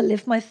 I want to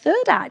live my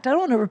third act. I don't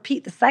want to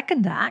repeat the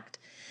second act.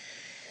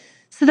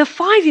 So the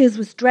 5 years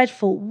was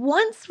dreadful.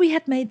 Once we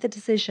had made the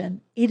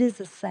decision, it is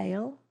a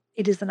sale,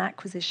 it is an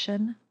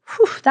acquisition.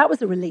 That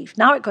was a relief.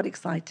 Now it got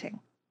exciting.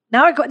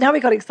 Now we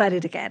got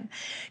excited again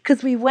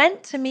because we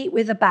went to meet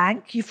with a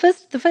bank. The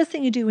first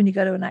thing you do when you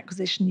go to an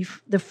acquisition,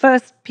 the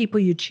first people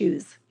you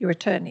choose, your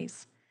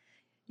attorneys.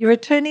 Your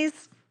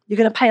attorneys, you're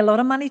going to pay a lot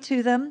of money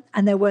to them,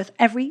 and they're worth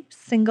every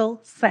single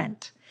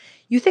cent.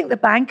 You think the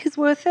bank is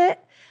worth it?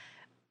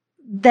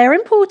 They're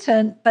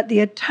important, but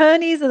the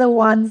attorneys are the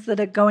ones that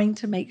are going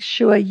to make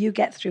sure you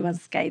get through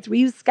unscathed. We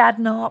use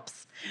Skadden.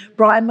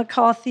 Brian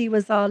McCarthy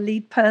was our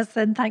lead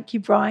person. Thank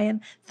you,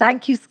 Brian.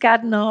 Thank you,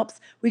 Skadden.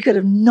 We could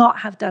have not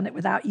have done it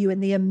without you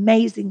and the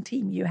amazing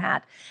team you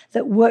had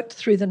that worked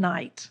through the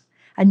night.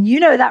 And you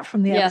know that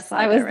from the other side. Yes,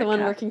 I was the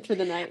one working through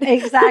the night.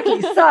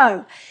 Exactly.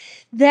 So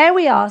there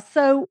we are.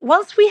 So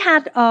once we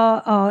had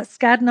our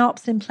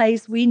Skadden in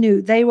place, we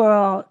knew they were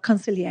our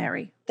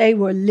consigliere. They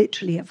were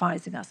literally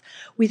advising us.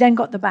 We then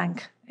got the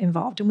bank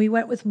involved and we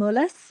went with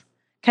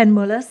Ken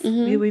Mullis,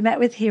 who we met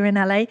with here in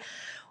LA.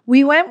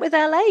 We went with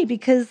LA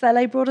because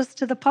LA brought us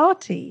to the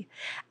party.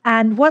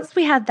 And once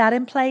we had that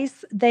in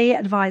place, they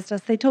advised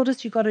us. They told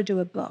us, you got to do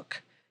a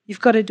book. You've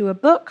got to do a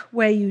book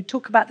where you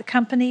talk about the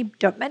company,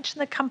 don't mention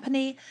the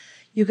company.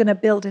 You're going to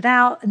build it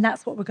out, and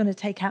that's what we're going to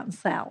take out and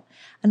sell.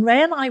 And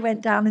Ray and I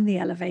went down in the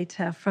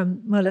elevator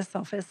from Muller's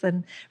office,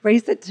 and Ray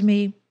said to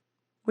me,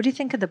 what do you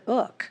think of the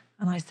book?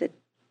 And I said,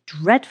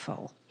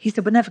 dreadful. He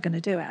said, we're never going to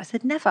do it. I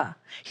said, never.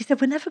 He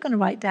said, we're never going to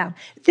write down.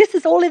 This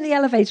is all in the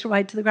elevator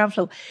ride to the ground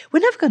floor. We're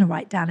never going to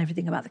write down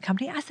everything about the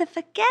company. I said,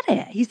 forget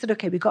it. He said,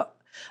 okay,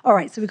 all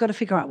right, so we've got to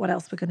figure out what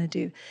else we're going to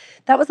do.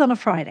 That was on a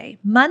Friday.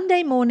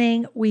 Monday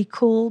morning, we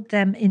called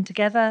them in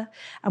together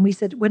and we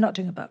said, we're not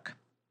doing a book.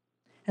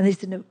 And they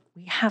said, no,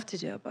 we have to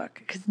do a book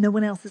because no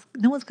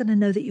one's going to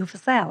know that you're for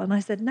sale. And I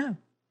said, no,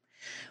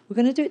 we're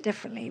going to do it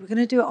differently. We're going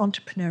to do it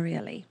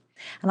entrepreneurially.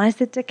 And I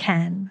said to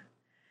Ken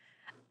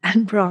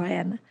and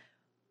Brian,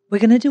 we're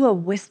going to do a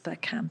whisper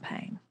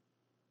campaign.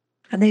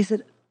 And they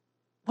said,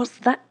 what's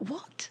that?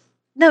 What?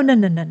 No.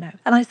 And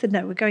I said,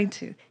 no, we're going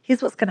to.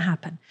 Here's what's going to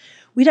happen.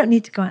 We don't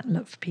need to go out and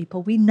look for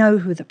people. We know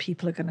who the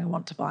people are going to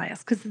want to buy us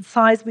because the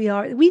size we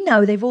are, we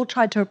know they've all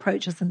tried to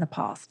approach us in the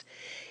past.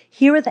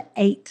 Here are the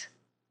 8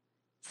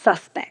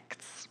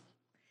 suspects.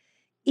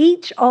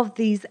 Each of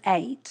these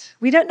 8,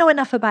 we don't know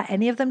enough about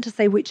any of them to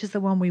say which is the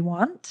one we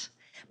want,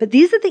 but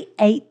these are the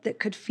 8 that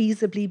could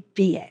feasibly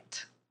be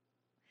it.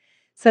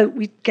 So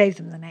we gave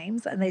them the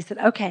names and they said,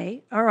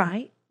 okay, all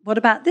right, what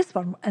about this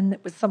one? And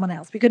it was someone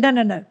else. We go,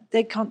 no,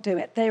 they can't do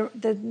it.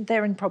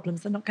 They're in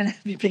problems. They're not going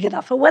to be big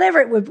enough or whatever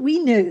it would. We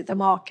knew the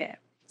market.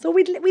 So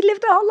we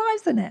lived our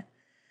lives in it.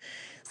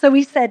 So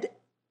we said,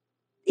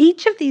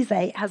 each of these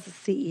 8 has a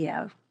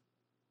CEO,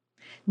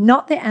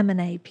 not the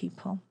M&A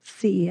people,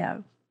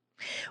 CEO.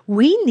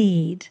 We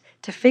need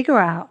to figure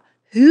out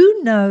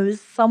who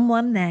knows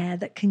someone there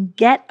that can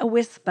get a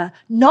whisper,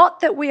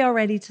 not that we are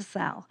ready to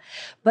sell,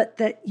 but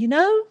that,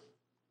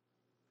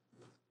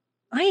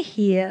 I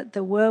hear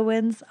the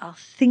Werwins are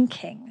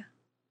thinking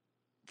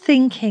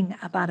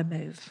about a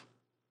move.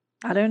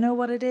 I don't know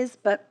what it is,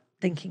 but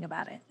thinking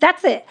about it.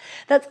 That's it.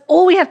 That's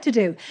all we have to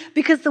do.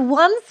 Because the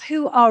ones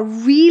who are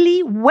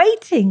really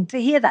waiting to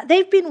hear that,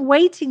 they've been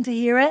waiting to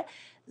hear it,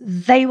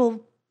 they will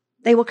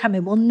come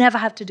in. We'll never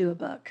have to do a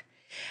book.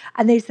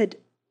 And they said,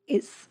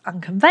 it's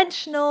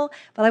unconventional,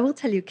 but I will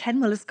tell you, Ken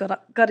Mullis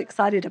got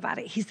excited about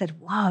it. He said,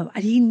 wow.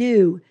 And he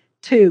knew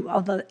 2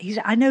 of the, he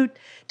said, I know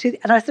 2.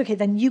 And I said, okay,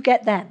 then you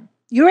get them.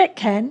 You're it,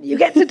 Ken. You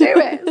get to do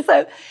it.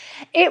 So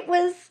it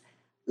was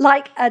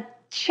like a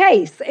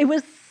chase. It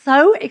was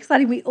so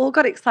exciting. We all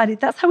got excited.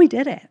 That's how we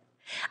did it.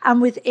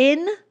 And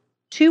within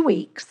 2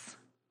 weeks,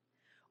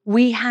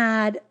 we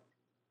had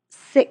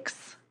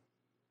 6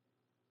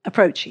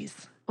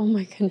 approaches. Oh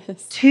my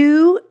goodness.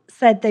 2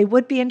 said they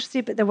would be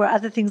interested, but there were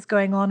other things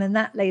going on, and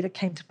that later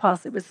came to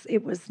pass.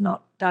 It was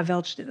not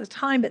divulged at the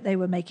time, but they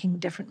were making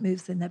different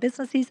moves in their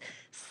businesses.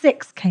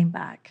 6 came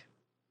back.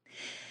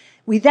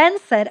 We then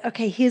said,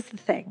 okay, here's the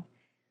thing.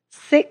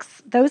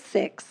 Those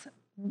 6,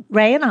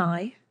 Ray and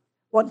I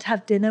want to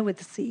have dinner with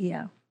the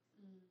CEO,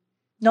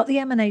 not the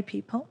M&A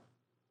people.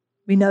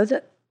 We know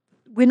that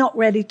we're not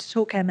ready to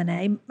talk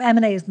M&A.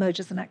 M&A is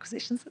mergers and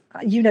acquisitions.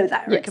 You know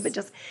that, Erica, Yes.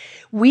 but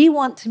we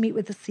want to meet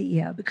with the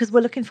CEO because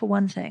we're looking for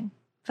one thing,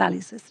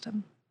 value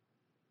system.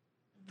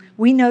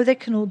 We know they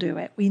can all do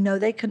it. We know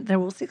they're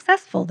all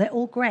successful. They're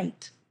all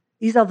great.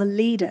 These are the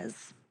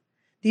leaders.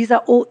 These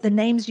are all the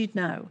names you'd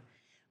know.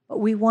 But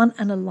we want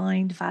an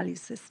aligned value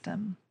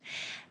system.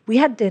 We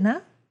had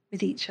dinner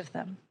with each of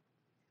them.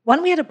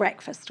 One we had a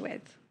breakfast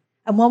with,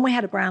 and one we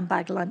had a brown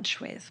bag lunch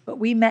with. But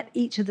we met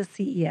each of the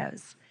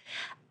CEOs.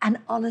 And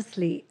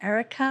honestly,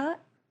 Erica,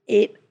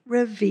 it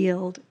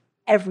revealed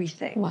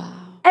everything.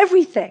 Wow.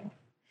 Everything.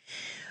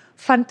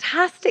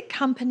 Fantastic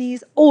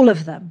companies, all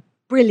of them.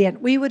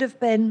 Brilliant. We would have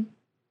been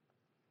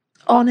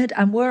honored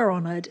and were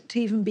honored to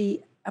even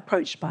be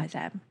approached by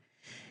them.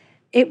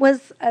 It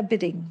was a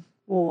bidding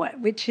war,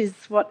 which is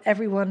what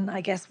everyone,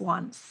 I guess,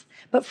 wants.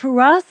 But for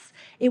us,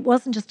 it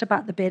wasn't just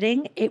about the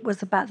bidding. It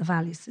was about the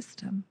value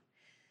system.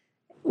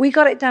 We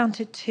got it down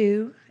to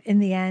 2 in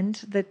the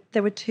end.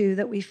 There were 2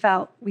 that we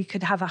felt we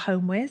could have a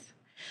home with.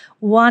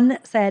 One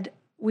said,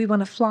 we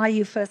want to fly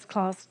you first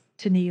class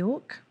to New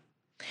York.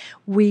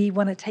 We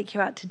want to take you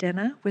out to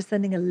dinner. We're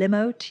sending a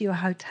limo to your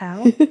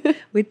hotel.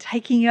 We're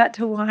taking you out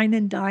to wine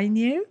and dine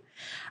you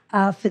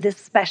for this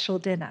special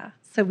dinner.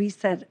 So we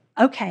said,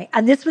 okay.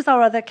 And this was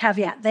our other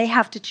caveat. They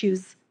have to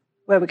choose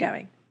where we're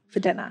going for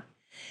dinner.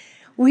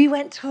 We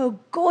went to a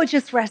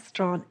gorgeous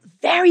restaurant,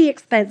 very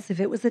expensive.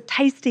 It was a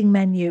tasting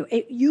menu.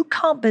 You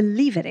can't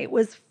believe it. It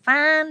was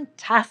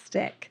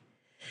fantastic.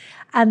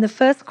 And the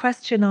first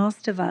question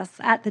asked of us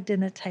at the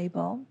dinner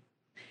table,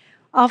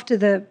 after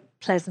the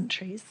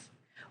pleasantries,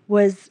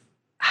 was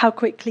how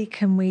quickly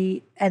can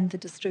we end the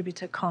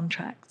distributor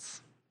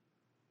contracts?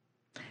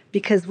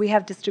 Because we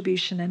have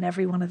distribution in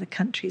every one of the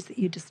countries that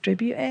you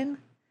distribute in,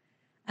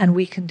 and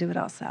we can do it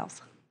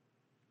ourselves.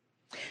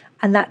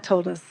 And that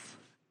told us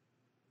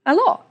a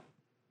lot.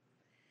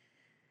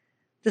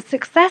 The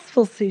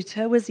successful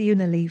suitor was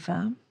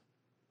Unilever.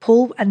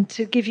 Paul, and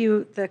to give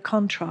you the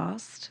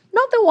contrast,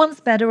 not that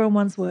one's better and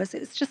one's worse,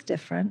 it's just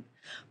different.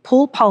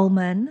 Paul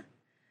Polman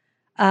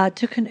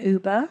took an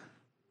Uber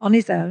on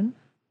his own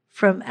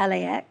from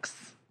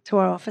LAX to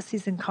our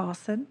offices in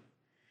Carson.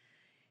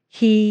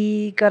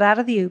 He got out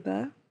of the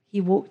Uber.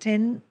 He walked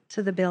in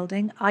to the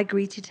building. I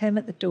greeted him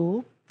at the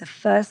door. The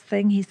first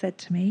thing he said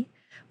to me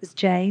was,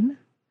 Jane,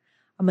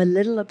 I'm a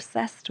little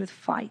obsessed with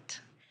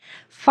FIGHT.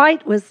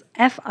 FIGHT was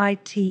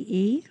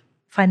FITE,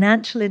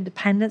 Financial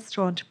Independence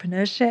Through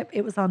Entrepreneurship.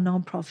 It was our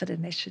nonprofit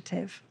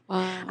initiative.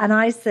 Wow. And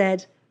I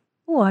said,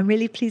 oh, I'm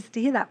really pleased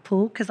to hear that,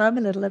 Paul, because I'm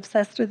a little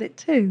obsessed with it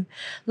too.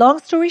 Long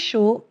story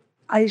short,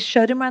 I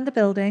showed him around the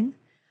building.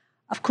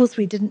 Of course,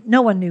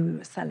 no one knew we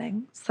were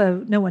selling,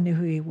 so no one knew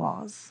who he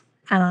was.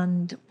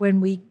 And when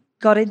we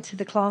got into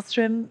the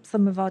classroom,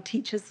 some of our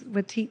teachers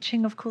were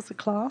teaching, of course, a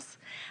class,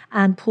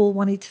 and Paul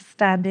wanted to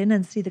stand in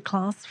and see the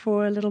class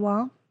for a little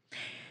while.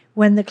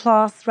 When the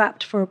class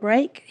wrapped for a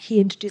break, he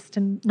introduced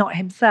him, not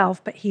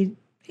himself, but he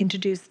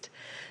introduced,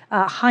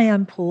 hi,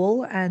 I'm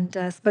Paul,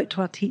 and spoke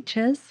to our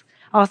teachers,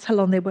 asked how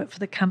long they worked for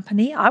the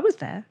company. I was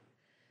there.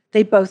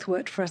 They both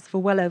worked for us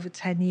for well over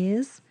 10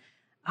 years.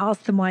 I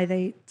asked them why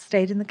they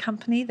stayed in the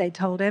company. They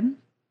told him.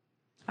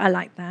 I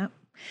liked that.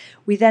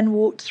 We then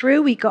walked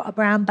through. We got a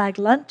brown bag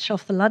lunch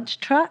off the lunch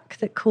truck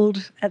that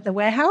called at the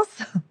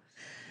warehouse.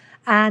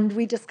 And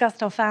we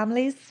discussed our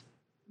families.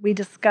 We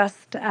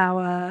discussed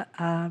our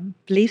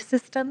belief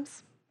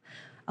systems,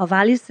 our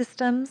value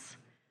systems.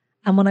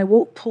 And when I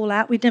walked Paul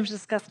out, we'd never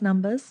discussed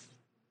numbers.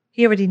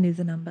 He already knew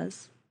the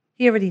numbers.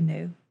 He already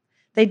knew.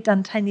 They'd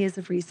done 10 years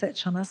of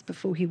research on us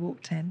before he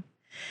walked in.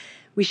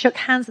 We shook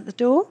hands at the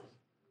door.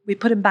 We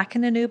put him back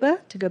in an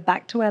Uber to go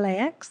back to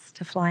LAX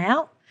to fly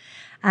out.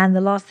 And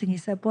the last thing he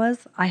said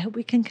was, I hope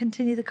we can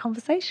continue the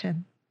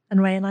conversation.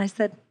 And Ray and I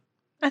said,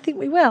 I think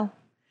we will.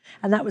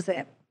 And that was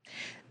it.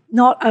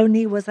 Not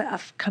only was it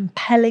a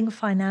compelling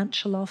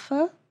financial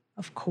offer,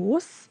 of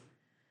course,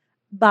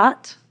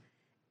 but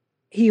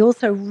he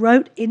also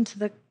wrote into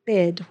the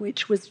bid,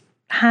 which was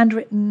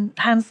handwritten,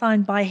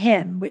 hand-signed by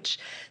him, which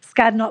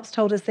Skadden Ops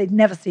told us they'd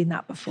never seen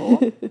that before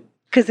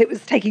because it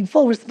was taking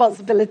full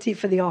responsibility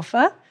for the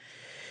offer.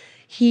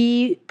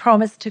 He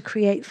promised to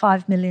create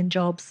 5 million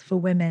jobs for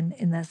women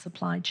in their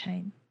supply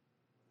chain.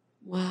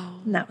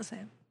 Wow. And that was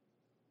it.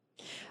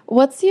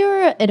 What's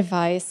your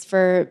advice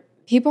for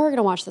people who are going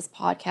to watch this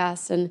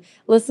podcast and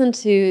listen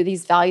to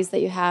these values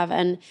that you have?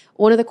 And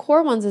one of the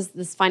core ones is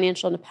this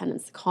financial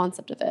independence, the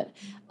concept of it.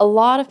 A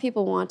lot of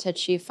people want to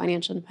achieve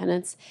financial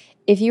independence.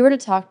 If you were to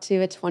talk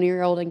to a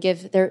 20-year-old and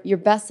give your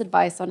best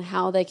advice on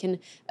how they can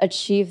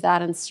achieve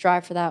that and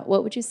strive for that,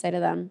 what would you say to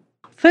them?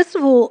 First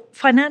of all,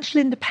 financial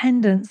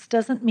independence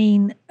doesn't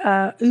mean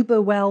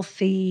uber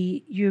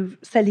wealthy, you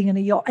selling in a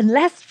yacht,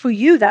 unless for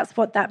you that's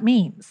what that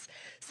means.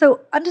 So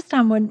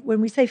understand when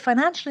we say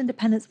financial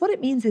independence, what it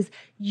means is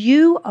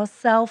you are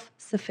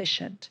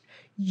self-sufficient.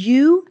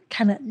 You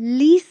can at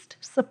least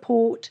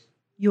support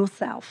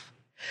yourself.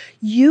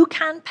 You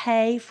can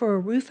pay for a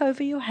roof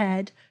over your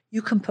head.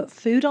 You can put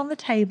food on the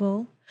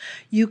table.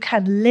 You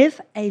can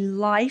live a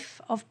life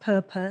of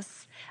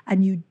purpose,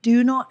 and you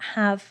do not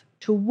have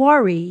to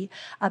worry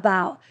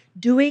about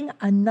doing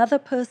another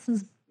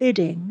person's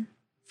bidding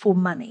for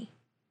money.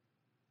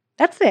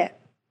 That's it.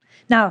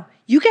 Now,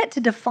 you get to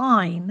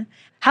define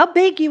how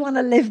big you want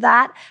to live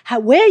that,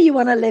 where you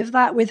want to live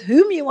that, with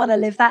whom you want to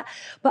live that.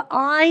 But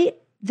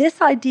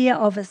this idea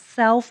of a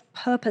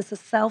self-purpose, a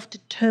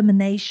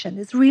self-determination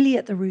is really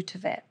at the root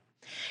of it.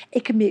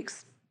 It can be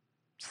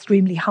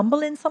extremely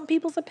humble in some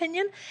people's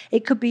opinion.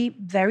 It could be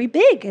very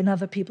big in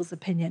other people's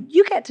opinion.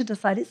 You get to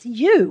decide. It's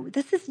you.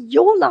 This is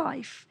your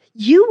life.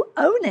 You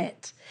own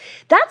it.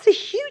 That's a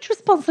huge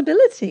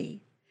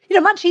responsibility.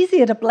 Much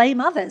easier to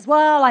blame others.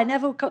 Well, I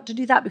never got to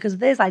do that because of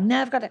this. I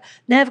never got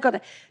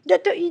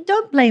to.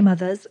 Don't blame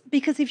others,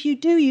 because if you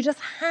do, you just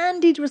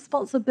handed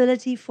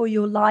responsibility for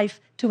your life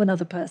to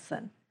another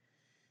person.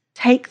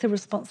 Take the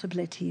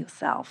responsibility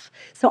yourself.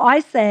 So I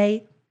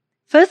say,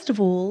 first of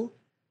all,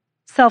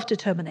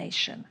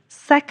 self-determination.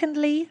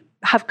 Secondly,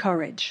 have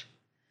courage.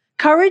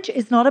 Courage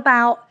is not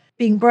about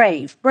being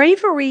brave.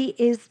 Bravery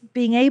is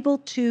being able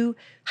to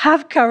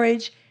have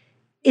courage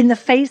in the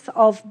face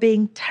of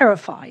being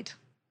terrified.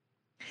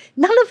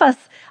 None of us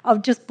are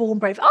just born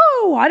brave.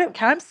 Oh, I don't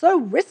care. I'm so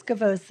risk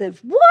aversive.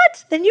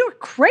 What? Then you're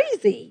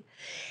crazy.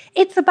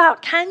 It's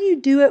about, can you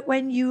do it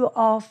when you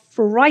are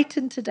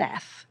frightened to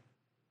death?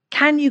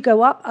 Can you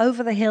go up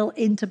over the hill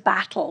into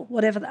battle,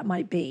 whatever that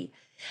might be?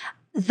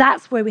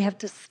 That's where we have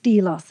to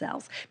steel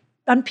ourselves.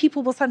 And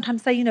people will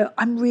sometimes say,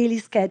 I'm really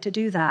scared to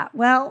do that.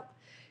 Well,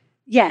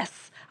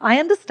 yes, I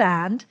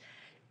understand.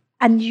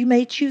 And you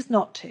may choose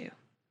not to.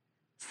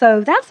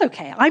 So that's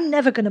okay. I'm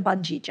never going to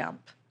bungee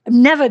jump.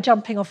 I'm never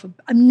going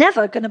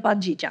to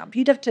bungee jump.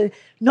 You'd have to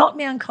knock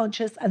me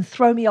unconscious and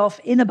throw me off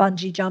in a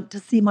bungee jump to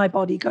see my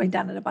body going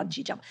down in a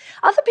bungee jump.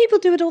 Other people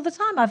do it all the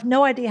time. I have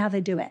no idea how they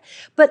do it.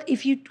 But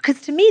because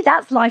to me,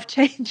 that's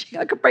life-changing.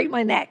 I could break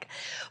my neck.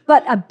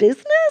 But a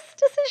business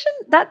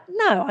decision,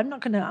 no, I'm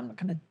not going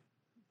to,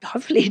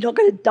 hopefully not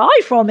going to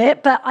die from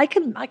it, but I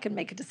can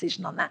make a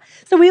decision on that.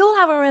 So we all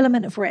have our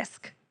element of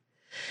risk.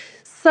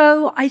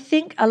 So I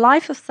think a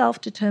life of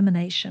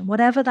self-determination,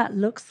 whatever that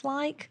looks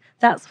like,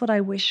 that's what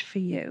I wish for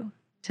you.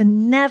 To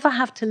never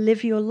have to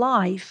live your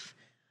life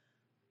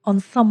on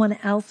someone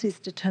else's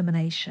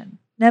determination.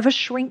 Never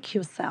shrink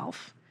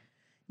yourself.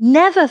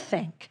 Never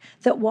think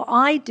that what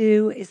I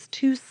do is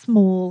too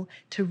small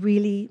to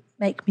really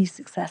make me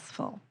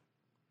successful.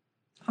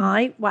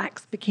 I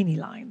wax bikini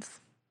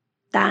lines.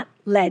 That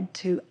led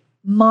to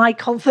my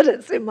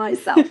confidence in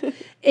myself.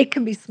 It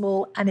can be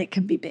small and it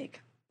can be big.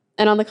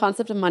 And on the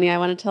concept of money, I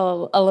want to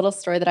tell a little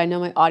story that I know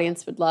my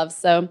audience would love.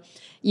 So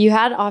you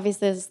had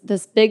obviously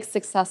this big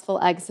successful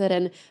exit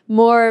and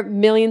more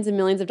millions and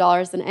millions of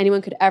dollars than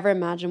anyone could ever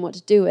imagine what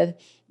to do with.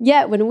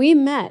 Yet when we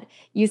met,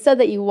 you said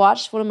that you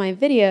watched one of my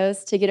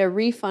videos to get a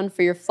refund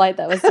for your flight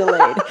that was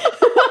delayed.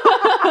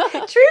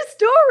 True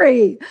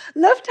story.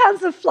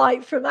 Lufthansa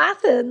flight from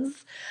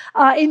Athens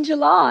in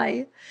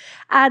July.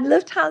 And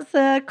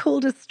Lufthansa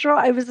called a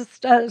strike. It was a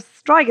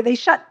strike. They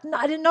shut,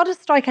 not a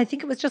strike. I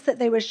think it was just that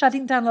they were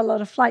shutting down a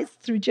lot of flights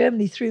through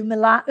Germany, through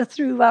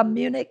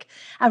Munich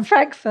and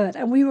Frankfurt.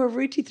 And we were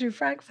routing through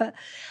Frankfurt.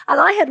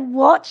 And I had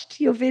watched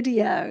your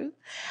video.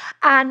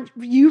 And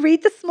you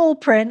read the small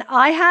print.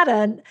 I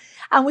hadn't.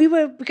 And we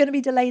were going to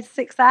be delayed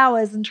 6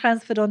 hours and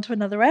transferred onto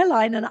another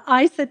airline. And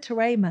I said to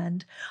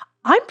Raymond,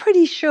 I'm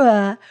pretty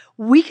sure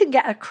we can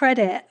get a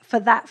credit for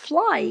that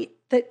flight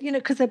that,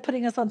 because they're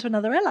putting us onto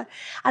another airline.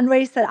 And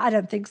Ray said, I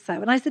don't think so.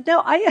 And I said,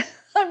 no,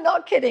 I'm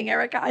not kidding,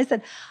 Erica. I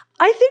said,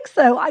 I think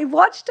so. I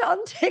watched it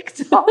on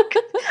TikTok.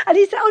 And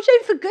he said, oh,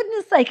 Jane, for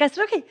goodness sake. I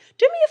said, okay,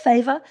 do me a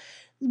favor.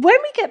 When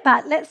we get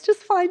back, let's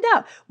just find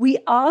out. We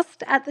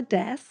asked at the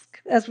desk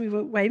as we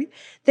were waiting.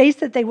 They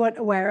said they weren't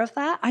aware of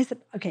that. I said,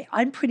 okay,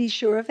 I'm pretty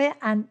sure of it.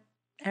 And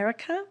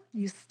Erica,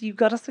 you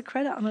got us a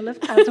credit on a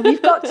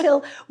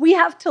Lufthansa. We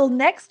have till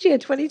next year,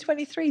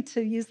 2023,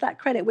 to use that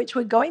credit, which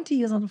we're going to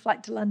use on a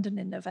flight to London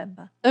in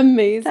November.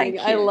 Amazing.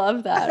 I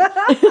love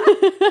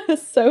that.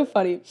 So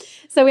funny.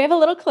 So we have a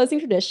little closing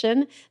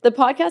tradition. The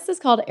podcast is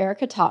called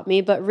Erica Taught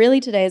Me, but really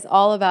today is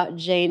all about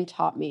Jane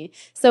taught me.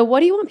 So what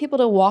do you want people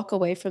to walk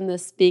away from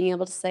this being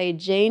able to say,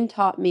 Jane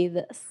taught me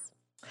this?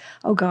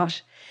 Oh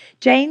gosh.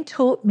 Jane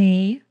taught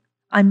me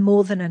I'm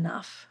more than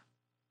enough.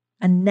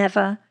 And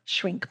never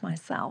shrink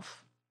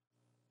myself.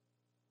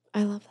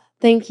 I love that.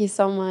 Thank you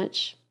so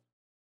much.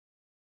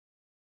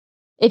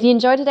 If you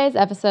enjoyed today's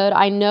episode,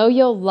 I know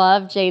you'll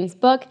love Jane's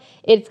book.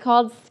 It's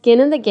called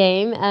Skin in the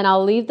Game, and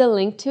I'll leave the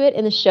link to it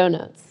in the show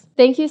notes.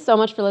 Thank you so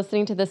much for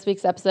listening to this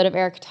week's episode of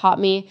Erica Taught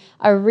Me.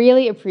 I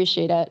really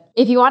appreciate it.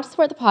 If you want to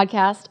support the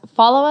podcast,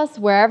 follow us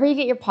wherever you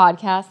get your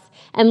podcasts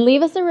and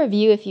leave us a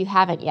review if you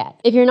haven't yet.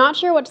 If you're not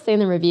sure what to say in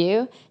the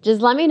review,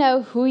 just let me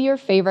know who your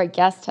favorite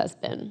guest has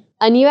been.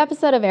 A new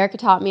episode of Erica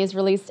Taught Me is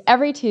released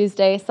every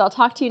Tuesday, so I'll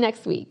talk to you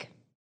next week.